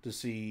to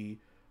see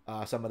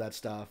some of that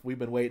stuff. We've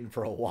been waiting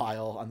for a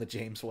while on the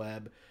James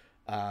Webb.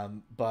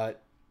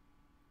 But,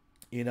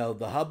 you know,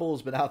 the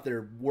Hubble's been out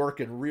there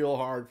working real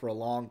hard for a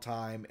long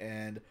time,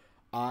 and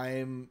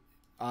I'm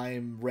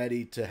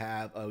ready to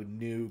have a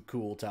new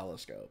cool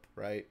telescope,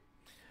 right?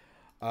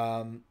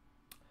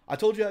 I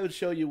told you I would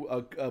show you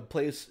a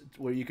place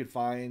where you could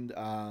find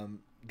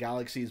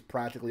galaxies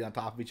practically on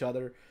top of each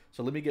other.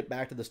 So let me get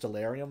back to the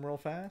Stellarium real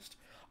fast.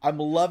 I'm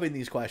loving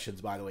these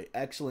questions, by the way.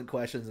 Excellent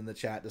questions in the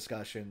chat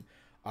discussion.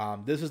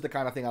 This is the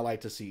kind of thing I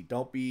like to see.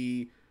 Don't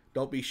be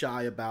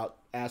shy about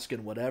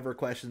asking whatever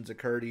questions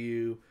occur to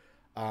you.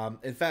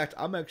 In fact,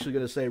 I'm actually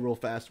going to say real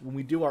fast, when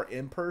we do our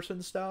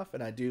in-person stuff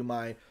and I do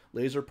my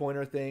laser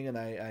pointer thing and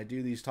I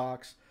do these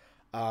talks,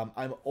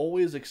 I'm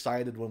always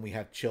excited when we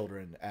have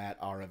children at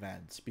our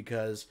events,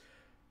 because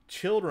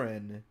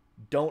children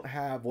don't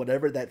have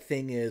whatever that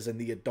thing is in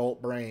the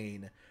adult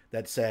brain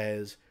that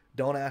says,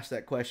 don't ask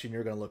that question,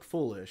 you're going to look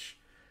foolish,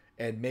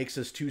 and makes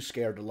us too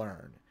scared to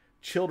learn.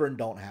 Children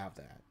don't have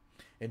that.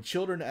 And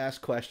children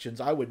ask questions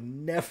I would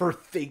never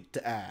think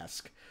to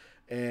ask.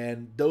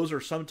 And those are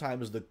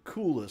sometimes the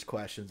coolest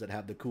questions that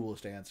have the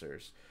coolest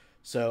answers.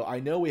 So I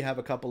know we have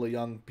a couple of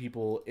young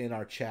people in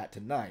our chat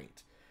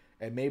tonight,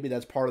 and maybe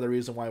that's part of the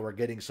reason why we're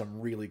getting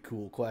some really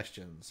cool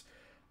questions.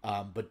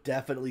 But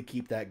definitely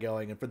keep that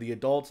going. And for the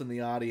adults in the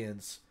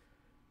audience,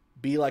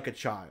 be like a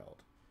child.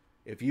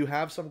 If you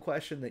have some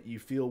question that you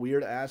feel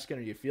weird asking,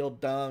 or you feel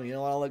dumb, you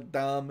don't want to look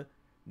dumb,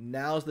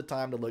 now's the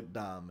time to look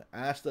dumb.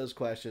 Ask those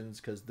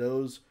questions, because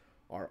those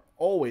are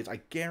always,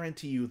 I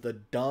guarantee you, the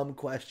dumb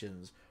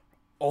questions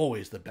are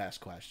always the best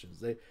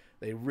questions.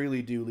 They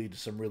really do lead to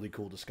some really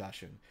cool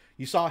discussion.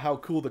 You saw how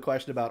cool the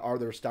question about are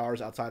there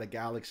stars outside a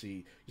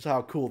galaxy, you saw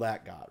how cool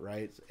that got,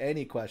 right?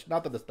 Any question,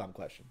 not that it's a dumb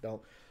question,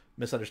 don't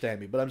misunderstand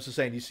me, but I'm just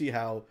saying, you see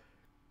how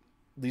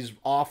these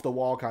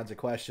off-the-wall kinds of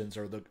questions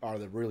are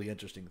the really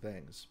interesting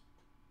things.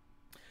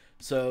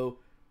 So,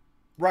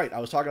 right, I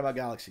was talking about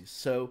galaxies.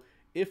 So,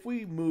 if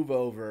we move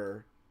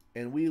over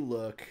and we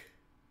look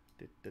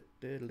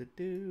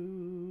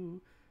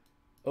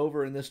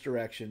over in this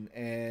direction,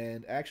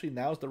 and actually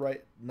now's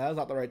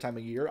not the right time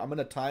of year. I'm going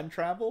to time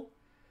travel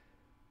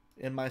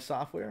in my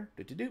software.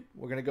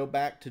 We're going to go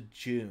back to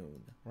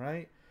June,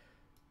 right?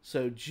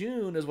 So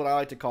June is what I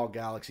like to call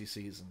galaxy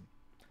season.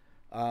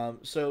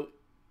 So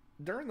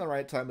during the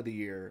right time of the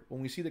year,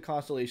 when we see the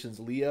constellations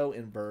Leo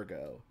and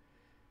Virgo,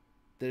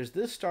 there's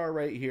this star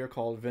right here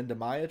called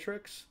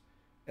Vendemiatrix,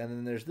 and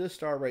then there's this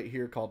star right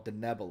here called the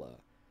Nebula.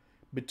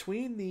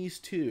 Between these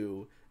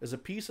two is a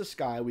piece of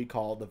sky we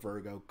call the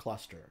Virgo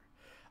cluster.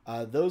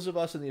 Those of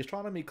us in the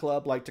astronomy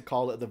club like to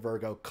call it the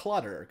Virgo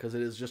clutter because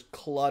it is just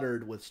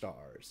cluttered with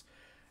stars,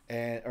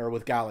 or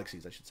with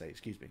galaxies, I should say.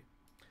 Excuse me.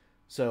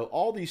 So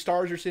all these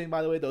stars you're seeing,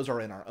 by the way, those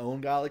are in our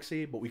own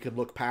galaxy, but we can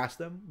look past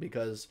them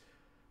because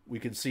we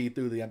can see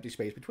through the empty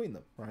space between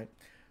them, right?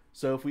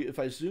 So if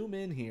I zoom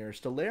in here,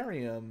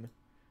 Stellarium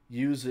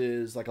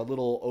uses like a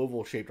little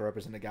oval shape to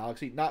represent a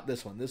galaxy. Not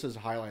this one. This is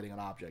highlighting an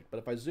object. But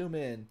if I zoom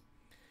in,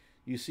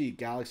 you see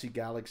galaxy,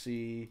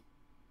 galaxy,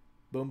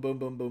 boom, boom,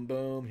 boom, boom,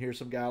 boom. Here's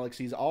some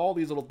galaxies. All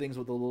these little things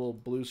with the little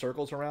blue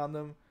circles around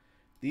them.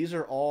 These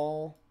are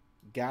all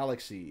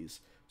galaxies.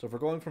 So if we're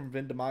going from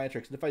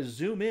Vendemiatrix, and if I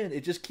zoom in,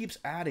 it just keeps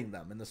adding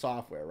them in the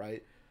software,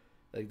 right?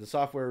 Like the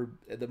software,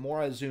 the more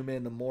I zoom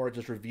in, the more it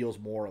just reveals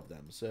more of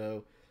them.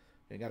 So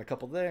you got a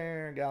couple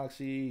there,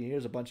 galaxy.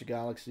 Here's a bunch of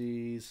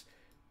galaxies.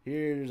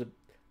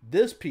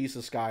 This piece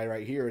of sky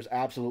right here is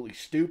absolutely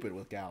stupid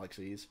with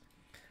galaxies.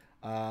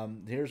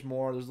 Here's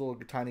more. There's little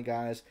tiny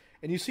guys.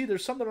 And you see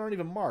there's some that aren't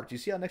even marked. You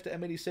see how next to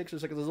M86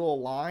 there's like this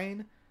little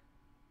line?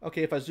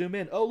 Okay, if I zoom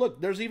in, oh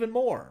look, there's even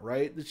more,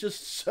 right? There's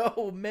just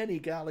so many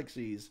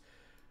galaxies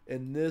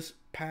in this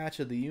patch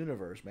of the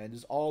universe, man.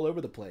 Just all over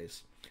the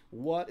place.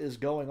 What is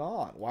going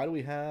on? Why do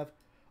we have...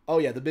 Oh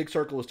yeah, the big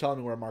circle is telling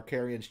me where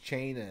Markarian's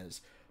chain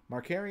is.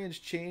 Markarian's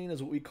chain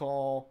is what we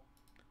call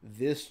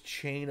this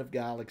chain of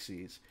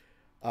galaxies.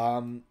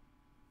 Even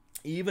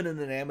in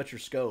an amateur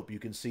scope, you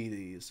can see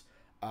these.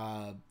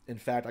 In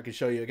fact, I can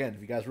show you again.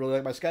 If you guys really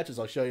like my sketches,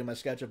 I'll show you my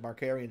sketch of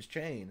Markarian's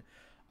chain,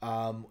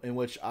 in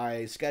which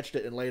I sketched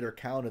it and later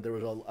counted. There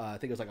was, I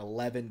think it was like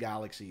 11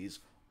 galaxies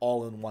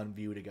all in one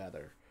view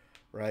together,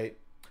 right?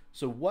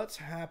 So what's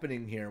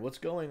happening here, what's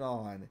going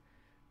on,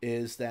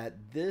 is that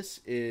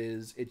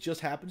it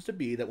just happens to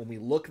be that when we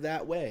look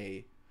that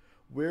way,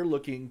 we're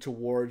looking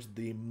towards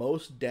the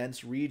most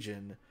dense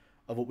region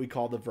of what we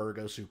call the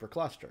Virgo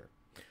supercluster.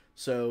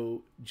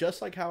 So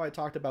just like how I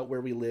talked about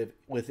where we live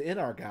within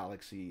our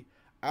galaxy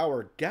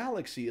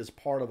is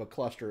part of a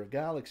cluster of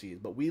galaxies,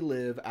 but we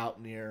live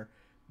out near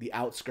the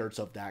outskirts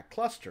of that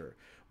cluster.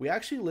 We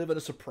actually live in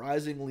a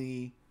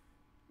surprisingly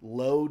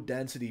low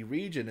density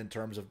region in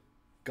terms of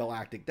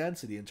galactic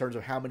density, in terms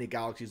of how many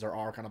galaxies there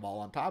are kind of all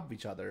on top of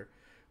each other.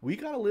 We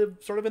gotta live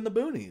sort of in the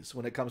boonies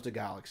when it comes to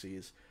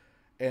galaxies.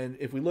 And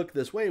if we look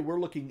this way, we're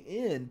looking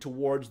in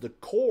towards the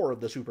core of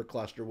the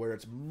supercluster where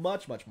it's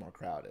much, much more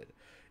crowded.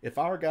 If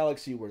our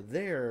galaxy were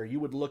there, you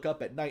would look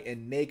up at night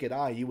and naked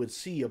eye, you would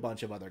see a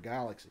bunch of other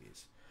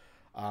galaxies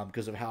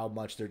because of how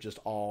much they're just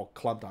all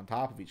clumped on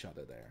top of each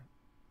other there.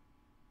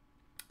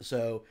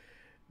 So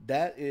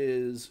that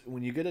is,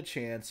 when you get a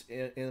chance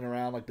in and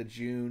around like the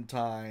June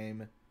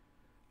time,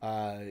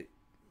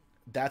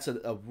 that's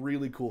a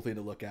really cool thing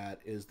to look at,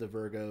 is the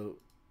Virgo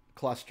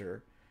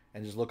cluster,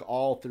 and just look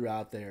all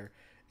throughout there.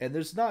 And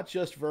there's not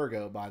just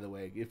Virgo, by the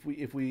way. If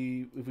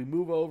we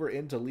move over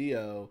into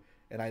Leo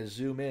and I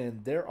zoom in,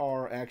 there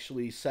are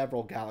actually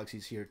several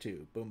galaxies here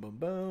too. Boom, boom,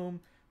 boom.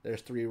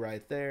 There's 3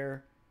 right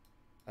there.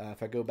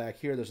 If I go back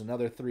here, there's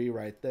another 3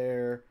 right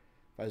there.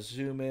 If I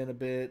zoom in a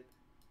bit,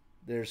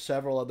 there's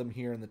several of them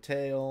here in the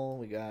tail.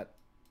 We got,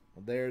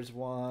 well, there's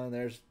one.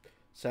 There's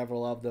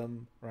several of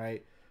them,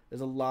 right?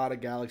 There's a lot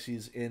of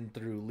galaxies in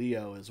through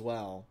Leo as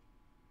well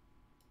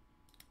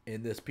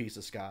in this piece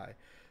of sky.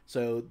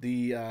 So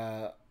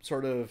the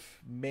sort of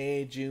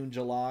May, June,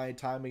 July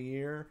time of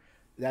year,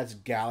 that's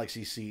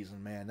galaxy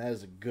season, man. That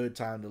is a good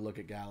time to look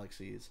at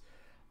galaxies.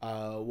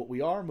 What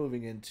we are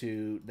moving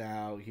into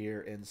now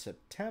here in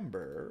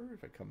September,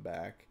 if I come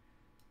back,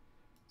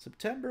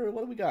 September,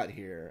 what do we got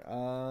here?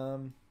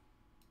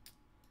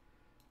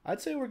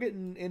 I'd say we're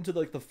getting into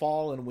like the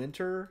fall and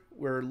winter.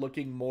 We're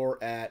looking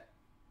more at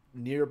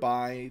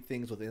nearby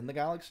things within the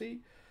galaxy.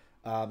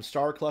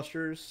 Star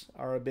clusters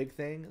are a big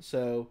thing.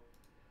 So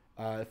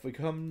if we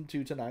come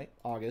to tonight,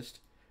 August,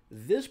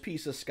 this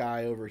piece of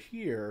sky over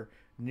here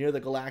near the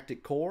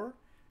galactic core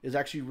is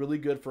actually really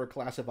good for a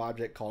class of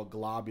object called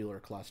globular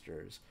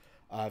clusters.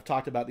 I've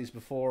talked about these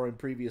before in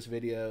previous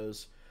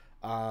videos,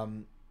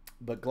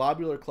 but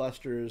globular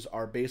clusters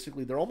are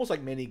basically, they're almost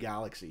like mini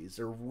galaxies.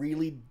 They're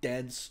really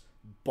dense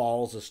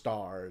balls of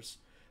stars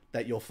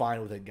that you'll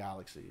find within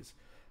galaxies.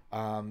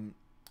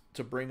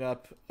 To bring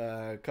up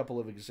a couple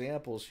of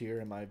examples here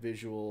in my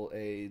visual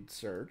aid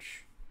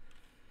search,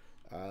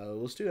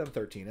 let's do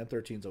M13.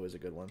 M13 is always a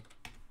good one.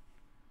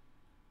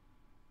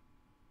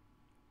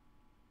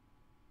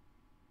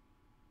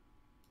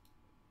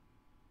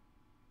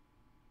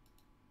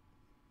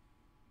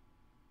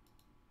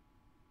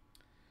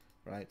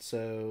 Right,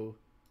 so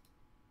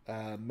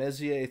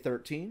Messier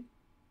 13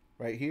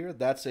 right here,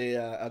 that's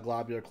a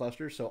globular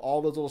cluster. So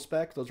all those little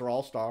specks, those are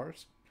all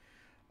stars.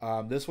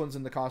 This one's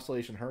in the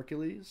constellation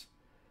Hercules.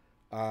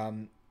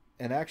 And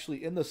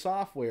actually, in the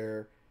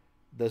software,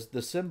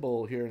 the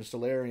symbol here in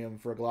Stellarium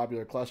for a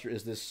globular cluster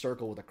is this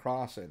circle with a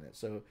cross in it.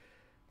 So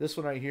this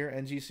one right here,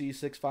 NGC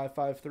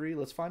 6553,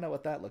 let's find out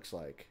what that looks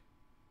like.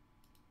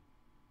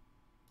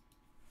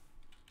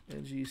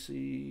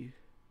 NGC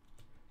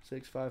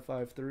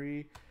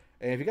 6553.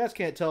 And if you guys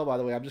can't tell, by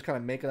the way, I'm just kind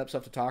of making up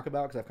stuff to talk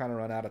about because I've kind of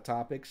run out of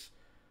topics.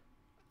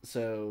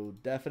 So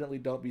definitely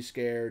don't be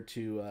scared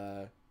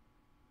to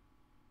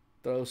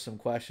throw some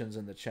questions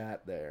in the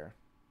chat there.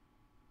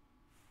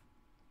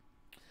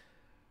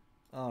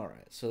 All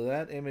right, so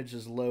that image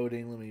is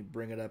loading. Let me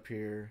bring it up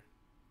here.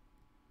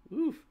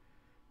 Oof,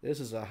 this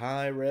is a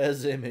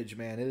high-res image,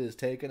 man. It is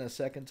taking a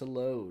second to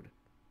load.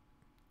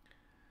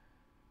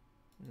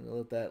 I'm gonna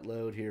let that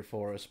load here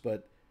for us,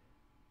 but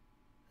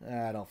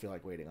I don't feel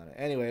like waiting on it.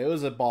 Anyway, it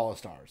was a ball of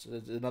stars.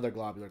 It's another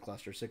globular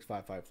cluster,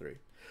 6553.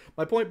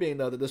 My point being,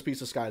 though, that this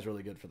piece of sky is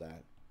really good for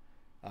that,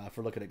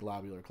 for looking at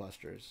globular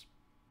clusters.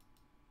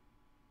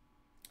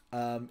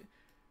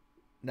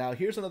 Now,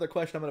 here's another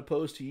question I'm going to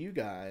pose to you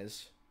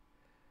guys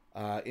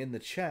in the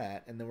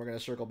chat, and then we're going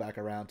to circle back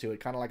around to it,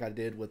 kind of like I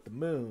did with the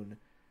moon.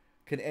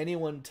 Can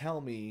anyone tell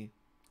me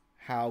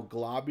how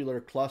globular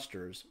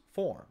clusters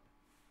form?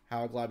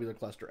 How a globular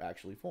cluster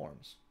actually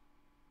forms?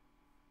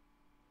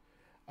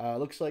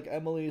 Looks like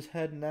Emily's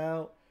heading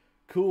out.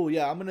 Cool,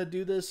 yeah, I'm going to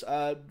do this.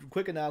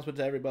 Quick announcement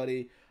to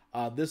everybody.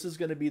 This is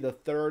going to be the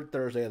third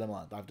Thursday of the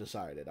month, I've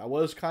decided. I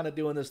was kind of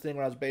doing this thing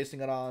where I was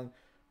basing it on,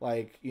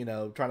 like, you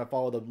know, trying to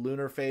follow the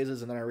lunar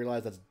phases, and then I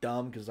realized that's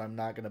dumb because I'm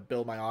not going to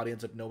build my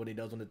audience if nobody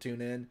knows when to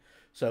tune in.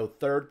 So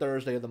third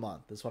Thursday of the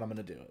month, that's what I'm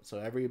going to do. So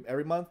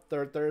every month,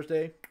 third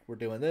Thursday, we're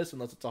doing this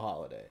unless it's a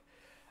holiday.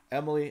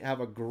 Emily, have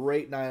a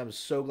great night. I'm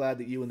so glad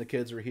that you and the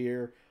kids were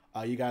here.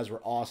 You guys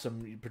were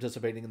awesome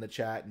participating in the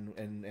chat,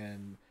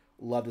 and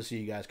love to see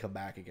you guys come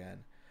back again.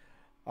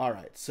 All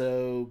right,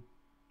 so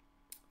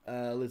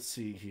let's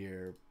see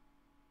here.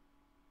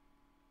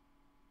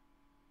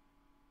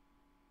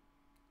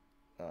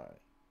 All right,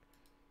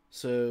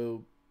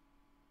 so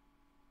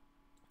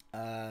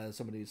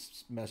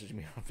somebody's messaging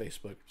me on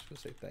Facebook. I'm just gonna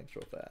say thanks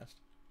real fast.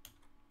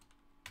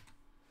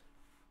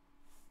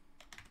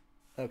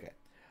 Okay.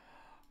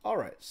 All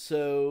right,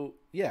 so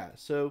yeah,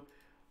 so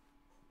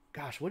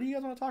gosh, what do you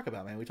guys want to talk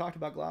about, man? We talked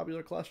about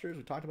globular clusters.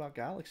 We talked about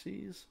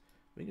galaxies.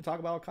 We can talk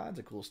about all kinds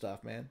of cool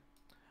stuff, man.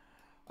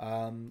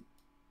 Let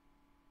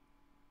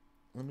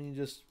me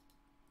just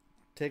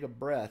take a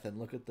breath and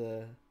look at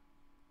the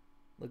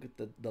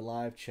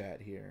live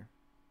chat here.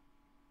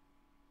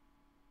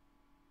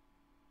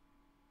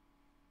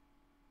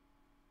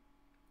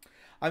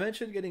 I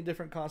mentioned getting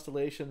different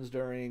constellations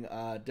during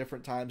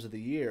different times of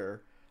the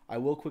year. I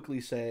will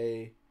quickly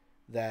say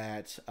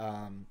that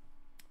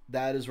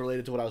that is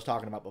related to what I was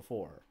talking about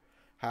before.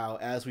 How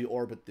as we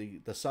orbit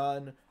the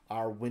sun,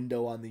 our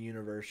window on the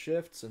universe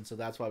shifts, and so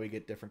that's why we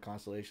get different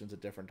constellations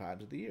at different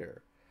times of the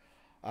year.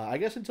 I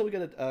guess until we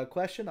get a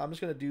question, I'm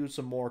just going to do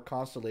some more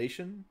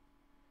constellation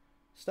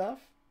stuff.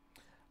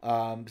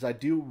 Because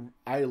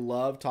I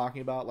love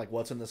talking about like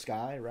what's in the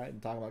sky, right?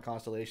 And talking about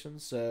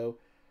constellations. So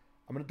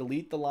I'm going to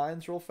delete the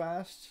lines real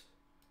fast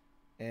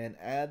and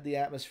add the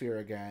atmosphere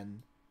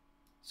again.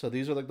 So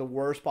these are like the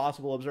worst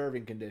possible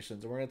observing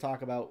conditions. And we're going to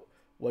talk about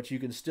what you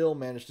can still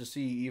manage to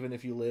see even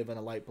if you live in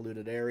a light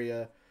polluted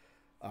area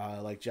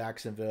like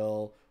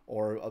Jacksonville,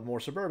 or a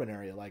more suburban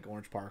area like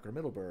Orange Park or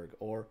Middleburg,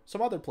 or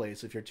some other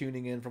place if you're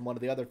tuning in from one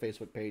of the other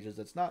Facebook pages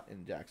that's not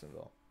in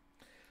Jacksonville.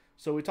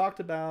 So we talked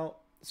about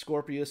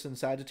Scorpius and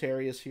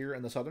Sagittarius here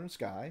in the southern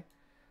sky.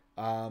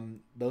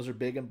 Those are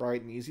big and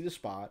bright and easy to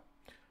spot.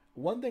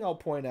 One thing I'll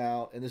point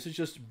out, and this is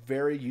just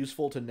very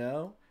useful to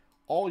know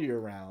all year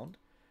round,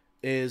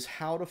 is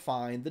how to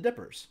find the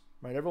dippers.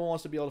 Right? Everyone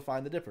wants to be able to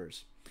find the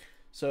dippers.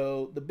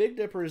 So the Big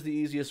Dipper is the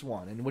easiest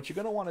one, and what you're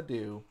going to want to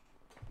do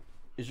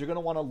is you're going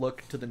to want to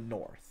look to the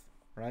north,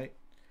 right?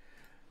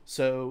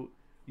 So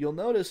you'll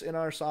notice in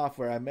our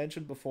software, I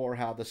mentioned before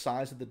how the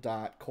size of the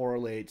dot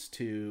correlates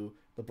to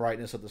the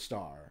brightness of the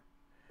star,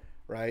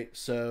 right?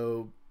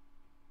 So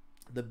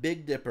the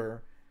Big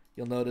Dipper,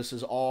 you'll notice,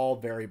 is all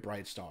very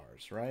bright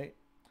stars, right?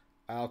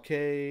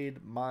 Alkaid,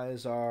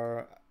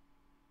 Mizar,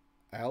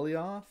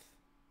 Alioth,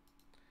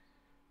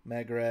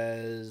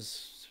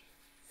 Megrez,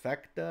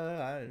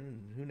 Fecta,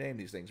 who named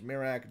these things?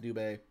 Mirac,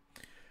 Dubhe,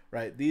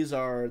 right? These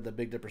are the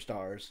Big Dipper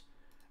stars.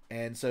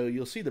 And so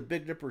you'll see the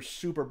Big Dipper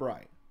super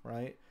bright,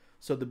 right?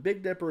 So the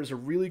Big Dipper is a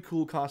really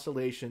cool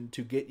constellation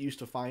to get used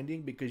to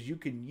finding because you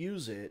can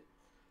use it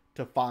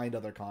to find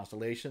other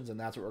constellations, and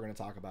that's what we're going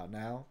to talk about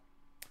now.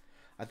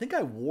 I think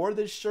I wore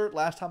this shirt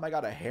last time I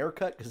got a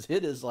haircut because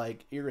it is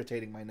like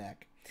irritating my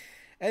neck.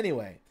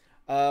 Anyway,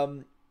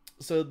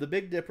 so the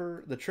Big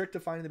Dipper, the trick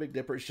to finding the Big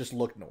Dipper is just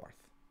look north.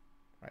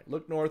 Right?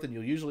 Look north and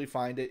you'll usually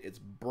find it. It's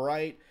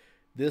bright.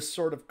 This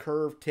sort of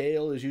curved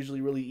tail is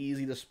usually really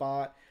easy to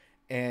spot,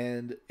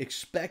 and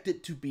expect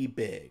it to be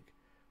big.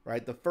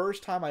 Right? The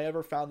first time I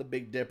ever found the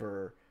Big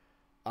Dipper,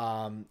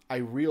 I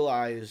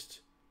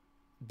realized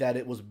that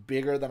it was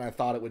bigger than I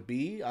thought it would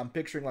be. I'm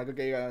picturing like,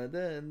 okay,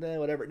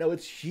 whatever. No,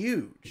 it's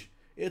huge.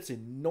 It's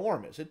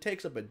enormous. It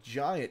takes up a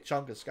giant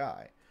chunk of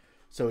sky.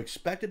 So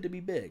expect it to be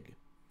big.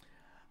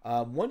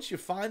 Once you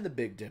find the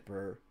Big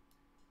Dipper,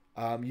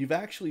 you've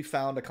actually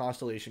found a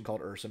constellation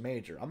called Ursa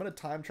Major. I'm going to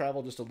time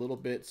travel just a little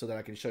bit so that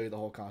I can show you the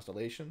whole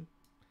constellation.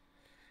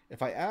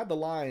 If I add the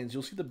lines,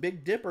 you'll see the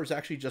Big Dipper is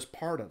actually just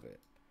part of it.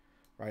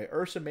 Right?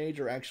 Ursa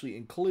Major actually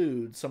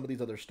includes some of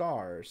these other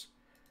stars.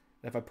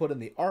 And if I put in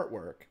the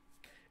artwork,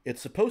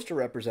 it's supposed to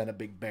represent a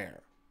big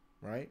bear,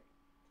 right?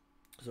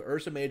 So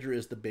Ursa Major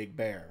is the big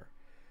bear.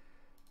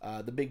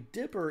 The Big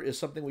Dipper is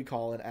something we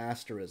call an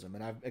asterism.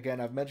 And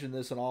I've mentioned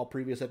this in all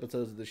previous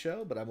episodes of the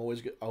show, but I'm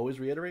always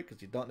reiterate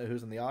because you don't know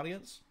who's in the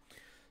audience.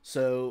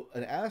 So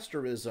an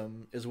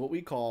asterism is what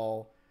we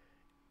call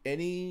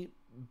any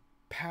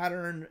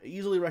pattern,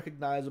 easily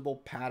recognizable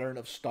pattern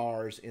of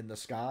stars in the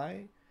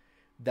sky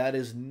that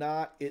is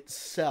not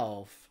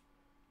itself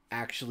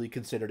actually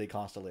considered a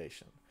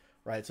constellation,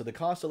 right? So the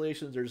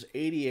constellations, there's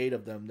 88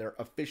 of them. They're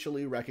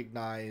officially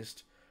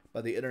recognized by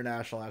the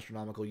International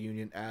Astronomical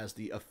Union as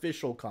the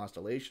official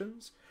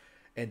constellations.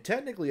 And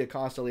technically a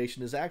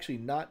constellation is actually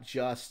not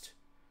just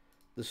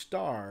the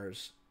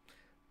stars,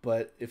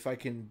 but if I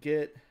can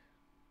get,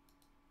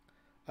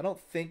 I don't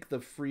think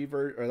the free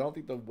version, or I don't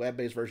think the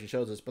web-based version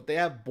shows this, but they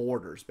have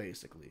borders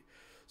basically.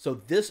 So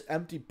this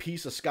empty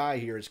piece of sky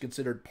here is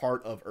considered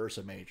part of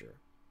Ursa Major,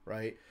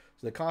 right?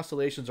 So the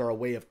constellations are a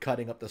way of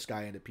cutting up the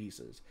sky into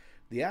pieces.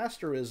 The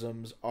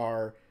asterisms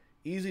are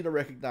easy to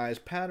recognize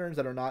patterns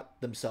that are not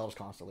themselves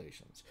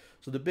constellations.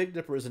 So the Big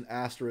Dipper is an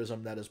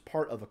asterism that is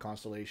part of a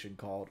constellation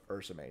called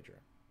Ursa Major.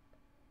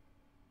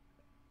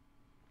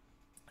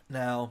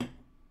 Now,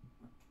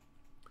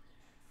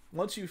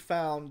 once you've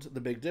found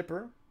the Big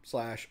Dipper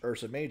 /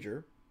 Ursa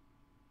Major,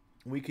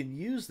 we can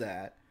use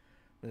that.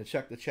 I'm going to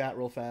check the chat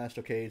real fast.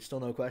 Okay, still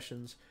no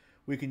questions.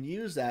 We can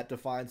use that to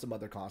find some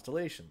other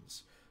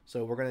constellations.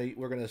 So we're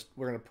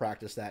gonna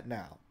practice that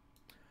now.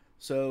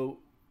 So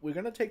we're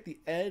gonna take the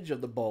edge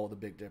of the bowl of the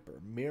Big Dipper,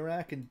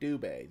 Merak and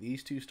Dubhe,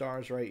 these two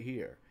stars right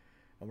here,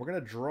 and we're gonna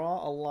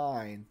draw a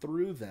line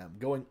through them,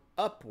 going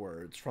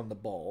upwards from the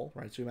bowl.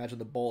 Right. So imagine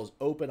the bowl is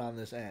open on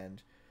this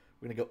end.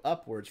 We're gonna go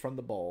upwards from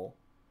the bowl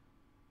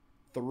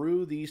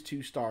through these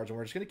two stars, and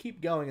we're just gonna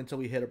keep going until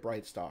we hit a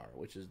bright star,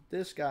 which is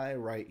this guy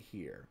right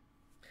here.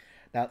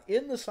 Now,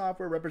 in the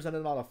software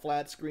represented on a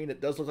flat screen,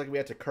 it does look like we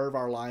have to curve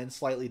our line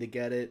slightly to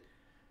get it.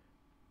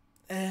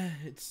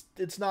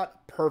 It's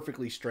not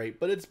perfectly straight,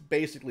 but it's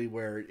basically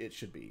where it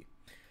should be.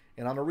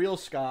 And on a real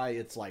sky,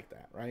 it's like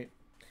that, right?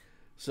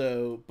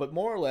 So, but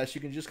more or less, you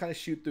can just kind of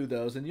shoot through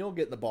those, and you'll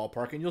get in the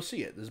ballpark, and you'll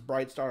see it. This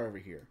bright star over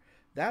here.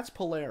 That's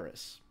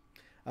Polaris.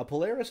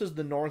 Polaris is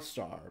the North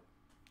Star,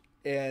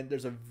 and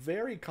there's a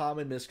very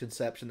common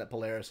misconception that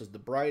Polaris is the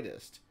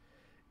brightest.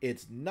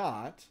 It's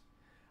not.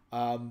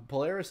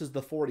 Polaris is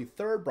the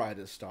 43rd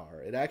brightest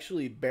star. It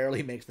actually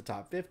barely makes the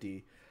top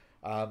 50.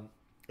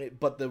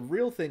 But the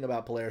real thing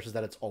about Polaris is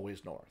that it's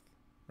always north,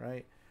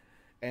 right?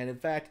 And in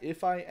fact,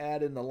 if I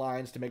add in the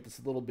lines to make this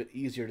a little bit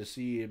easier to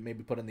see and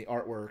maybe put in the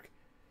artwork,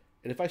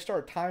 and if I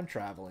start time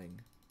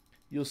traveling,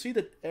 you'll see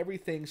that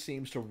everything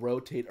seems to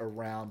rotate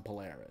around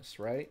Polaris,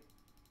 right?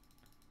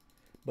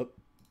 But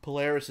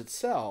Polaris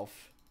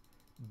itself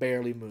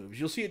barely moves.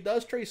 You'll see it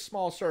does trace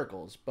small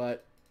circles,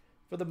 but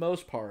for the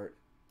most part,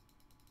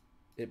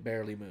 it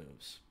barely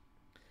moves.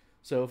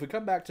 So if we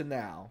come back to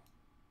now,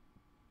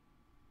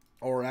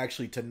 or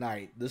actually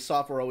tonight, this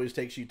software always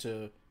takes you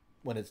to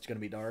when it's going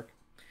to be dark.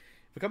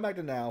 If we come back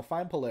to now,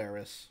 find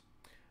Polaris.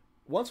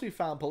 Once we've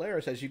found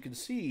Polaris, as you can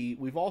see,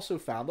 we've also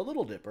found the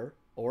Little Dipper,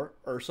 or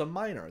Ursa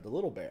Minor, the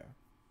little bear.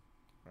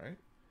 Right?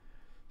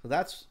 So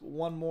that's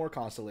one more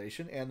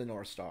constellation, and the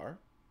North Star.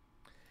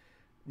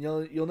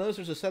 You'll notice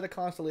there's a set of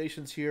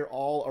constellations here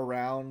all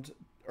around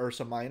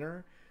Ursa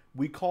Minor.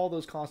 We call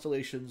those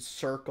constellations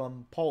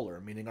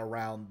circumpolar, meaning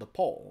around the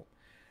pole.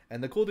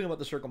 And the cool thing about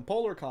the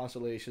circumpolar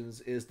constellations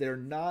is they're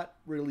not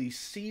really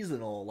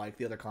seasonal like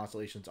the other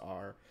constellations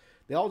are.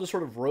 They all just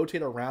sort of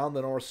rotate around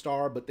the North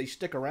Star, but they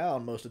stick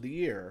around most of the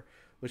year,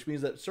 which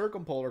means that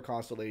circumpolar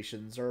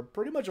constellations are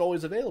pretty much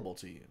always available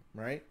to you,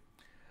 right?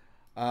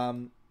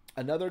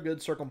 Another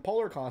good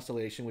circumpolar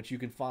constellation, which you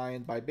can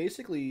find by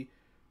basically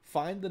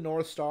find the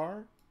North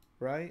Star,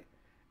 right?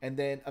 And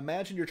then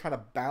imagine you're trying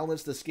to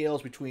balance the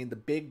scales between the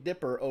Big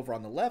Dipper over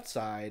on the left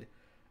side.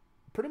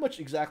 Pretty much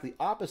exactly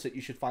opposite,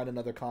 you should find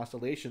another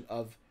constellation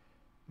of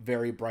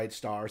very bright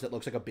stars that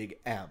looks like a big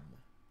M.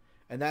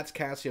 And that's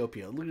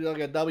Cassiopeia. It looks like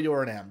a W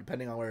or an M,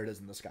 depending on where it is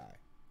in the sky.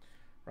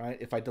 Right?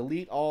 If I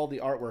delete all the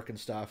artwork and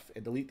stuff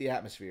and delete the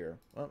atmosphere,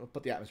 well, I'll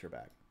put the atmosphere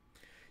back,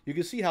 you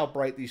can see how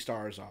bright these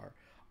stars are.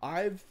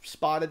 I've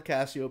spotted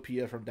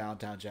Cassiopeia from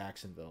downtown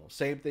Jacksonville.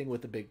 Same thing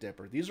with the Big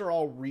Dipper. These are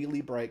all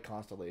really bright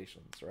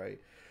constellations,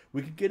 right?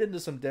 We could get into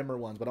some dimmer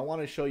ones, but I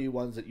want to show you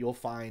ones that you'll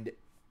find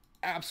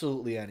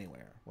absolutely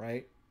anywhere,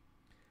 right?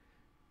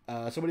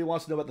 Somebody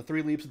wants to know about the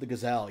 3 leaps of the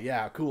Gazelle.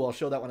 Yeah, cool. I'll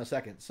show that one in a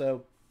second.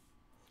 So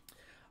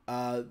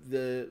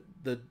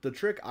The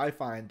trick I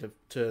find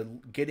to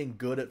getting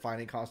good at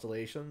finding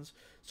constellations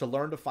is to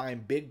learn to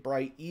find big,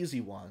 bright,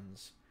 easy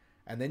ones,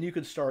 and then you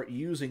can start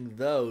using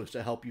those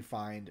to help you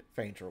find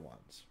fainter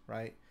ones.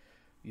 Right?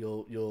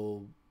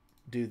 You'll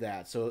do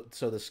that. So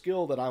the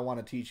skill that I want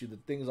to teach you, the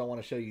things I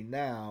want to show you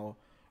now,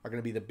 are going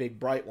to be the big,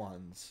 bright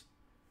ones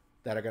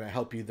that are going to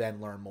help you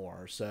then learn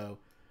more. So,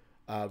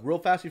 real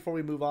fast before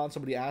we move on,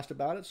 somebody asked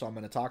about it, so I'm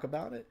going to talk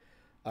about it.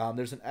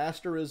 There's an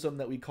asterism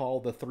that we call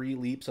the 3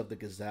 leaps of the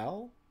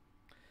gazelle,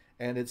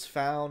 and it's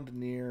found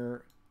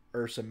near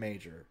Ursa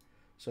Major.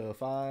 So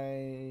if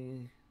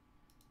I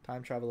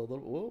time travel a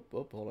little,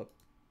 whoop, hold up.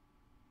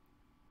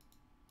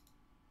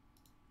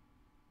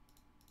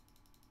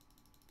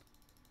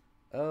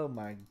 Oh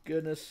my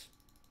goodness,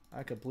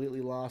 I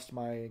completely lost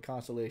my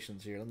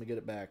constellations here. Let me get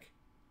it back.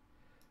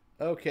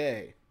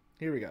 Okay,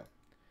 here we go.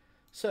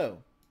 So,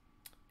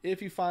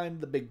 if you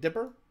find the Big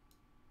Dipper,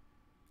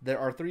 there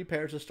are 3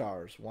 pairs of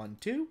stars. 1,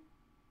 2.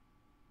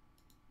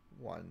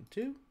 1,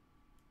 2.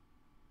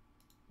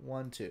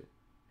 1, 2.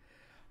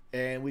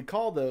 And we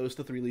call those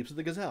the 3 leaps of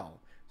the gazelle.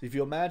 So if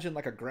you imagine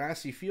like a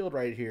grassy field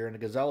right here, and a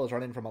gazelle is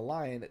running from a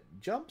lion, it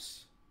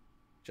jumps,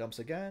 jumps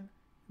again,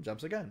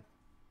 jumps again.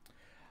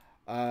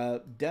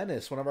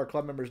 Dennis, one of our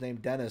club members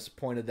named Dennis,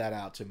 pointed that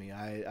out to me.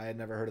 I had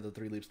never heard of the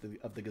 3 leaps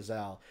of the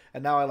gazelle,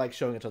 and now I like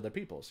showing it to other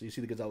people. So you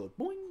see the gazelle with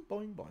boing,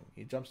 boing, boing.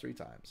 He jumps 3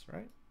 times,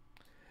 right?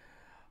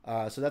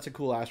 So that's a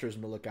cool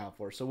asterism to look out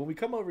for. So when we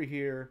come over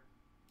here,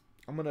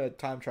 I'm going to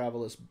time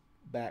travel this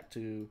back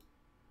to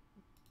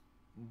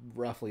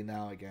roughly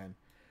now again.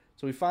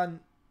 So we find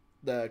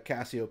the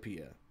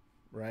Cassiopeia,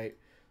 right?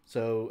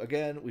 So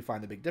again, we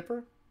find the Big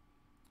Dipper.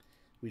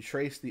 We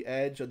trace the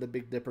edge of the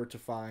Big Dipper to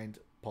find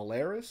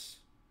Polaris.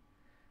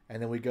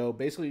 And then we go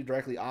basically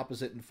directly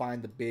opposite and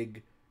find the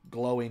big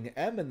glowing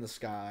M in the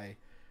sky,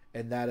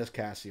 and that is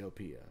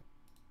Cassiopeia.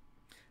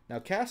 Now,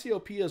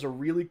 Cassiopeia is a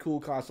really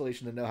cool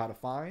constellation to know how to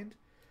find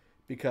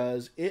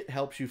because it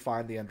helps you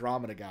find the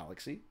Andromeda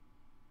Galaxy.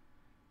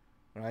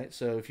 Right?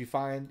 So if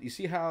you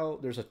see how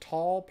there's a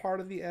tall part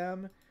of the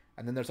M,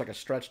 and then there's like a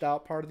stretched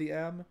out part of the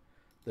M?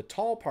 The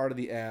tall part of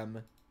the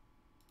M,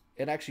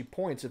 it actually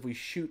points, if we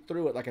shoot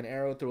through it like an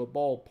arrow through a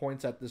bowl,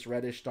 points at this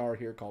reddish star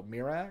here called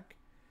Merak.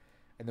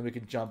 And then we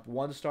can jump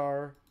 1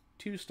 star,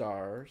 2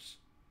 stars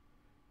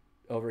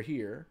over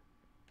here.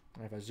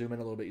 And if I zoom in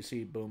a little bit, you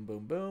see boom,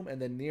 boom, boom.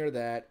 And then near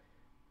that,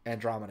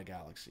 Andromeda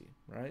Galaxy,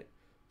 right?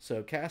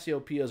 So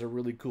Cassiopeia is a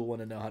really cool one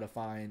to know how to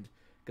find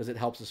because it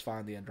helps us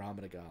find the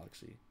Andromeda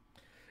Galaxy.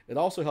 It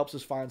also helps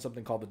us find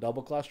something called the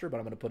double cluster, but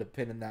I'm going to put a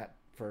pin in that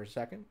for a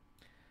second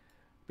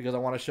because I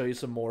want to show you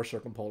some more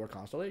circumpolar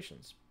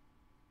constellations.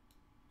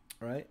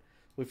 Right?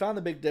 We found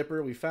the Big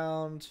Dipper. We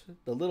found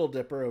the Little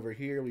Dipper over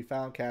here. We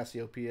found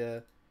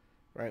Cassiopeia.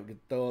 Right? We can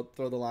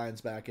throw the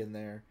lines back in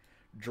there.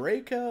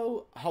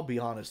 Draco, I'll be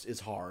honest,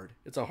 is hard.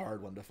 It's a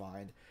hard one to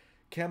find.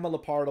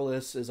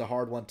 Camelopardalis is a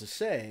hard one to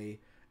say,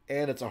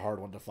 and it's a hard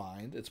one to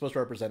find. It's supposed to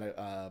represent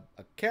a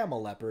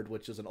camel leopard,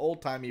 which is an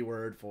old-timey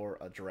word for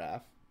a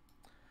giraffe.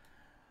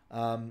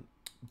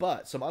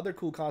 But some other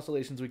cool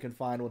constellations we can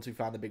find once we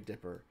found the Big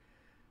Dipper.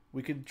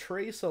 We can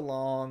trace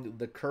along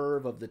the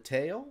curve of the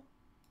tail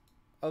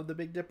of the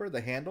Big Dipper,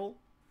 the handle,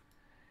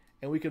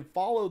 and we can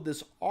follow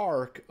this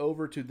arc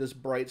over to this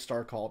bright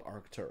star called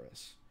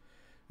Arcturus.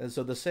 And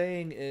so the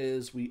saying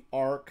is we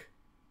arc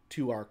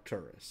to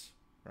Arcturus,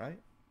 right?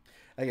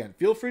 Again,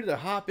 feel free to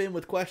hop in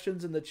with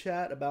questions in the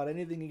chat about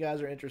anything you guys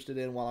are interested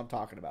in while I'm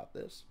talking about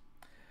this.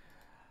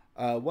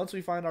 Once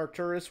we find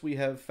Arcturus, we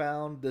have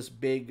found this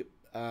big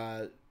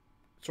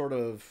sort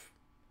of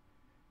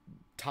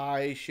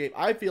tie shape.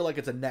 I feel like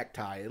it's a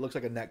necktie. It looks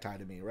like a necktie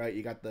to me, right?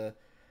 You got the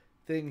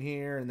thing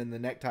here and then the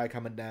necktie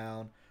coming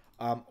down.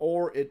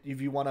 Or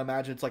if you want to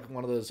imagine, it's like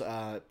one of those,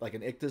 like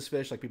an ictus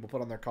fish, like people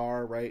put on their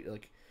car, right?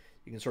 Like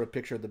you can sort of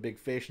picture the big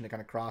fish and it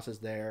kind of crosses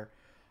there.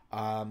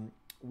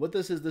 What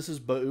this is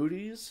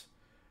Bootes,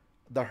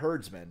 the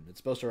herdsman. It's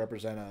supposed to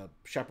represent a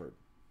shepherd.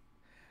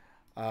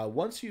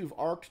 Once you've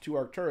arced to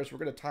Arcturus, we're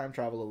going to time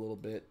travel a little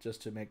bit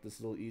just to make this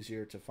a little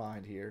easier to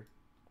find here.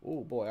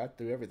 Oh boy, I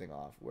threw everything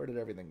off. Where did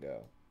everything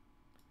go?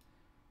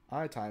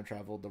 I time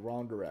traveled the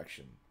wrong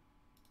direction.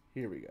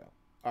 Here we go.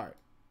 All right.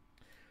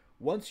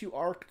 Once you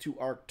arc to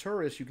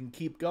Arcturus, you can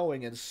keep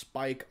going and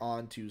spike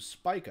onto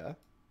Spica.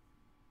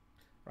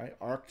 Right?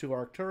 Arc to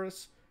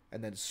Arcturus,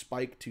 and then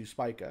spike to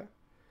Spica.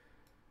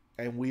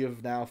 And we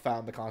have now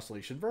found the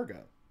constellation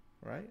Virgo.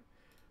 Right?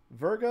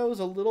 Virgo is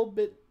a little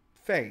bit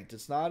faint.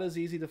 It's not as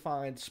easy to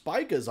find.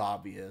 Spica's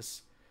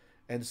obvious,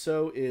 and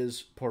so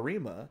is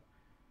Porrima.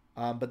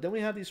 But then we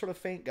have these sort of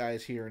faint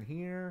guys here and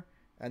here,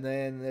 and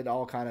then it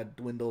all kind of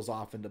dwindles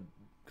off into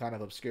kind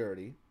of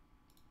obscurity.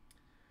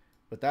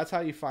 But that's how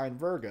you find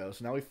Virgo.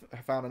 So now we've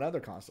found another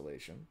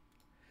constellation.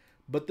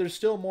 But there's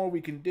still more we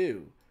can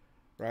do,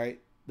 right?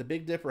 The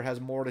Big Dipper has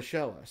more to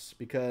show us,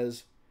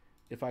 because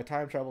if I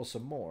time travel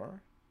some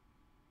more,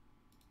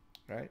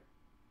 right?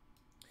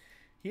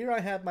 Here I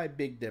have my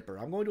Big Dipper.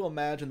 I'm going to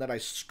imagine that I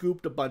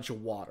scooped a bunch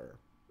of water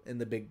in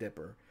the Big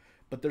Dipper,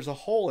 but there's a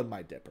hole in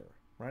my dipper,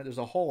 right? There's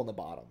a hole in the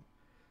bottom.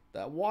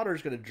 that water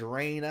is going to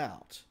drain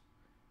out.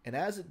 And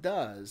as it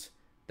does,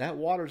 that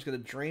water is going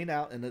to drain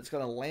out and it's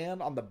going to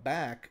land on the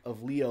back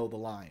of Leo the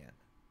lion,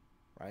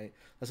 right?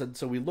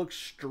 So we look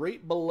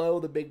straight below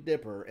the Big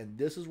Dipper, and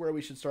this is where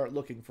we should start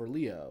looking for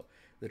Leo.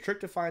 The trick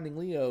to finding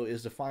Leo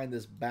is to find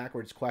this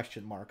backwards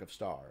question mark of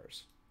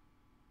stars,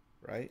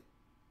 right?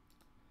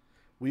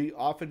 We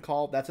often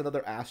call, that's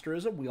another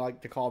asterism, we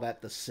like to call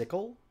that the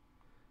sickle,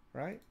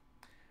 right?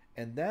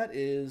 And that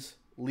is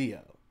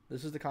Leo.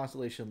 This is the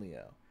constellation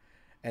Leo.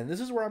 And this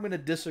is where I'm going to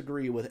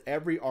disagree with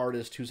every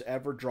artist who's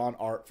ever drawn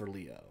art for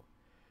Leo.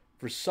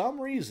 For some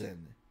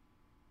reason,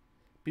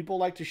 people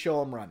like to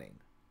show him running.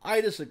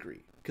 I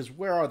disagree, because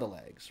where are the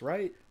legs,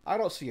 right? I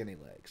don't see any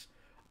legs.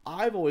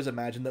 I've always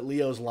imagined that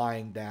Leo's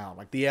lying down,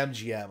 like the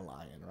MGM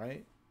lion,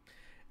 right?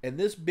 And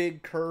this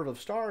big curve of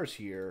stars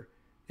here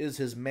is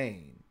his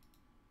mane.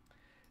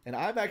 And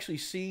I've actually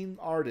seen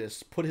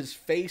artists put his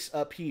face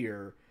up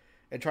here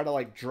and try to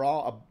like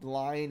draw a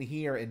line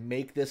here and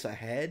make this a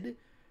head.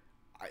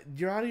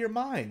 You're out of your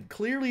mind.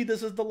 Clearly,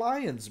 this is the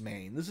lion's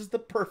mane. This is the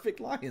perfect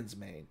lion's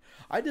mane.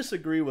 I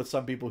disagree with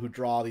some people who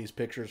draw these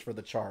pictures for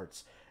the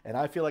charts, and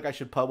I feel like I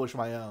should publish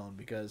my own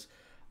because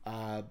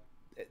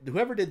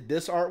whoever did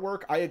this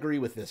artwork, I agree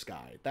with this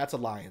guy. That's a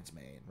lion's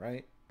mane,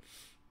 right?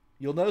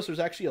 You'll notice there's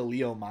actually a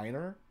Leo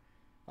minor.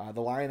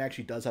 The lion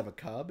actually does have a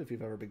cub, if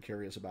you've ever been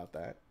curious about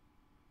that.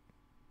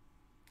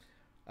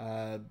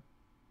 And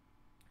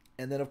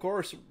then, of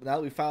course, now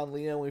that we found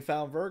Leo and we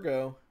found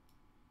Virgo,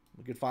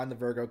 we could find the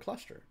Virgo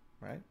cluster,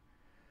 right?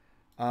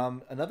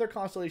 Another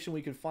constellation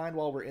we could find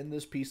while we're in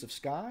this piece of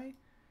sky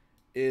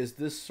is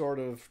this sort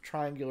of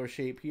triangular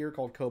shape here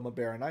called Coma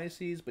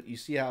Berenices, but you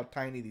see how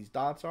tiny these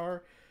dots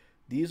are?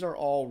 These are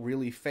all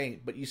really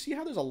faint, but you see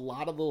how there's a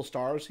lot of little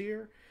stars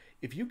here?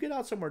 If you get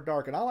out somewhere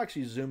dark, and I'll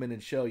actually zoom in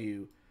and show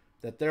you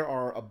that there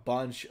are a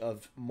bunch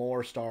of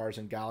more stars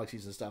and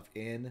galaxies and stuff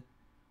in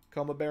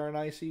Coma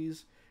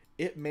Berenices.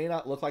 It may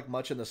not look like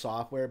much in the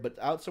software, but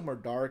out somewhere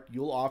dark,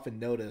 you'll often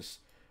notice,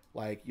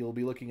 like, you'll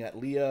be looking at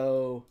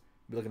Leo,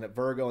 be looking at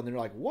Virgo, and then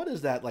you're like, what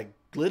is that, like,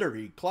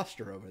 glittery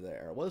cluster over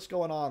there? What's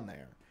going on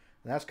there?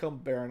 And that's Coma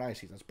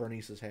Berenices. That's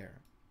Bernice's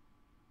hair.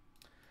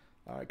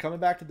 All right, coming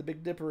back to the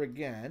Big Dipper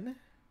again.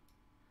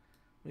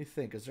 Let me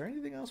think. Is there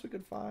anything else we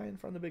could find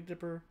from the Big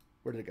Dipper?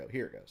 Where did it go?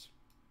 Here it goes.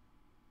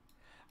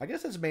 I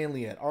guess that's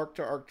mainly it. Arc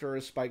to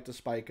Arcturus, Spike to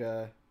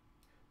Spica.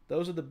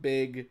 Those are the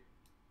big,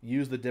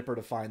 use the Dipper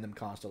to find them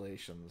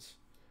constellations.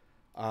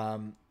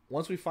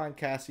 Once we find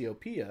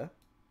Cassiopeia,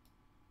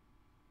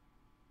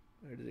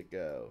 where did it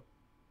go?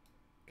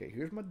 Okay,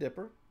 here's my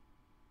Dipper.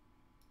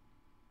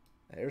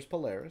 There's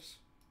Polaris.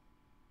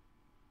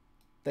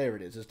 There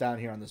it is. It's down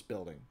here on this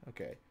building.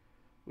 Okay.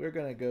 We're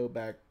going to go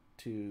back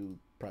to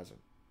present.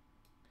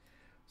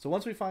 So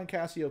once we find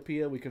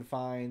Cassiopeia, we can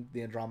find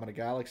the Andromeda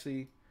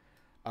Galaxy.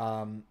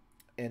 And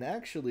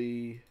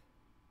actually,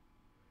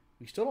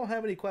 we still don't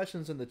have any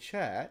questions in the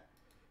chat.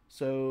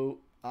 So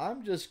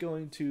I'm just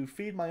going to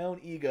feed my own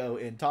ego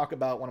and talk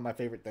about one of my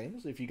favorite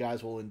things, if you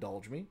guys will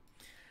indulge me.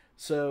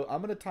 So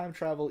I'm going to time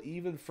travel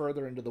even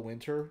further into the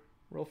winter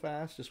real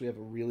fast, just so we have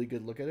a really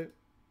good look at it.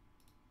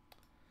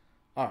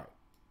 All right.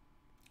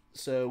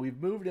 So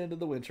we've moved into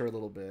the winter a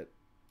little bit.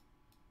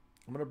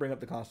 I'm going to bring up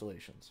the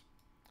constellations.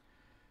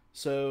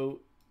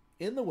 So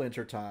in the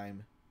winter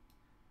time,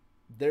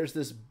 there's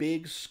this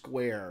big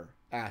square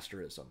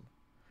asterism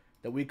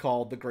that we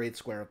call the Great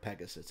Square of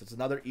Pegasus. It's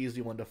another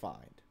easy one to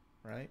find,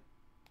 right?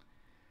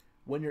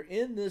 When you're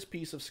in this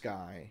piece of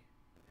sky,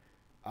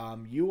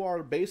 you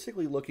are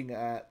basically looking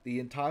at the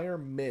entire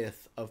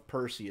myth of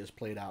Perseus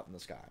played out in the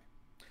sky.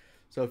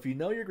 So if you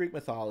know your Greek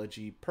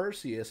mythology,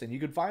 Perseus, and you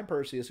can find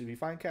Perseus if you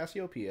find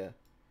Cassiopeia,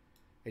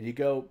 and you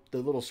go the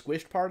little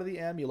squished part of the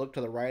M, you look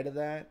to the right of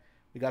that,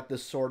 we got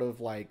this sort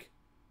of like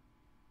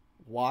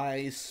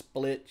Y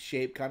split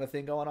shape kind of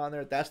thing going on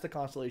there. That's the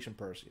constellation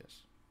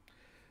Perseus.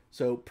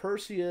 So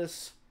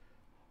Perseus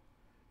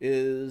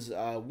is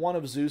one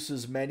of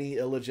Zeus's many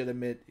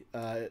illegitimate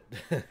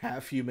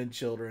half-human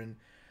children,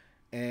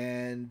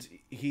 and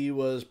he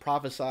was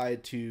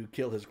prophesied to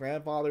kill his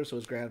grandfather, so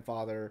his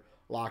grandfather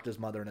locked his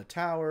mother in a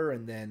tower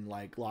and then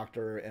like locked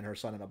her and her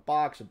son in a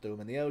box and threw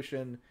them in the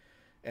ocean,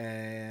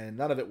 and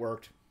none of it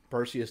worked.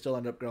 Perseus still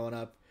ended up growing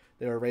up.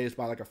 They were raised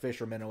by like a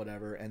fisherman or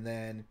whatever, and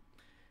then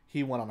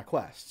he went on a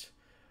quest.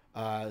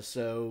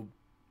 So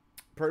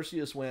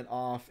Perseus went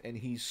off and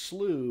he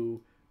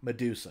slew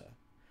Medusa.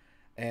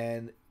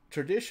 And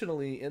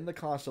traditionally in the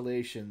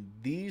constellation,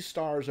 these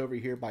stars over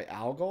here by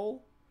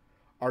Algol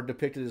are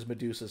depicted as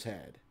Medusa's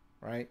head,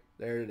 right?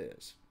 There it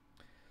is.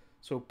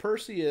 So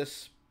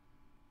Perseus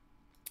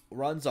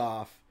runs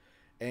off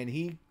and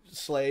he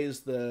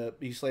slays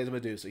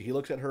Medusa. He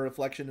looks at her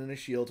reflection in his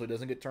shield so he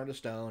doesn't get turned to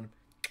stone.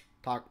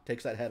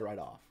 Takes that head right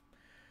off.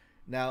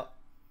 Now,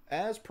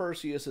 as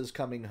Perseus is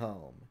coming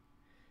home,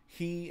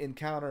 he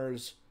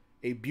encounters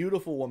a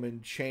beautiful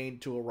woman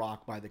chained to a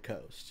rock by the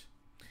coast.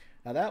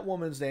 Now, that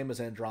woman's name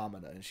is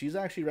Andromeda, and she's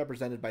actually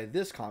represented by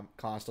this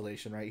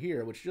constellation right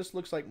here, which just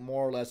looks like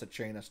more or less a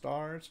chain of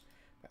stars.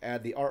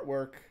 Add the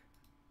artwork.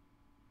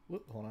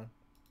 Whoop, hold on.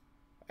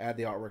 add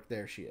the artwork.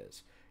 There she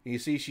is. And you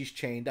see she's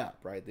chained up,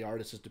 right? The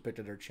artist has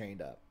depicted her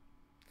chained up.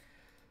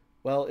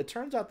 Well, it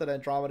turns out that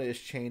Andromeda is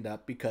chained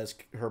up because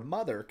her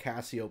mother,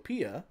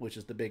 Cassiopeia, which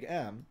is the big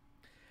M,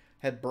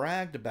 had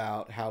bragged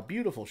about how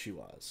beautiful she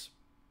was.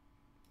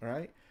 All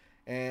right?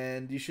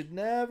 And you should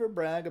never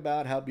brag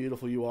about how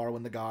beautiful you are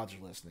when the gods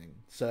are listening.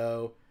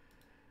 So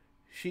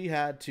she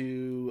had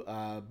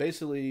to,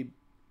 basically,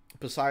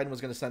 Poseidon was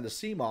going to send a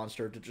sea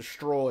monster to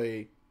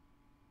destroy...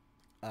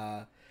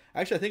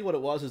 actually, I think what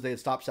it was is they had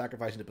stopped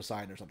sacrificing to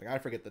Poseidon or something. I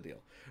forget the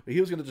deal. But he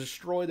was going to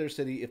destroy their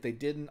city if they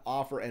didn't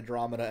offer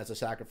Andromeda as a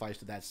sacrifice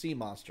to that sea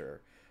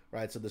monster.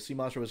 Right? So the sea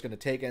monster was going to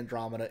take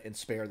Andromeda and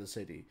spare the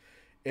city.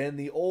 In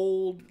the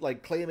old,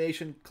 like,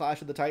 claymation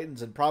Clash of the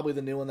Titans, and probably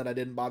the new one that I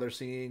didn't bother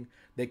seeing,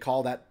 they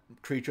call that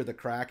creature the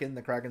Kraken.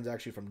 The Kraken's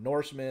actually from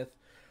Norse myth,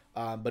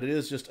 but it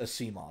is just a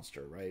sea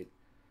monster, right?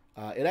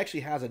 It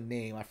actually has a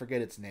name. I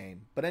forget its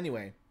name. But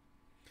anyway,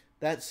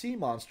 that sea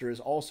monster is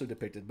also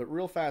depicted. But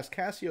real fast,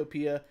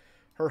 Cassiopeia,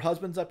 her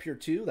husband's up here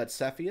too. That's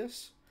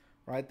Cepheus,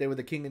 right? They were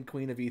the king and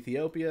queen of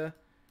Ethiopia,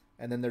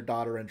 and then their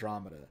daughter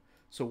Andromeda.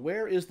 So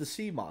where is the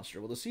sea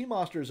monster? Well, the sea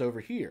monster is over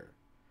here,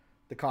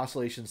 the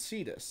constellation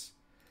Cetus.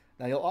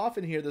 Now, you'll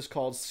often hear this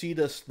called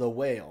Cetus the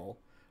whale,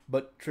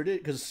 but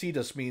because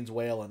Cetus means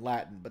whale in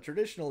Latin, but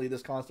traditionally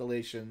this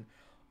constellation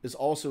is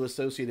also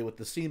associated with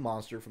the sea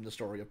monster from the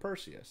story of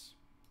Perseus.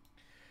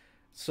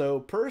 So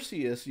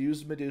Perseus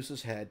used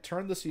Medusa's head,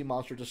 turned the sea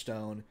monster to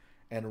stone,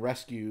 and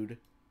rescued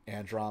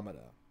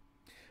Andromeda.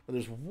 But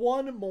there's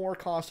one more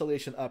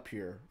constellation up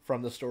here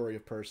from the story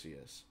of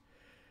Perseus.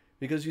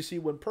 Because you see,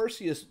 when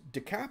Perseus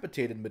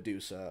decapitated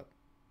Medusa,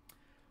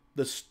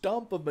 the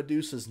stump of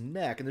Medusa's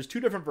neck, and there's two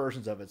different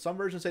versions of it. Some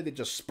versions say they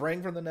just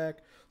sprang from the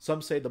neck.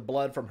 Some say the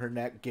blood from her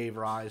neck gave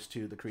rise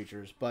to the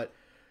creatures. But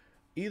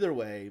either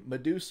way,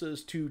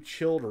 Medusa's two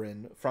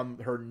children from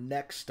her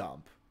neck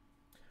stump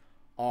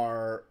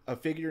are a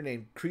figure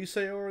named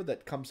Chrysaor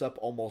that comes up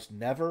almost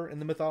never in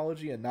the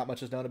mythology, and not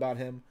much is known about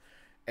him,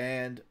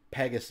 and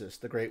Pegasus,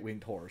 the great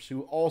winged horse,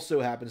 who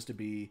also happens to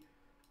be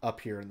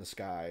up here in the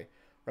sky,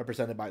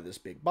 represented by this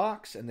big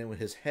box, and then when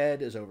his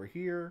head is over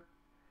here,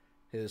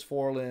 his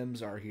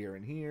forelimbs are here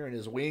and here, and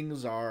his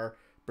wings are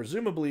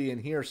presumably in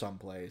here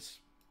someplace.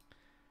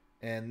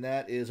 And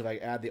that is, if I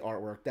add the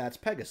artwork, that's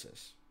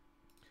Pegasus.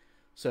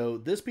 So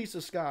this piece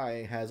of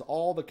sky has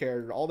all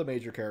the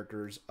major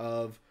characters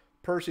of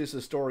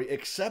Perseus' story,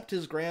 except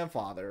his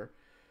grandfather,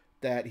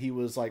 that he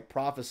was like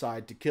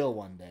prophesied to kill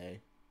one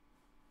day.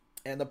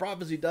 And the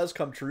prophecy does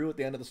come true at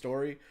the end of the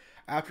story.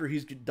 After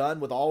he's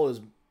done with all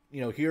his,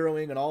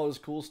 heroing and all his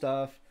cool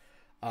stuff,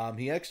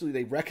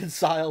 they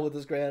reconcile with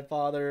his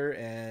grandfather,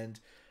 and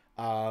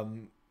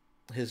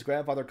his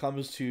grandfather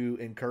comes to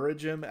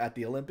encourage him at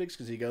the Olympics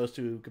because he goes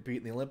to compete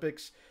in the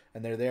Olympics,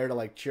 and they're there to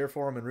like cheer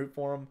for him and root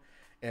for him.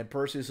 And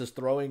Perseus is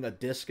throwing a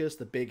discus,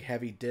 the big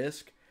heavy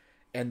disc,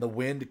 and the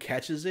wind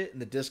catches it,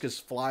 and the discus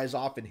flies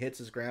off and hits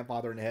his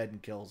grandfather in the head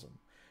and kills him,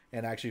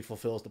 and actually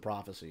fulfills the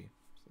prophecy.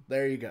 So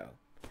there you go.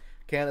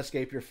 Can't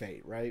escape your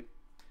fate, right?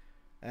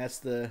 That's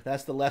the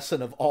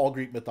lesson of all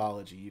Greek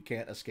mythology. You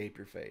can't escape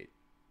your fate.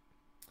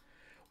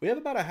 We have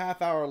about a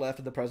half hour left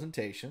of the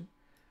presentation.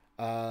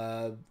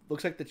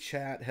 Looks like the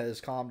chat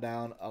has calmed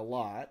down a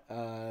lot.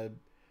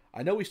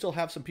 I know we still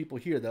have some people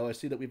here, though. I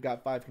see that we've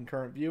got 5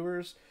 concurrent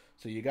viewers,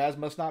 so you guys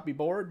must not be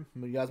bored.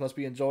 You guys must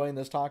be enjoying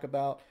this talk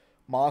about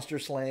monster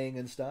slaying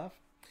and stuff.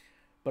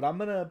 But I'm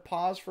going to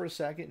pause for a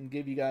second and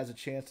give you guys a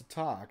chance to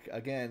talk.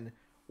 Again,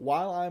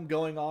 while I'm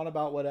going on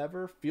about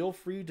whatever, feel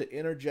free to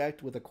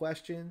interject with a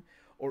question,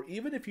 or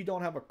even if you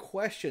don't have a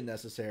question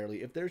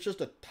necessarily, if there's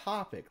just a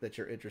topic that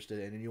you're interested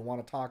in and you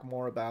want to talk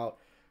more about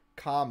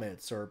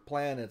comets or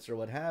planets or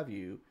what have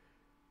you,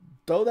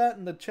 throw that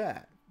in the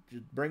chat.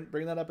 Just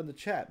bring that up in the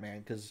chat, man,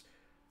 because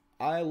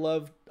I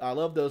love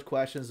those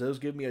questions. Those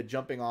give me a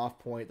jumping off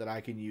point that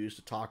I can use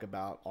to talk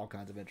about all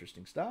kinds of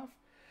interesting stuff.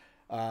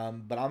 But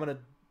I'm going to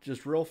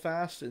just real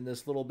fast in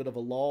this little bit of a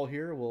lull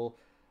here,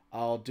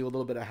 I'll do a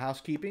little bit of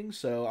housekeeping.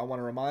 So I want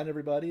to remind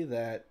everybody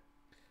that,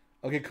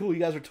 okay, cool, you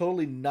guys are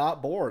totally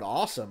not bored.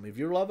 Awesome. If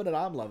you're loving it,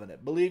 I'm loving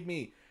it. Believe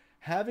me,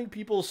 having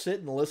people sit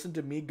and listen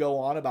to me go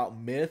on about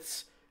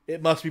myths,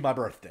 it must be my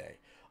birthday.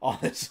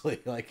 Honestly,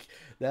 like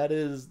that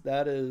is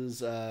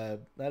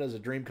a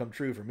dream come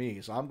true for me.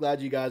 So I'm glad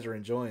you guys are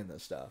enjoying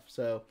this stuff.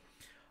 So,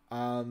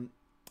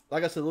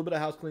 like I said, a little bit of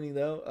house cleaning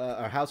though,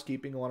 or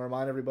housekeeping. I want to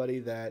remind everybody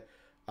that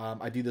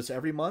I do this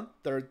every month,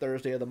 third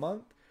Thursday of the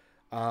month.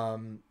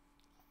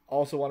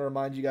 Also want to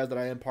remind you guys that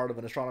I am part of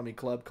an astronomy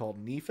club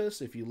called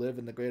Nephis. If you live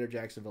in the greater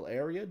Jacksonville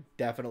area,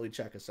 definitely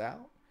check us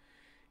out.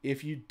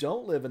 If you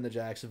don't live in the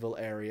Jacksonville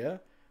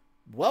area,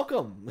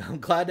 welcome. I'm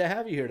glad to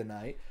have you here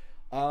tonight.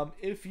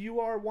 If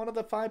you are one of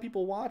the 5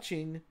 people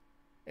watching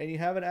and you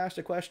haven't asked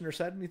a question or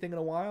said anything in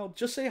a while,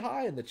 just say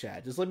hi in the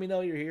chat. Just let me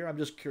know you're here. I'm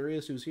just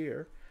curious who's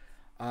here.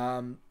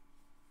 And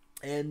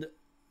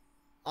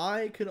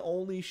I can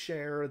only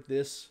share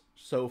this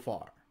so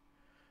far,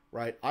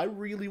 right? I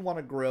really want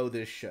to grow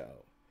this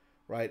show,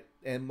 right?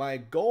 And my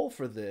goal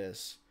for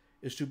this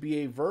is to be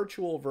a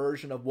virtual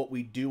version of what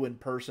we do in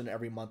person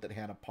every month at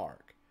Hannah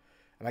Park.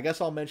 And I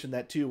guess I'll mention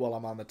that too while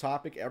I'm on the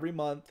topic. Every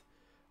month,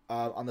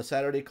 on the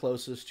Saturday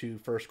closest to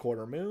first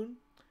quarter moon,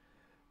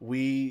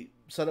 we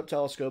set up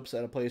telescopes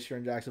at a place here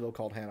in Jacksonville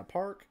called Hannah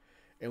Park,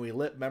 and we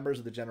let members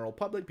of the general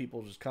public,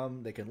 people just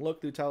come, they can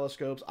look through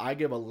telescopes. I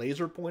give a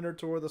laser pointer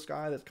tour of the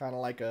sky that's kind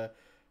of like a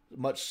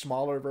much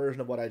smaller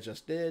version of what I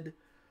just did.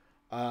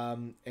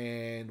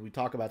 And we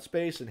talk about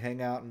space and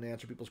hang out and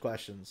answer people's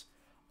questions.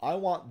 I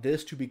want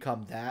this to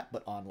become that,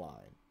 but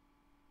online.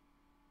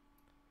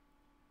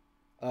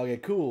 Okay,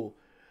 cool.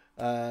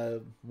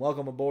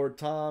 Welcome aboard,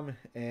 Tom.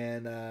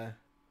 And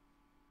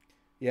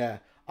yeah,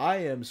 I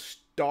am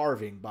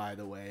starving, by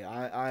the way.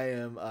 I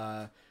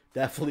am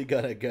definitely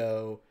going to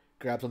go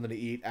grab something to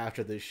eat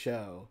after this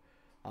show.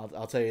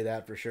 I'll tell you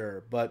that for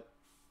sure. But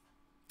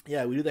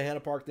yeah, we do the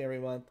Hannah Park thing every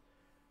month.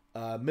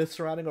 Myths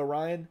surrounding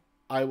Orion.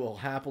 I will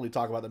happily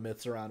talk about the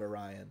myths around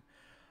Orion.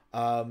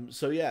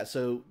 So yeah,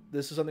 so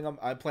this is something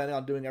I'm planning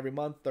on doing every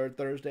month, third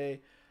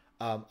Thursday.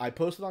 I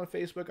posted on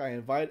Facebook. I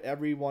invite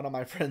every one on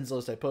my friends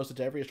list. I posted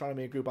to every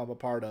astronomy group I'm a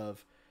part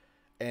of.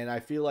 And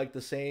I feel like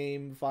the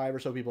same 5 or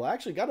so people. I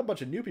actually got a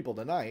bunch of new people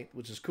tonight,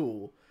 which is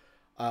cool.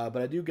 But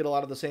I do get a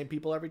lot of the same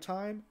people every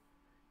time.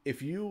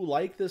 If you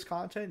like this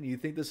content and you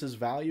think this is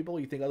valuable,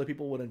 you think other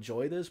people would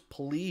enjoy this,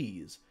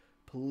 please,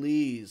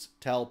 please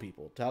tell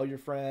people. Tell your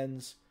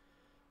friends.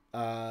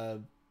 Okay,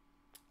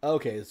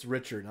 it's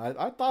Richard.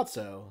 I thought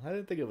so. I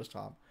didn't think it was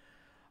Tom.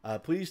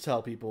 Please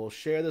tell people.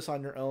 Share this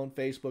on your own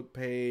Facebook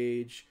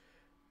page.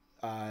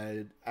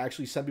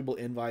 Actually send people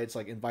invites,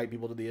 like invite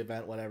people to the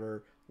event,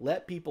 whatever.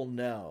 Let people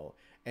know.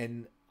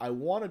 And I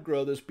want to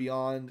grow this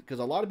beyond, because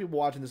a lot of people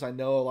watching this, I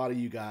know a lot of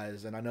you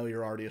guys, and I know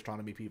you're already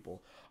astronomy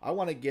people. I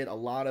want to get a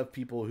lot of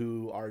people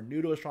who are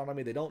new to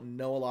astronomy, they don't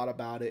know a lot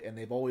about it, and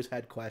they've always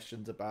had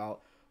questions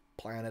about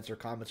planets or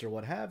comets or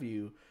what have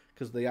you.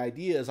 Because the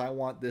idea is I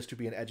want this to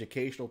be an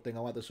educational thing.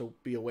 I want this to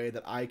be a way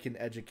that I can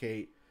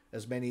educate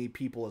as many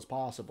people as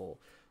possible.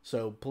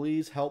 So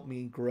please help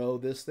me grow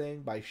this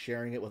thing by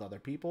sharing it with other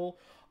people.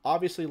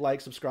 Obviously,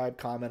 like, subscribe,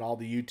 comment, all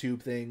the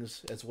YouTube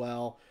things as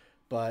well.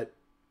 But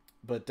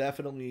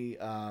definitely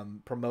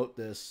promote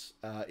this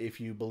if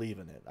you believe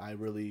in it. I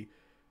really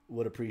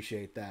would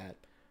appreciate that.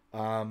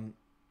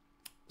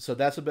 So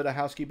that's a bit of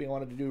housekeeping I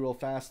wanted to do real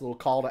fast. A little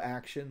call to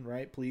action,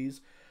 right?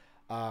 Please.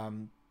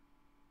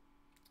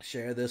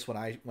 Share this when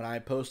I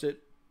post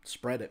it.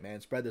 Spread it,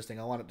 man. Spread this thing.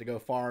 I want it to go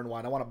far and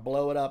wide. I want to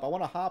blow it up. I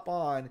want to hop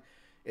on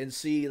and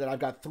see that I've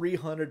got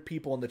 300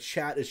 people and the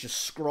chat is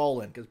just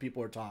scrolling because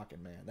people are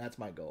talking, man. That's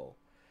my goal.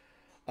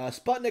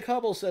 Sputnik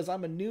Hubble says,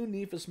 I'm a new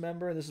Nephis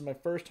member and this is my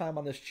first time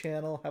on this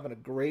channel. Having a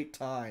great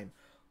time.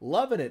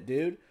 Loving it,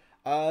 dude.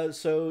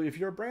 So if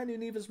you're a brand new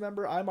Nephis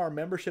member, I'm our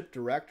membership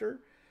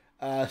director.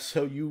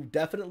 So you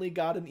definitely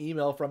got an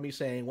email from me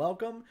saying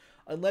welcome.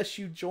 Unless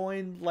you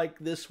joined like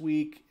this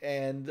week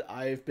and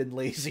I've been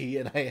lazy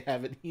and I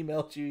haven't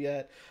emailed you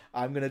yet,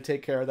 I'm going to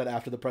take care of that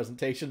after the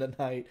presentation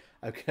tonight.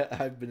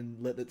 I've been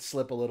letting it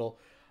slip a little,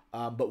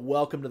 but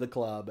welcome to the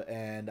club,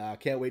 and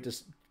can't wait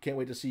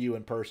to see you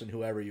in person,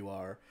 whoever you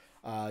are.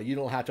 You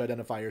don't have to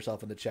identify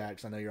yourself in the chat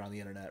because I know you're on the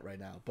internet right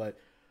now, but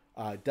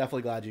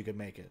definitely glad you could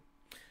make it.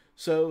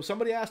 So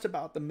somebody asked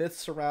about the myths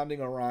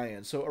surrounding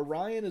Orion. So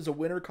Orion is a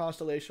winter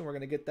constellation. We're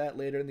going to get that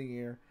later in the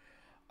year.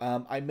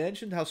 I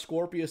mentioned how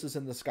Scorpius is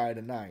in the sky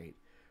tonight,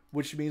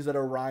 which means that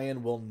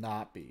Orion will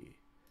not be,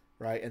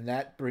 right? And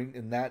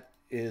that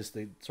is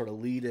the sort of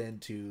lead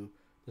into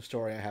the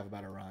story I have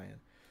about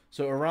Orion.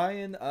 So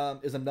Orion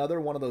is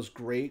another one of those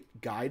great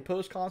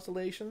guidepost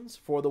constellations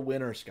for the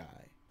winter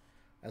sky.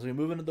 As we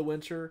move into the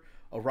winter,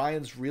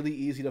 Orion's really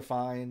easy to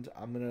find.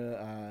 I'm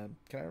gonna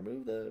can I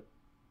remove the?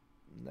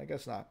 I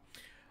guess not.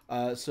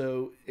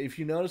 So if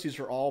you notice, these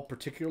are all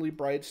particularly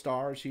bright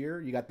stars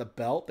here. You got the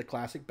belt, the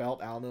classic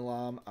belt,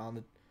 Alnilam,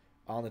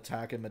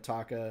 Alnitak, and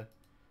Mintaka.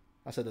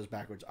 I said those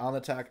backwards.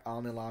 Alnitak,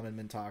 Alnilam, and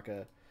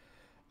Mintaka.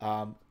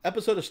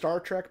 Episode of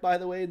Star Trek, by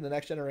the way, in The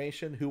Next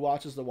Generation, Who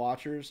Watches the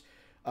Watchers,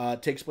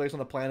 takes place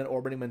on a planet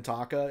orbiting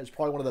Mintaka. It's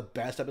probably one of the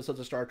best episodes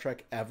of Star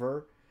Trek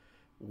ever.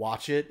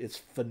 Watch it. It's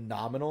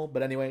phenomenal.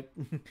 But anyway,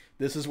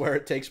 this is where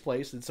it takes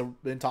place.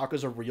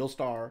 Mintaka's a real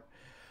star.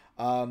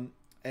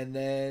 And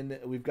then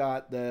we've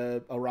got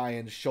the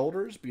Orion's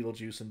shoulders,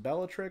 Betelgeuse and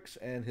Bellatrix,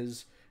 and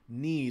his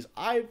knees.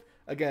 I'm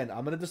going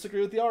to disagree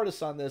with the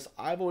artists on this.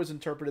 I've always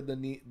interpreted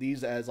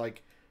these as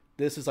like,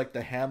 this is like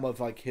the hem of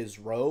like his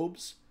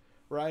robes,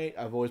 right?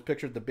 I've always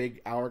pictured the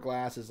big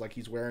hourglass as like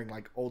he's wearing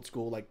like old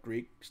school like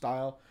Greek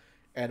style.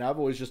 And I've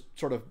always just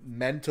sort of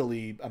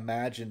mentally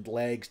imagined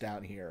legs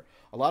down here.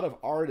 A lot of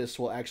artists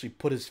will actually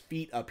put his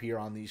feet up here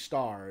on these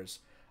stars.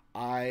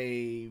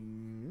 I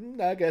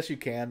guess you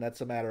can.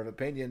 That's a matter of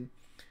opinion.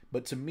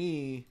 But to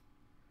me,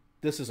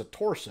 this is a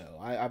torso.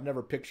 I've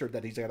never pictured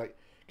that he's got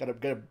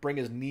to bring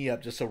his knee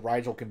up just so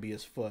Rigel can be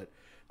his foot.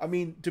 I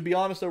mean, to be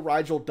honest, though,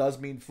 Rigel does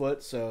mean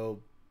foot, so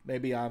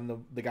maybe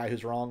I'm the guy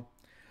who's wrong.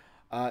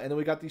 And then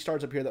we got these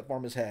stars up here that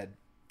form his head.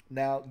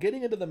 Now,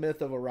 getting into the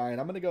myth of Orion,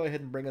 I'm going to go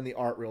ahead and bring in the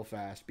art real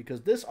fast,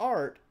 because this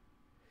art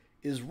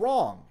is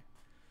wrong.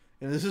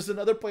 And this is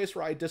another place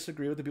where I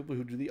disagree with the people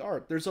who do the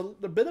art. There's a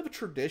bit of a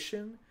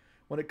tradition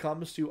when it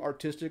comes to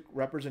artistic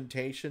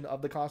representation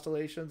of the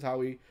constellations, how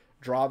we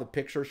draw the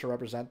pictures to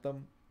represent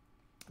them.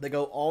 They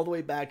go all the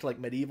way back to like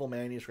medieval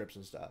manuscripts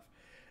and stuff.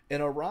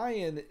 And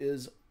Orion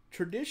is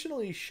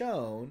traditionally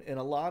shown in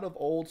a lot of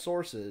old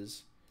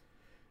sources,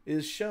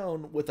 is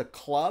shown with a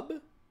club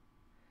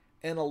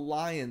and a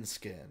lion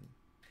skin.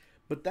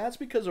 But that's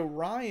because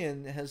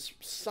Orion has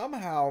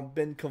somehow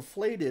been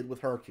conflated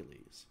with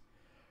Hercules.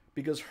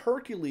 Because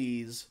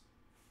Hercules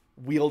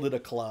wielded a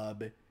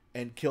club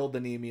and killed the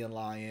Nemean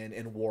lion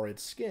and wore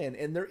its skin.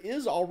 And there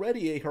is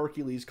already a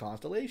Hercules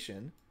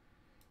constellation,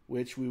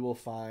 which we will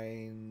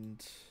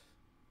find...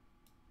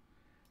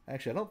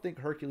 Actually, I don't think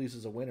Hercules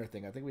is a winter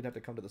thing. I think we'd have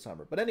to come to the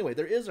summer. But anyway,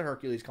 there is a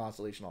Hercules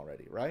constellation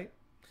already, right?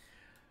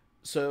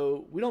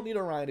 So we don't need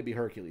Orion to be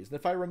Hercules. And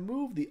if I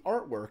remove the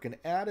artwork and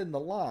add in the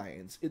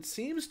lines, it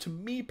seems to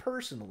me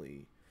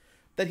personally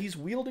that he's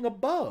wielding a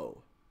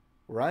bow,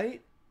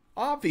 right?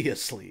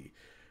 Obviously.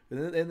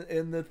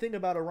 And the thing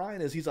about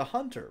Orion is he's a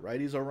hunter, right?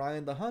 He's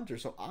Orion the hunter.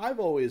 So I've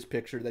always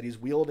pictured that he's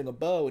wielding a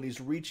bow and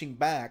he's reaching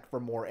back for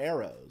more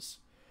arrows,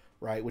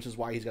 right? Which is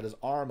why he's got his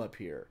arm up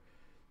here.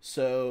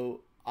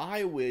 So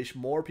I wish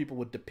more people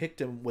would depict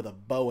him with a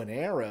bow and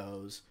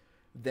arrows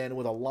than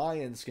with a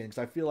lion skin, because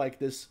I feel like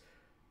this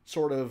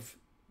sort of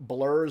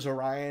blurs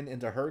Orion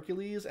into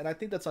Hercules, and I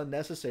think that's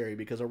unnecessary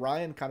because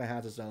Orion kind of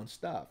has his own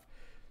stuff.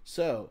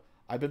 So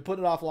I've been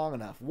putting it off long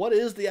enough. What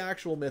is the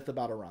actual myth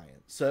about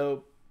Orion?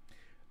 So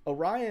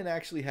Orion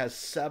actually has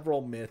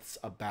several myths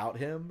about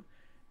him,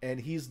 and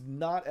he's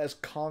not as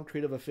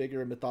concrete of a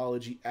figure in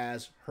mythology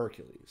as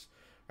Hercules.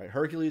 Right?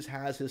 Hercules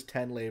has his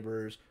 10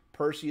 laborers.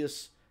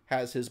 Perseus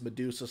has his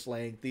Medusa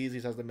slaying.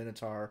 Theseus has the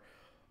Minotaur.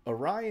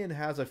 Orion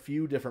has a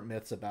few different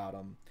myths about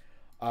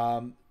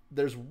him.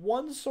 There's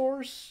one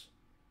source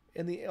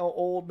in the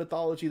old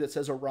mythology that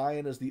says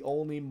Orion is the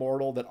only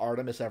mortal that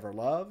Artemis ever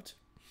loved.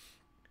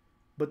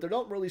 But there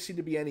don't really seem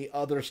to be any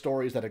other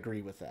stories that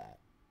agree with that.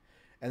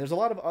 And there's a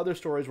lot of other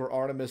stories where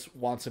Artemis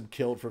wants him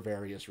killed for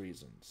various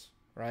reasons,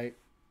 right?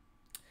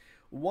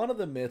 One of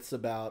the myths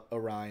about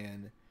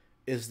Orion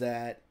is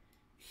that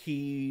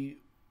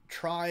he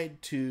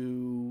tried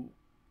to...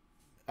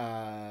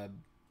 I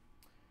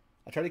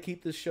try to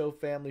keep this show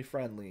family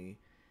friendly.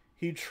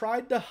 He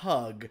tried to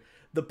hug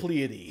the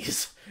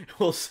Pleiades.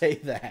 We'll say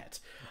that.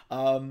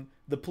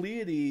 The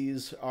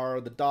Pleiades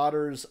are the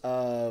daughters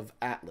of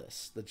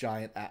Atlas, the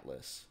giant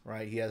Atlas,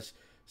 right? He has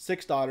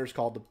seven daughters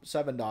called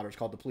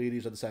the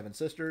Pleiades, or the Seven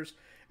Sisters,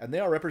 and they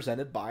are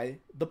represented by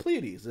the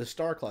Pleiades, this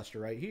star cluster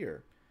right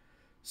here.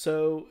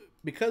 So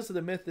because of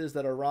the myth is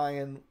that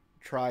Orion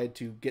tried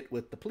to get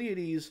with the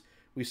Pleiades,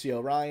 we see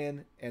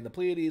Orion and the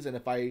Pleiades, and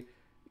if I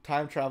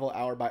time travel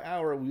hour by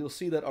hour, we'll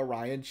see that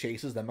Orion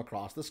chases them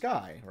across the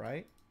sky,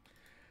 right?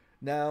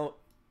 Now,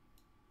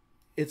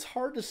 it's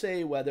hard to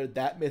say whether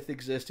that myth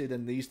existed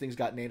and these things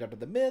got named after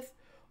the myth,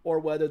 or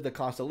whether the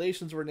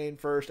constellations were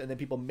named first and then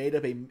people made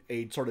up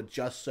a sort of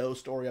just so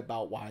story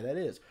about why that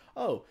is.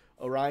 Oh,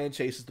 Orion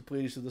chases the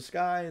Pleiades to the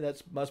sky.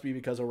 That must be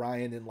because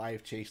Orion in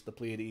life chased the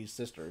Pleiades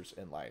sisters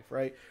in life,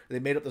 right? They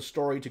made up the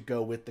story to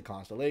go with the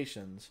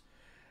constellations.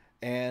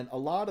 And a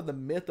lot of the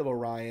myth of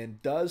Orion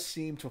does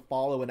seem to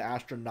follow an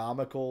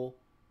astronomical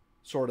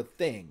sort of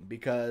thing,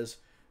 because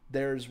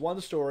there's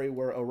one story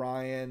where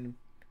Orion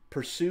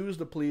pursues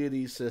the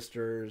Pleiades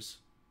sisters.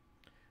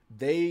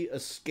 They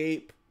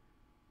escape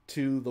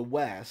to the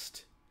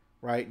west,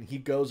 right? And he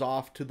goes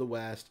off to the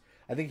west.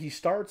 I think he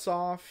starts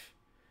off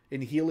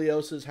in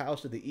Helios's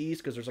house to the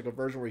east, because there's like a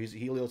version where he's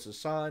Helios's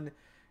son,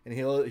 and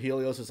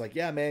Helios is like,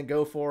 yeah, man,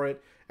 go for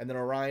it. And then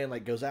Orion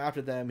like goes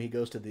after them. He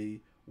goes to the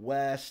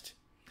west,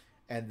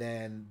 and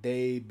then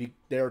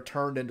they're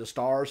turned into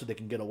stars so they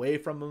can get away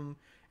from him.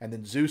 And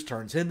then Zeus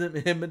turns him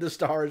into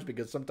stars,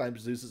 because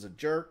sometimes Zeus is a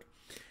jerk,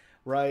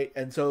 right?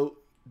 And so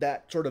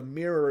that sort of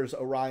mirrors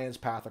Orion's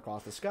path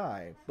across the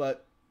sky.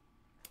 But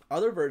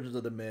other versions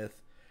of the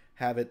myth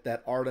have it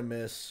that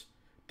Artemis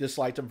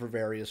disliked him for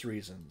various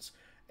reasons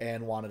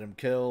and wanted him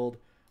killed.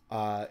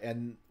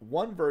 And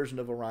one version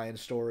of Orion's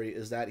story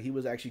is that he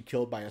was actually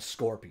killed by a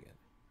scorpion,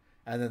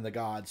 and then the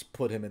gods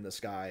put him in the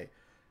sky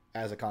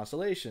as a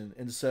constellation.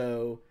 And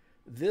so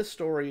this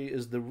story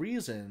is the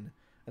reason,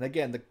 and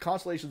again, the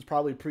constellations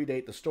probably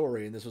predate the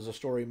story, and this was a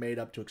story made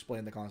up to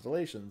explain the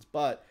constellations,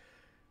 but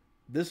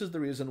this is the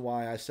reason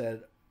why I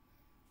said,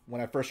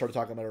 when I first started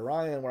talking about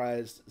Orion, where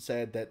I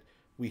said that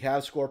we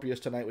have Scorpius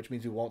tonight, which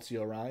means we won't see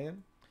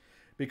Orion,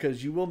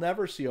 because you will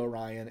never see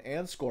Orion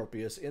and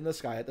Scorpius in the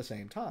sky at the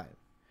same time.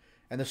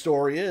 And the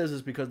story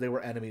is because they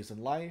were enemies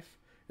in life,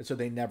 and so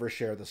they never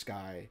share the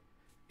sky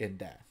in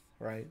death,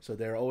 right? So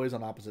they're always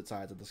on opposite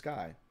sides of the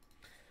sky.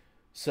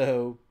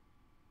 So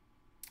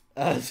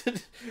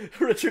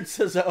Richard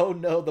says, oh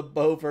no, the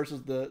bow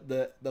versus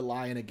the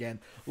lion again.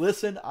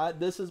 Listen,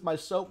 this is my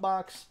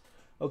soapbox,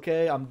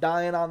 okay? I'm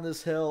dying on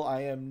this hill.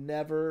 I am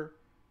never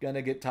going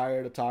to get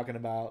tired of talking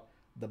about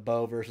the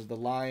bow versus the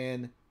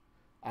lion.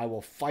 I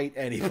will fight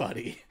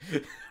anybody,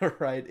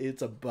 right?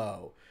 It's a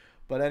bow.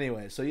 But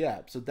anyway, so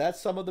yeah, so that's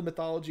some of the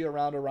mythology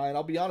around Orion.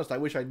 I'll be honest, I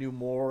wish I knew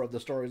more of the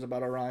stories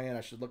about Orion.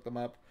 I should look them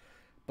up.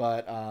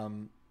 But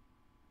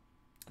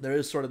there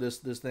is sort of this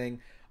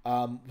thing.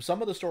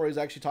 Some of the stories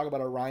actually talk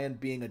about Orion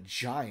being a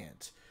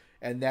giant,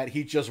 and that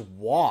he just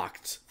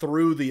walked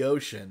through the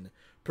ocean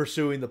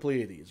pursuing the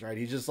Pleiades. Right?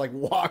 He just like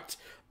walked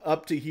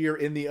up to here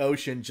in the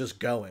ocean, just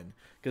going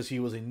because he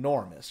was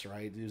enormous.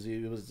 Right? He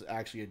was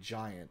actually a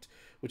giant,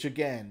 which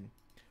again,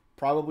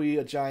 probably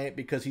a giant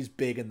because he's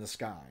big in the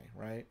sky.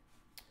 Right?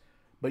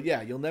 But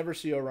yeah, you'll never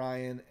see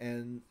Orion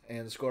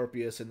and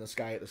Scorpius in the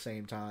sky at the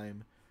same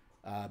time,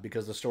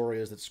 because the story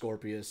is that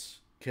Scorpius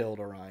killed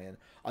Orion.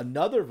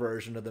 Another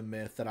version of the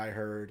myth that I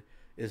heard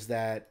is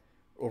that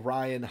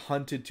Orion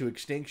hunted to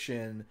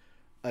extinction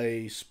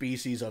a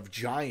species of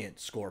giant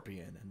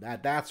scorpion,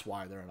 and that's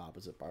why they're in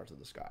opposite parts of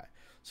the sky.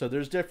 So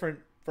there's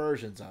different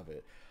versions of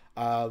it.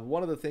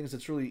 One of the things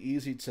that's really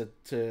easy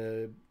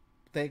to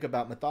think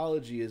about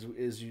mythology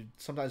is you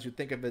sometimes you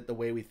think of it the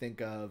way we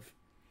think of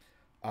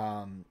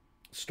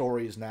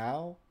stories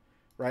now,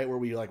 right? Where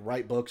we like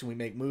write books and we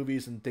make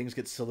movies and things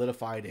get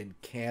solidified in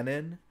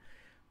canon.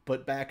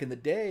 But back in the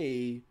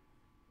day,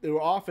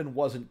 there often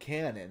wasn't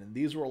canon, and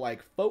these were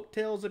like folk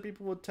tales that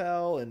people would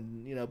tell,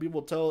 and you know, people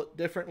would tell it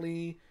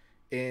differently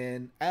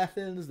in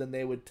Athens than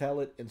they would tell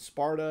it in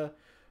Sparta,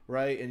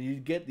 right? And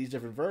you'd get these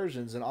different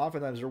versions, and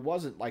oftentimes there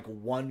wasn't like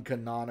one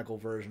canonical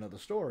version of the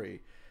story.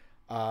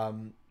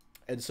 And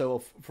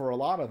so for a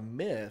lot of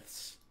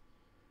myths,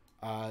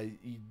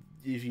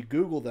 if you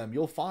Google them,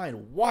 you'll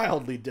find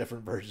wildly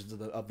different versions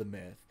of the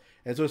myth.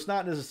 And so it's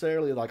not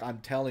necessarily like I'm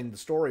telling the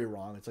story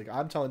wrong. It's like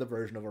I'm telling the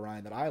version of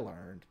Orion that I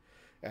learned.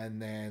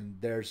 And then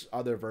there's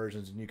other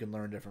versions, and you can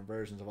learn different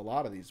versions of a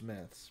lot of these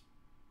myths.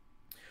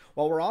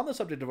 While we're on the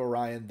subject of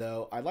Orion,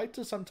 though, I'd like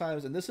to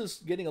sometimes, and this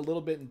is getting a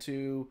little bit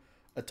into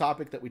a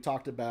topic that we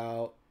talked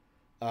about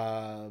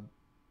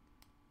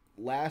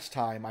last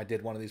time I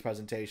did one of these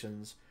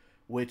presentations,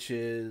 which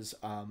is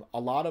a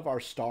lot of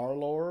our star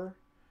lore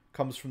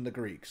comes from the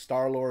Greek.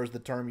 Star lore is the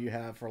term you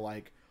have for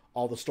like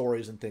all the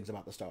stories and things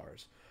about the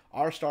stars.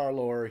 Our star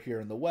lore here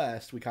in the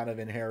West, we kind of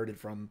inherited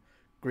from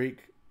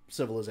Greek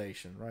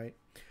civilization, right?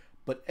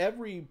 But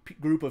every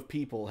group of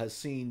people has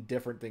seen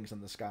different things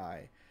in the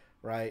sky,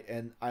 right?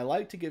 And I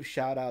like to give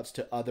shout outs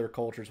to other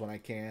cultures when I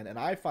can, and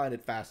I find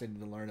it fascinating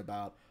to learn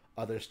about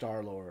other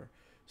star lore.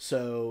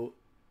 So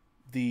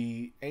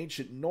the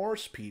ancient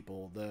Norse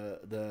people,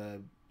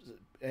 the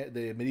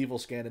medieval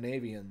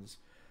Scandinavians,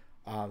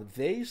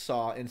 they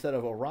saw, instead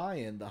of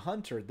Orion, the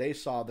hunter, they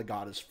saw the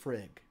goddess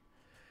Frigg.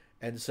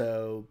 And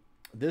so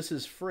this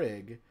is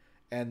Frigg,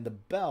 and the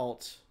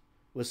belt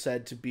was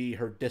said to be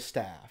her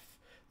distaff.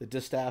 The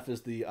distaff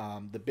is the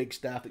big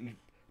staff that you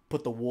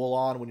put the wool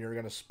on when you're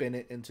going to spin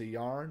it into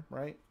yarn,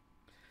 right?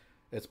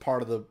 It's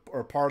part of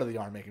the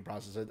yarn making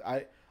process.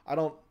 I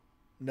don't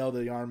know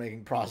the yarn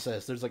making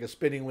process. There's like a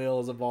spinning wheel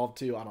is involved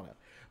too. I don't know,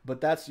 but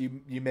that's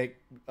you make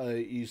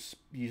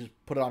you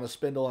put it on a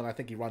spindle, and I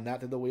think you run that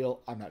through the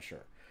wheel. I'm not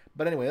sure,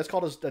 but anyway, that's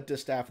called a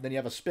distaff. And then you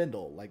have a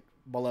spindle like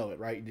below it,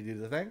 right? You do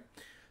the thing.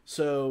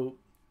 So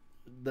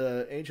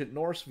the ancient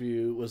Norse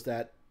view was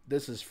that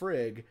this is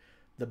Frigg,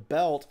 the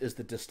belt is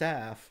the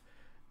distaff,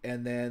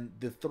 and then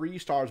the three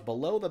stars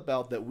below the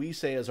belt that we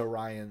say is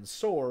Orion's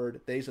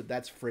sword, they said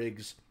that's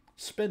Frigg's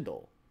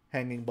spindle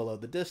hanging below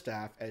the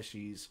distaff as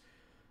she's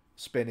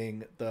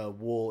spinning the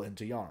wool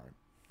into yarn.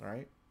 All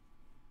right.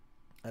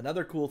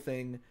 Another cool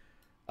thing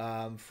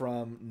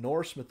from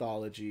Norse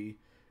mythology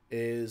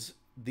is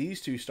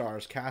these two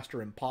stars,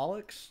 Castor and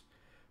Pollux.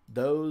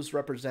 Those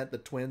represent the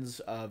twins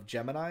of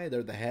Gemini.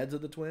 They're the heads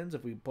of the twins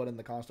if we put in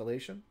the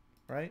constellation,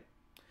 right?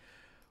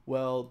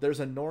 Well,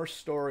 there's a Norse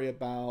story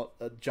about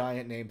a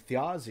giant named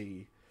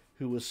Thjazi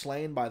who was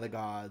slain by the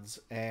gods,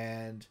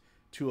 and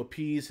to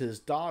appease his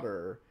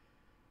daughter,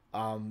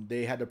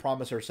 they had to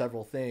promise her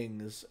several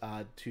things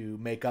to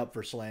make up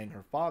for slaying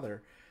her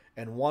father.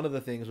 And one of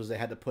the things was they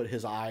had to put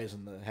his eyes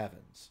in the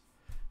heavens.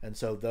 And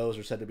so those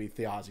are said to be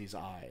Thjazi's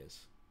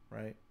eyes,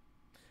 right?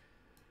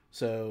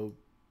 So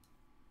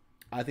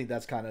I think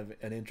that's kind of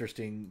an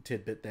interesting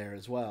tidbit there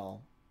as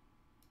well.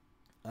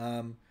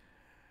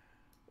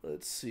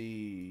 Let's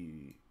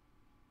see.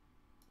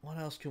 What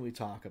else can we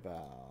talk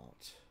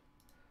about?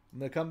 I'm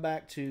going to come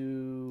back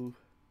to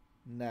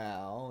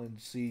now and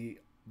see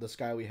the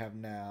sky we have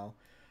now.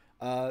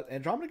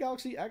 Andromeda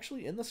Galaxy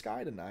actually in the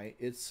sky tonight.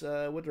 It's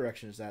what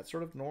direction is that?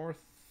 Sort of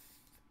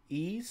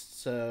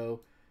northeast, so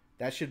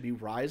that should be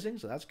rising,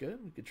 so that's good.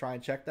 We could try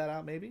and check that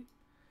out maybe.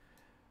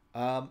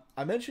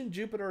 I mentioned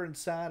Jupiter and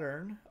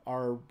Saturn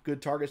are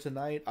good targets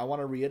tonight. I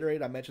want to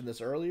reiterate, I mentioned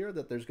this earlier,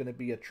 that there's going to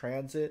be a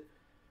transit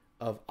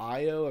of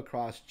Io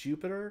across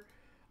Jupiter.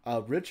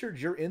 Richard,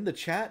 you're in the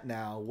chat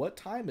now. What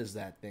time is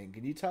that thing?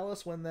 Can you tell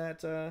us when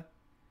that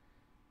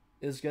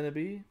is going to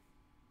be?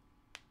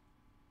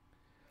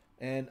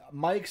 And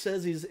Mike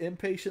says he's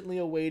impatiently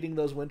awaiting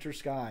those winter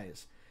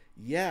skies.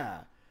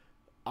 Yeah.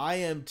 I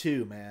am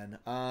too, man.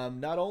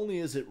 Not only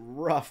is it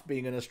rough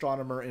being an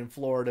astronomer in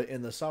Florida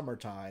in the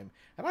summertime,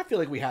 and I feel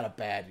like we had a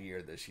bad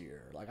year this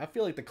year. Like I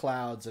feel like the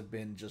clouds have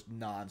been just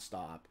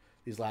nonstop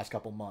these last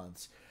couple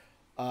months.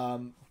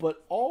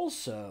 But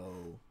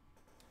also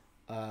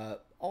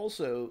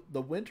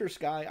the winter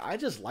sky. I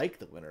just like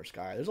the winter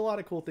sky. There's a lot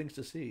of cool things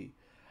to see.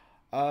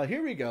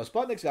 Here we go.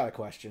 Sputnik's got a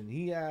question.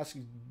 He asks,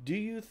 "Do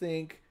you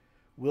think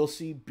we'll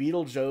see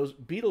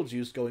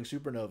Betelgeuse going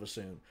supernova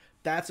soon?"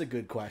 That's a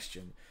good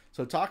question.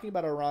 So talking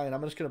about Orion,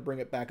 I'm just going to bring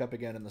it back up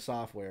again in the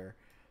software.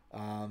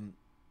 Um,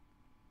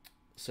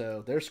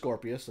 so there's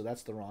Scorpius, so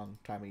that's the wrong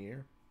time of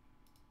year.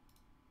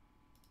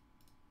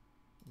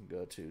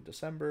 Go to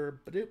December.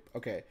 Badoop.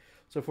 Okay,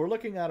 so if we're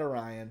looking at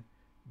Orion,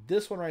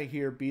 this one right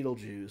here,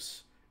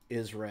 Betelgeuse,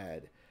 is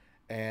red.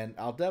 And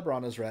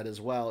Aldebaran is red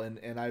as well.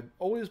 And I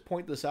always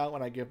point this out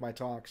when I give my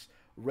talks.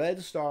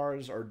 Red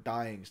stars are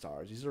dying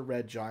stars. These are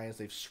red giants.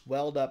 They've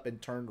swelled up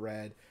and turned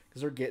red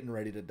because they're getting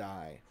ready to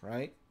die,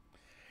 right?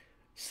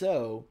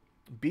 So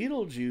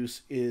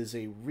Betelgeuse is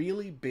a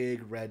really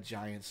big red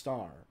giant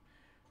star.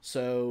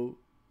 So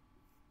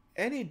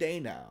any day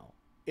now,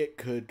 it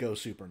could go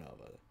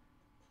supernova.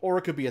 Or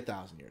it could be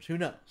 1,000 years. Who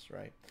knows,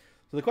 right?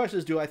 So the question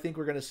is, do I think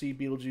we're going to see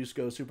Betelgeuse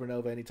go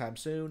supernova anytime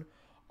soon?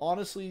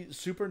 Honestly,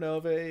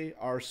 supernovae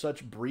are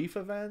such brief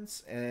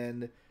events,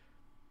 and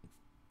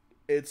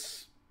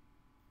it's,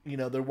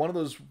 they're one of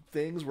those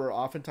things where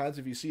oftentimes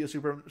if you see a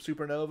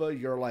supernova,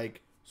 you're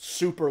like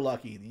super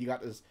lucky. You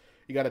got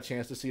a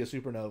chance to see a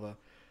supernova.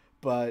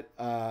 But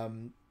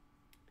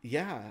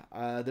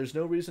there's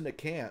no reason it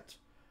can't.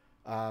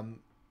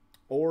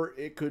 Or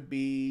it could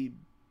be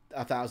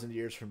 1,000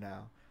 years from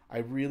now.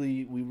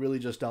 We really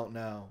just don't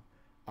know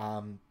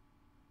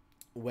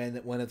when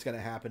it's going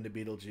to happen to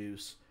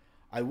Betelgeuse.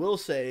 I will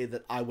say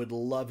that I would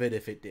love it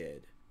if it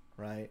did,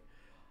 right?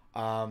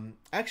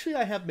 Actually,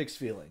 I have mixed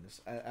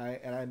feelings,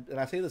 and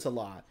I say this a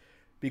lot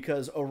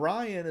because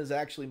Orion is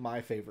actually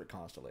my favorite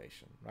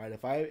constellation, right?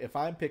 If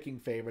I'm picking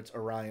favorites,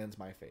 Orion's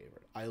my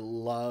favorite. I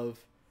love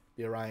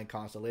the Orion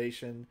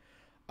constellation.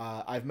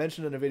 I've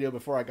mentioned in a video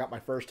before I got my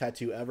first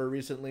tattoo ever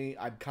recently.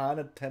 I'm kind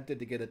of tempted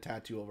to get a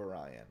tattoo of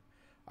Orion.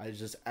 I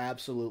just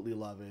absolutely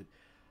love it.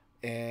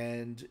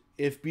 And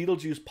if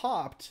Betelgeuse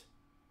popped,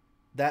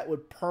 that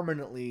would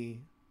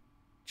permanently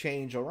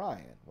change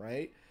Orion,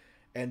 right?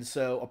 And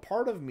so a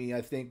part of me,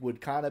 I think,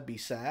 would kind of be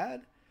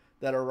sad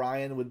that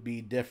Orion would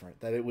be different,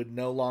 that he would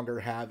no longer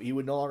have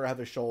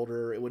a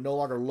shoulder, it would no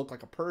longer look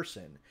like a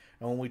person.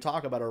 And when we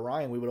talk about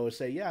Orion, we would always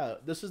say, yeah,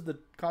 this is the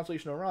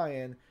constellation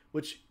Orion,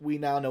 which we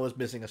now know is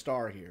missing a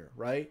star here,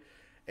 right?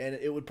 And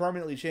it would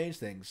permanently change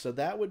things. So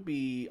that would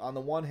be, on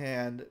the one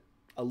hand,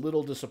 a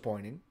little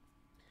disappointing.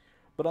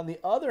 But on the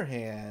other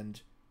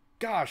hand,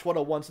 gosh, what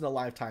a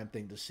once-in-a-lifetime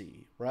thing to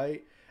see,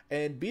 right?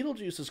 And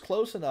Betelgeuse is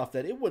close enough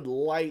that it would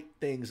light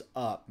things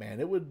up, man.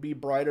 It would be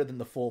brighter than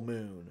the full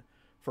moon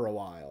for a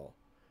while,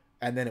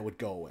 and then it would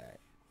go away,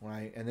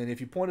 right? And then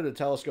if you pointed a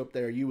telescope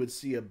there, you would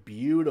see a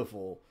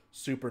beautiful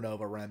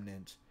supernova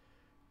remnant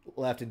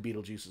left in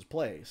Betelgeuse's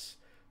place.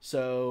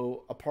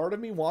 So a part of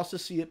me wants to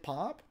see it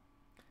pop,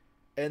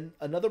 and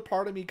another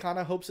part of me kind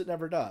of hopes it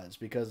never does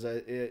because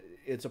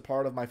it's a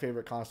part of my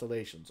favorite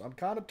constellations. I'm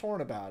kind of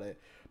torn about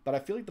it, but I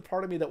feel like the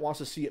part of me that wants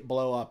to see it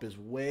blow up is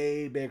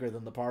way bigger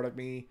than the part of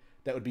me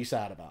that would be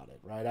sad about it,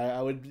 right?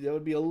 I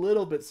would be a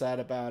little bit sad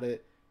about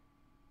it,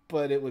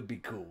 but it would be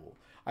cool.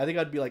 I think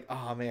I'd be like,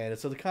 oh man,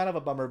 it's kind of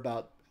a bummer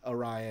about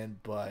Orion,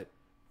 but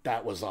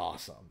that was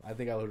awesome. I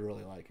think I would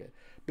really like it.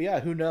 But yeah,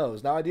 who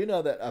knows? Now I do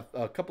know that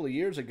a couple of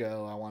years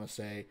ago,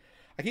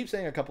 I keep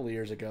saying a couple of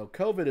years ago,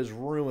 COVID has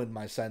ruined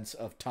my sense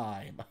of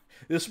time.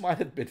 This might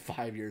have been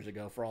 5 years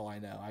ago for all I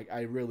know.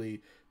 I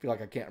really feel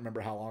like I can't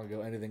remember how long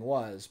ago anything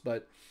was,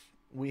 but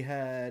we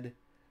had,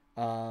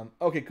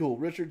 okay, cool.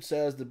 Richard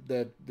says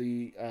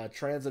the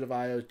transit of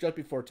Io is just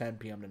before 10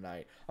 p.m.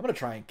 tonight. I'm going to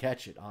try and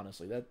catch it,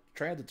 honestly.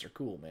 Transits are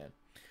cool,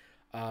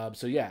 man.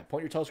 So yeah,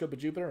 point your telescope at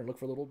Jupiter and look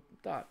for a little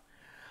dot.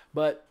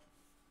 But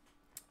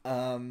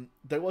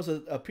there was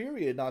a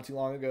period not too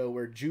long ago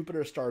where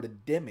Jupiter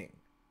started dimming.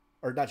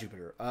 Or not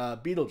Jupiter,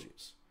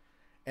 Betelgeuse.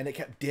 And it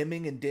kept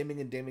dimming and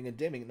dimming and dimming and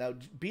dimming. Now,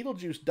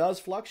 Betelgeuse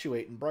does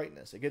fluctuate in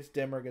brightness. It gets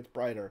dimmer, it gets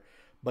brighter.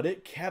 But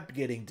it kept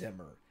getting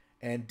dimmer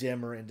and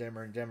dimmer and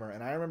dimmer and dimmer.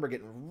 And I remember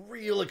getting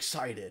real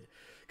excited.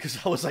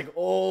 Because I was like,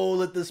 oh,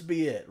 let this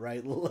be it,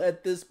 right?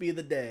 Let this be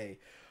the day.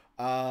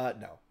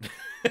 No.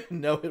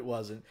 No, it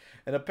wasn't.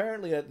 And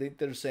apparently, I think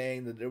they're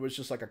saying that there was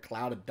just like a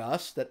cloud of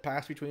dust that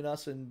passed between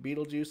us and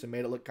Betelgeuse and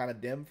made it look kind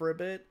of dim for a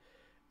bit.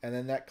 And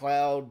then that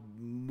cloud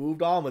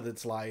moved on with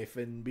its life,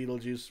 and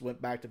Betelgeuse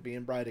went back to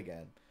being bright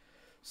again.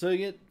 So,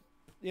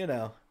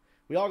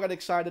 we all got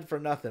excited for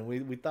nothing.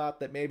 We thought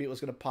that maybe it was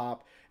going to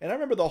pop. And I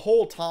remember the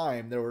whole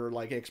time there were,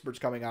 like, experts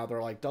coming out.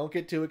 They're like, don't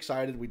get too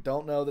excited. We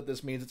don't know that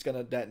this means it's going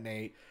to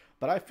detonate.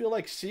 But I feel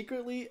like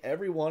secretly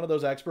every one of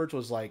those experts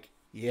was like,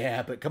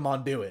 yeah, but come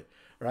on, do it,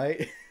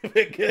 right?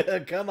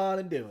 Come on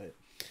and do it.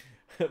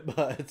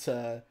 But,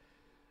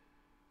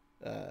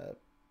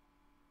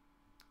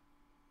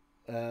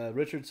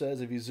 Richard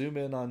says, if you zoom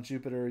in on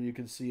Jupiter, you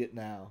can see it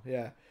now.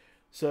 Yeah.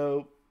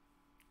 So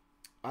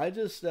I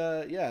just,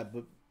 yeah,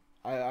 but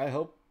I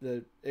hope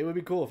that it would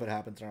be cool if it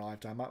happens in our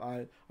lifetime.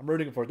 I'm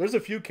rooting for it. There's a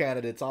few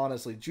candidates,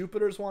 honestly.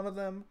 Jupiter's one of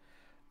them.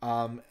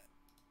 Um,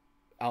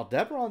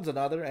 Aldebaran's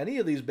another. Any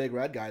of these big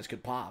red guys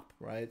could pop,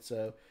 right?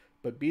 So,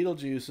 but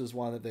Betelgeuse is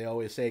one that they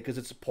always say because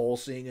it's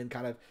pulsing and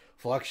kind of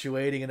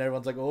fluctuating, and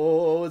everyone's like,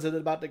 "Oh, is it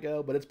about to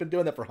go?" But it's been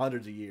doing that for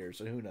hundreds of years,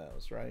 so who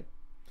knows, right?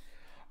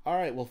 All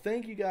right. Well,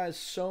 thank you guys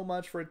so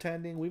much for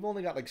attending. We've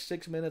only got like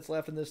 6 minutes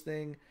left in this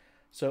thing,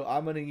 so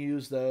I'm going to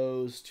use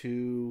those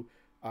to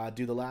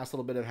do the last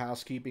little bit of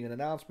housekeeping and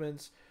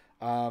announcements.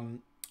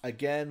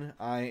 Again,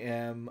 I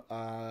am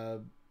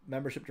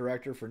membership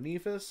director for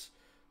NEFIS,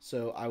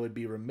 so I would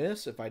be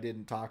remiss if I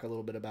didn't talk a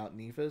little bit about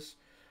NEFIS.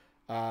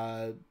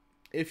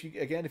 If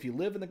you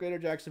live in the greater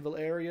Jacksonville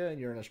area and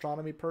you're an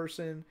astronomy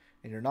person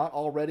and you're not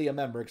already a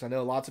member, because I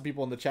know lots of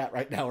people in the chat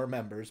right now are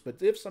members,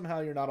 but if somehow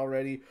you're not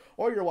already,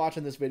 or you're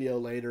watching this video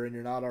later and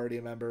you're not already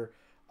a member,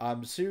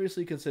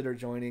 seriously consider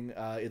joining.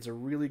 It's a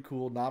really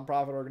cool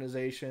nonprofit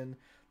organization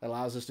that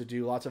allows us to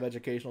do lots of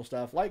educational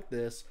stuff like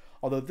this,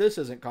 although this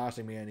isn't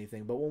costing me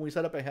anything. But when we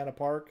set up a Hannah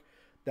Park,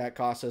 that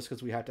costs us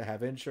because we have to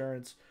have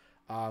insurance.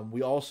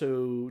 We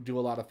also do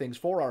a lot of things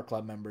for our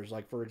club members.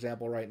 Like, for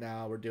example, right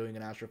now we're doing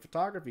an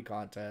astrophotography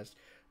contest.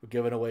 We're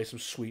giving away some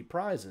sweet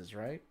prizes,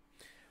 right?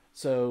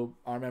 So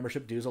our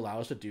membership dues allow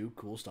us to do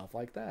cool stuff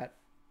like that.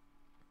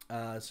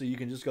 So you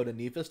can just go to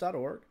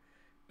nefis.org,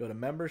 go to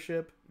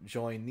membership,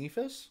 join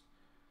NEFIS,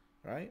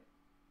 right?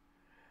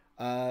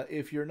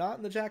 If you're not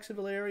in the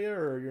Jacksonville area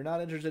or you're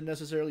not interested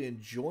necessarily in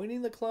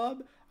joining the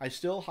club, I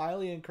still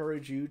highly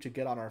encourage you to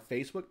get on our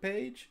Facebook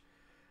page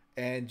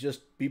and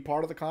just be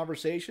part of the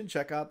conversation.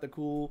 Check out the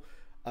cool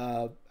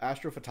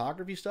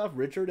astrophotography stuff.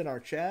 Richard in our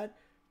chat,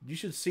 you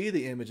should see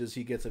the images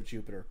he gets of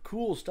Jupiter.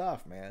 Cool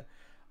stuff, man.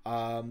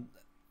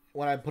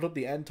 When I put up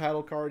the end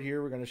title card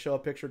here, we're going to show a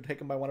picture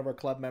taken by one of our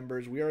club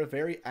members. We are a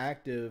very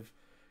active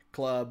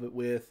club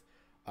with,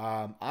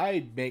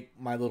 I make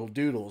my little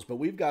doodles, but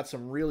we've got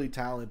some really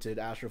talented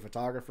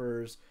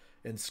astrophotographers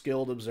and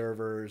skilled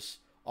observers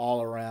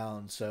all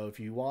around. So if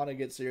you want to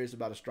get serious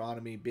about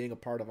astronomy, being a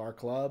part of our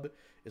club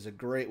is a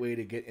great way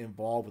to get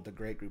involved with a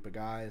great group of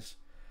guys.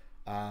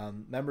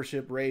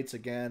 Membership rates,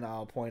 again,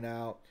 I'll point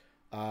out,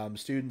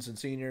 students and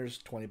seniors,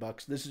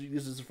 $20. This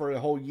is for a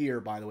whole year,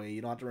 by the way.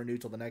 You don't have to renew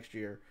till the next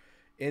year.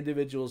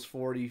 Individuals,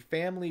 $40.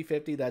 Family,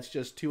 $50. That's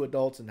just 2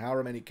 adults and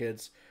however many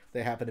kids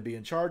they happen to be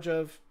in charge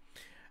of.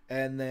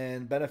 And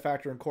then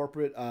benefactor and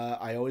corporate,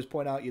 I always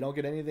point out you don't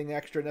get anything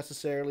extra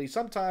necessarily.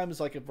 Sometimes,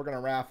 like if we're going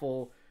to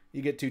raffle,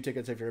 you get 2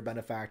 tickets if you're a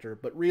benefactor.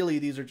 But really,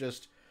 these are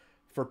just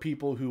for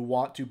people who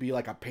want to be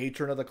like a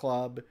patron of the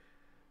club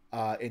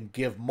and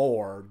give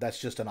more. That's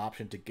just an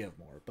option to give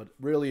more. But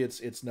really,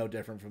 it's no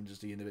different from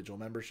just the individual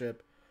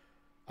membership.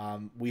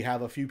 We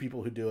have a few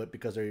people who do it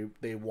because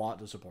they want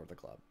to support the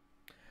club.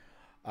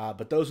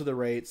 But those are the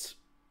rates.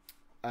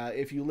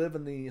 If you live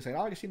in the St.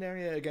 Augustine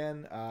area,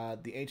 again,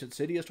 the Ancient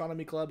City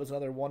Astronomy Club is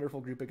another wonderful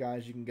group of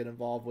guys you can get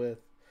involved with.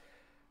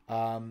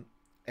 And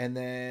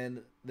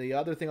then the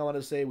other thing I want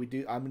to say,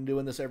 I'm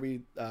doing this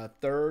every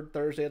third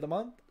Thursday of the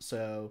month,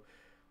 so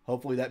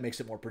hopefully that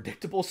makes it more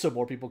predictable so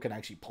more people can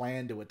actually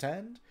plan to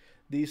attend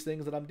these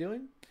things that I'm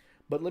doing.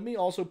 But let me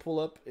also pull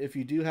up, if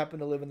you do happen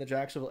to live in the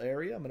Jacksonville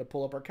area, I'm going to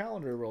pull up our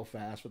calendar real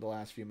fast for the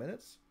last few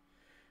minutes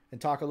and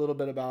talk a little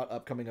bit about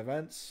upcoming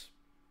events.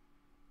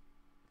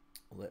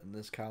 Letting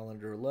this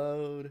calendar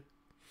load.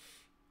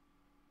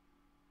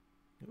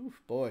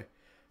 Oof, boy.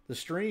 The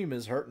stream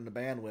is hurting the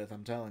bandwidth,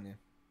 I'm telling you.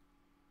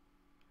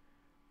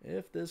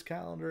 If this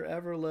calendar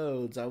ever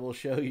loads, I will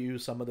show you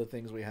some of the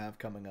things we have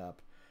coming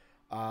up.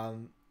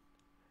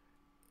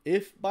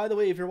 By the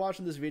way, if you're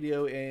watching this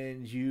video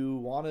and you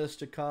want us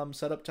to come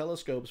set up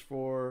telescopes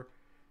for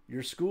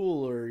your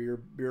school or your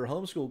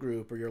homeschool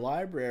group or your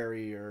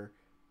library or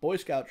Boy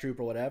Scout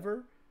troop or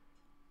whatever,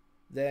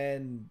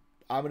 then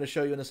I'm going to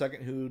show you in a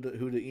second who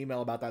to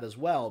email about that as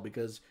well,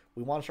 because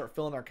we want to start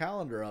filling our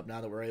calendar up now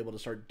that we're able to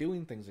start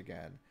doing things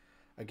again.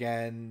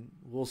 Again,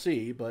 we'll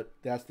see, but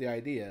that's the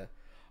idea.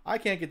 I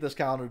can't get this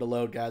calendar to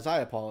load, guys. I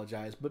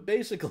apologize. But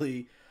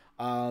basically,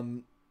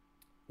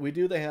 we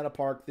do the Hannah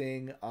Park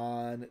thing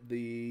on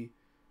the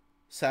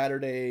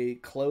Saturday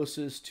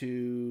closest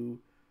to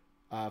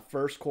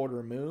first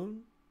quarter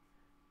moon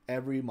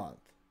every month.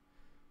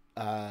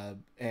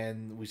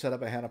 And we set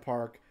up a Hannah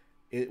Park.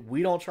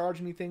 We don't charge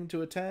anything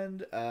to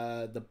attend.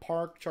 The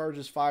park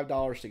charges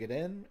 $5 to get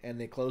in, and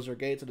they close their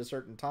gates at a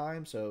certain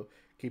time, so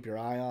keep your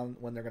eye on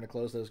when they're going to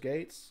close those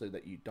gates so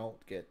that you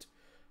don't get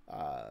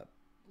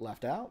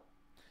left out.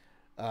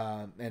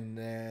 And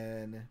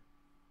then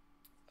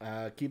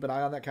keep an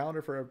eye on that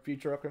calendar for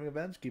future upcoming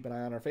events. Keep an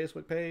eye on our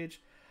Facebook page.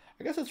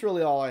 I guess that's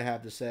really all I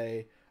have to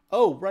say.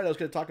 Oh, right, I was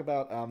going to talk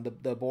about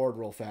the board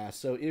real fast.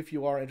 So if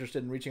you are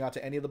interested in reaching out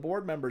to any of the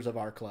board members of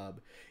our club,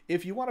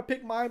 if you want to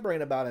pick my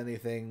brain about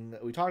anything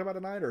that we talked about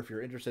tonight, or if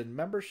you're interested in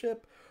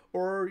membership,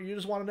 or you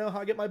just want to know how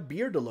I get my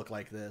beard to look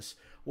like this,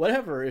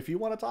 whatever, if you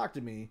want to talk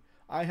to me,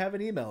 I have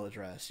an email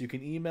address. You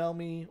can email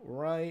me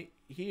right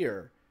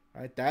here.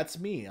 Right, that's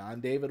me.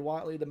 I'm David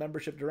Watley, the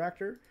membership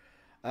director.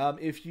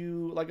 If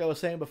you, like I was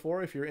saying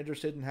before, if you're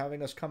interested in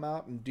having us come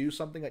out and do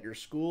something at your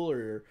school or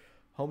your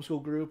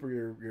homeschool group or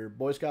your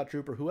Boy Scout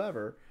troop or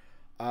whoever,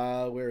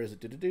 where is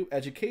it?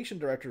 Education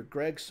director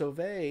Greg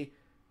Sauvé.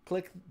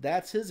 Click,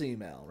 that's his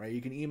email, right?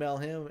 You can email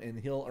him and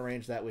he'll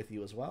arrange that with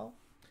you as well.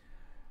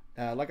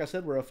 Like I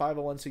said, we're a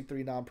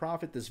 501c3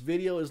 nonprofit. This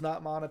video is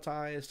not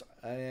monetized,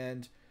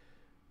 and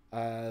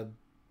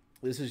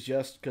this is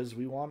just because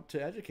we want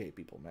to educate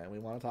people, man. We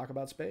want to talk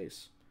about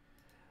space.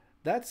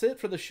 That's it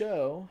for the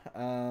show.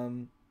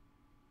 I'm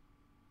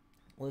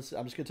just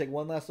going to take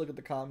one last look at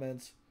the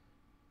comments.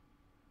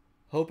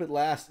 Hope it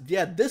lasts.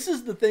 Yeah, this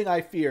is the thing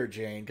I fear,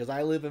 Jane, because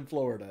I live in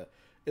Florida,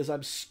 is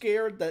I'm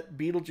scared that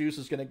Betelgeuse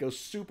is going to go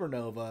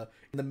supernova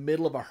in the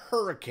middle of a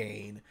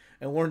hurricane,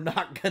 and we're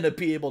not going to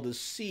be able to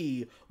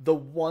see the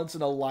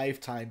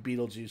once-in-a-lifetime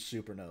Betelgeuse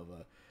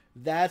supernova.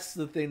 That's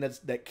the thing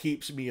that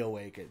keeps me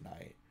awake at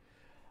night.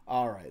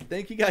 All right.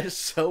 Thank you guys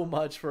so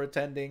much for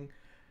attending,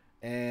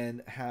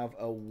 and have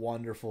a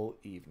wonderful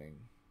evening.